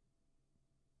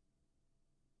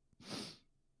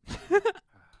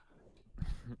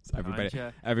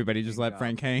 Everybody just let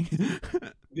Frank hang.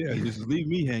 Yeah, just leave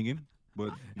me hanging.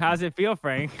 But how's it feel,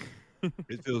 Frank?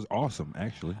 It feels awesome,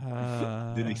 actually.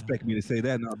 Didn't expect me to say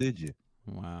that, now did you?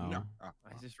 Wow. No. I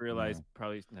just realized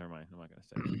probably. Never mind. I'm not gonna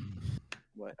say it.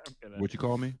 What you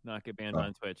call me? Not get banned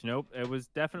on Twitch. Nope. It was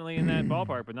definitely in that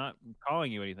ballpark, but not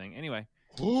calling you anything. Anyway.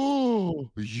 Oh,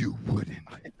 you wouldn't.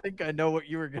 I think I know what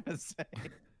you were gonna say.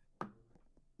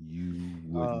 You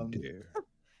wouldn't dare.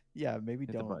 Yeah, maybe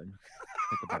Hit don't. The button.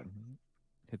 Hit the button.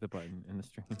 Hit the button in the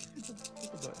stream.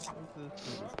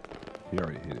 He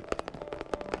already hit it.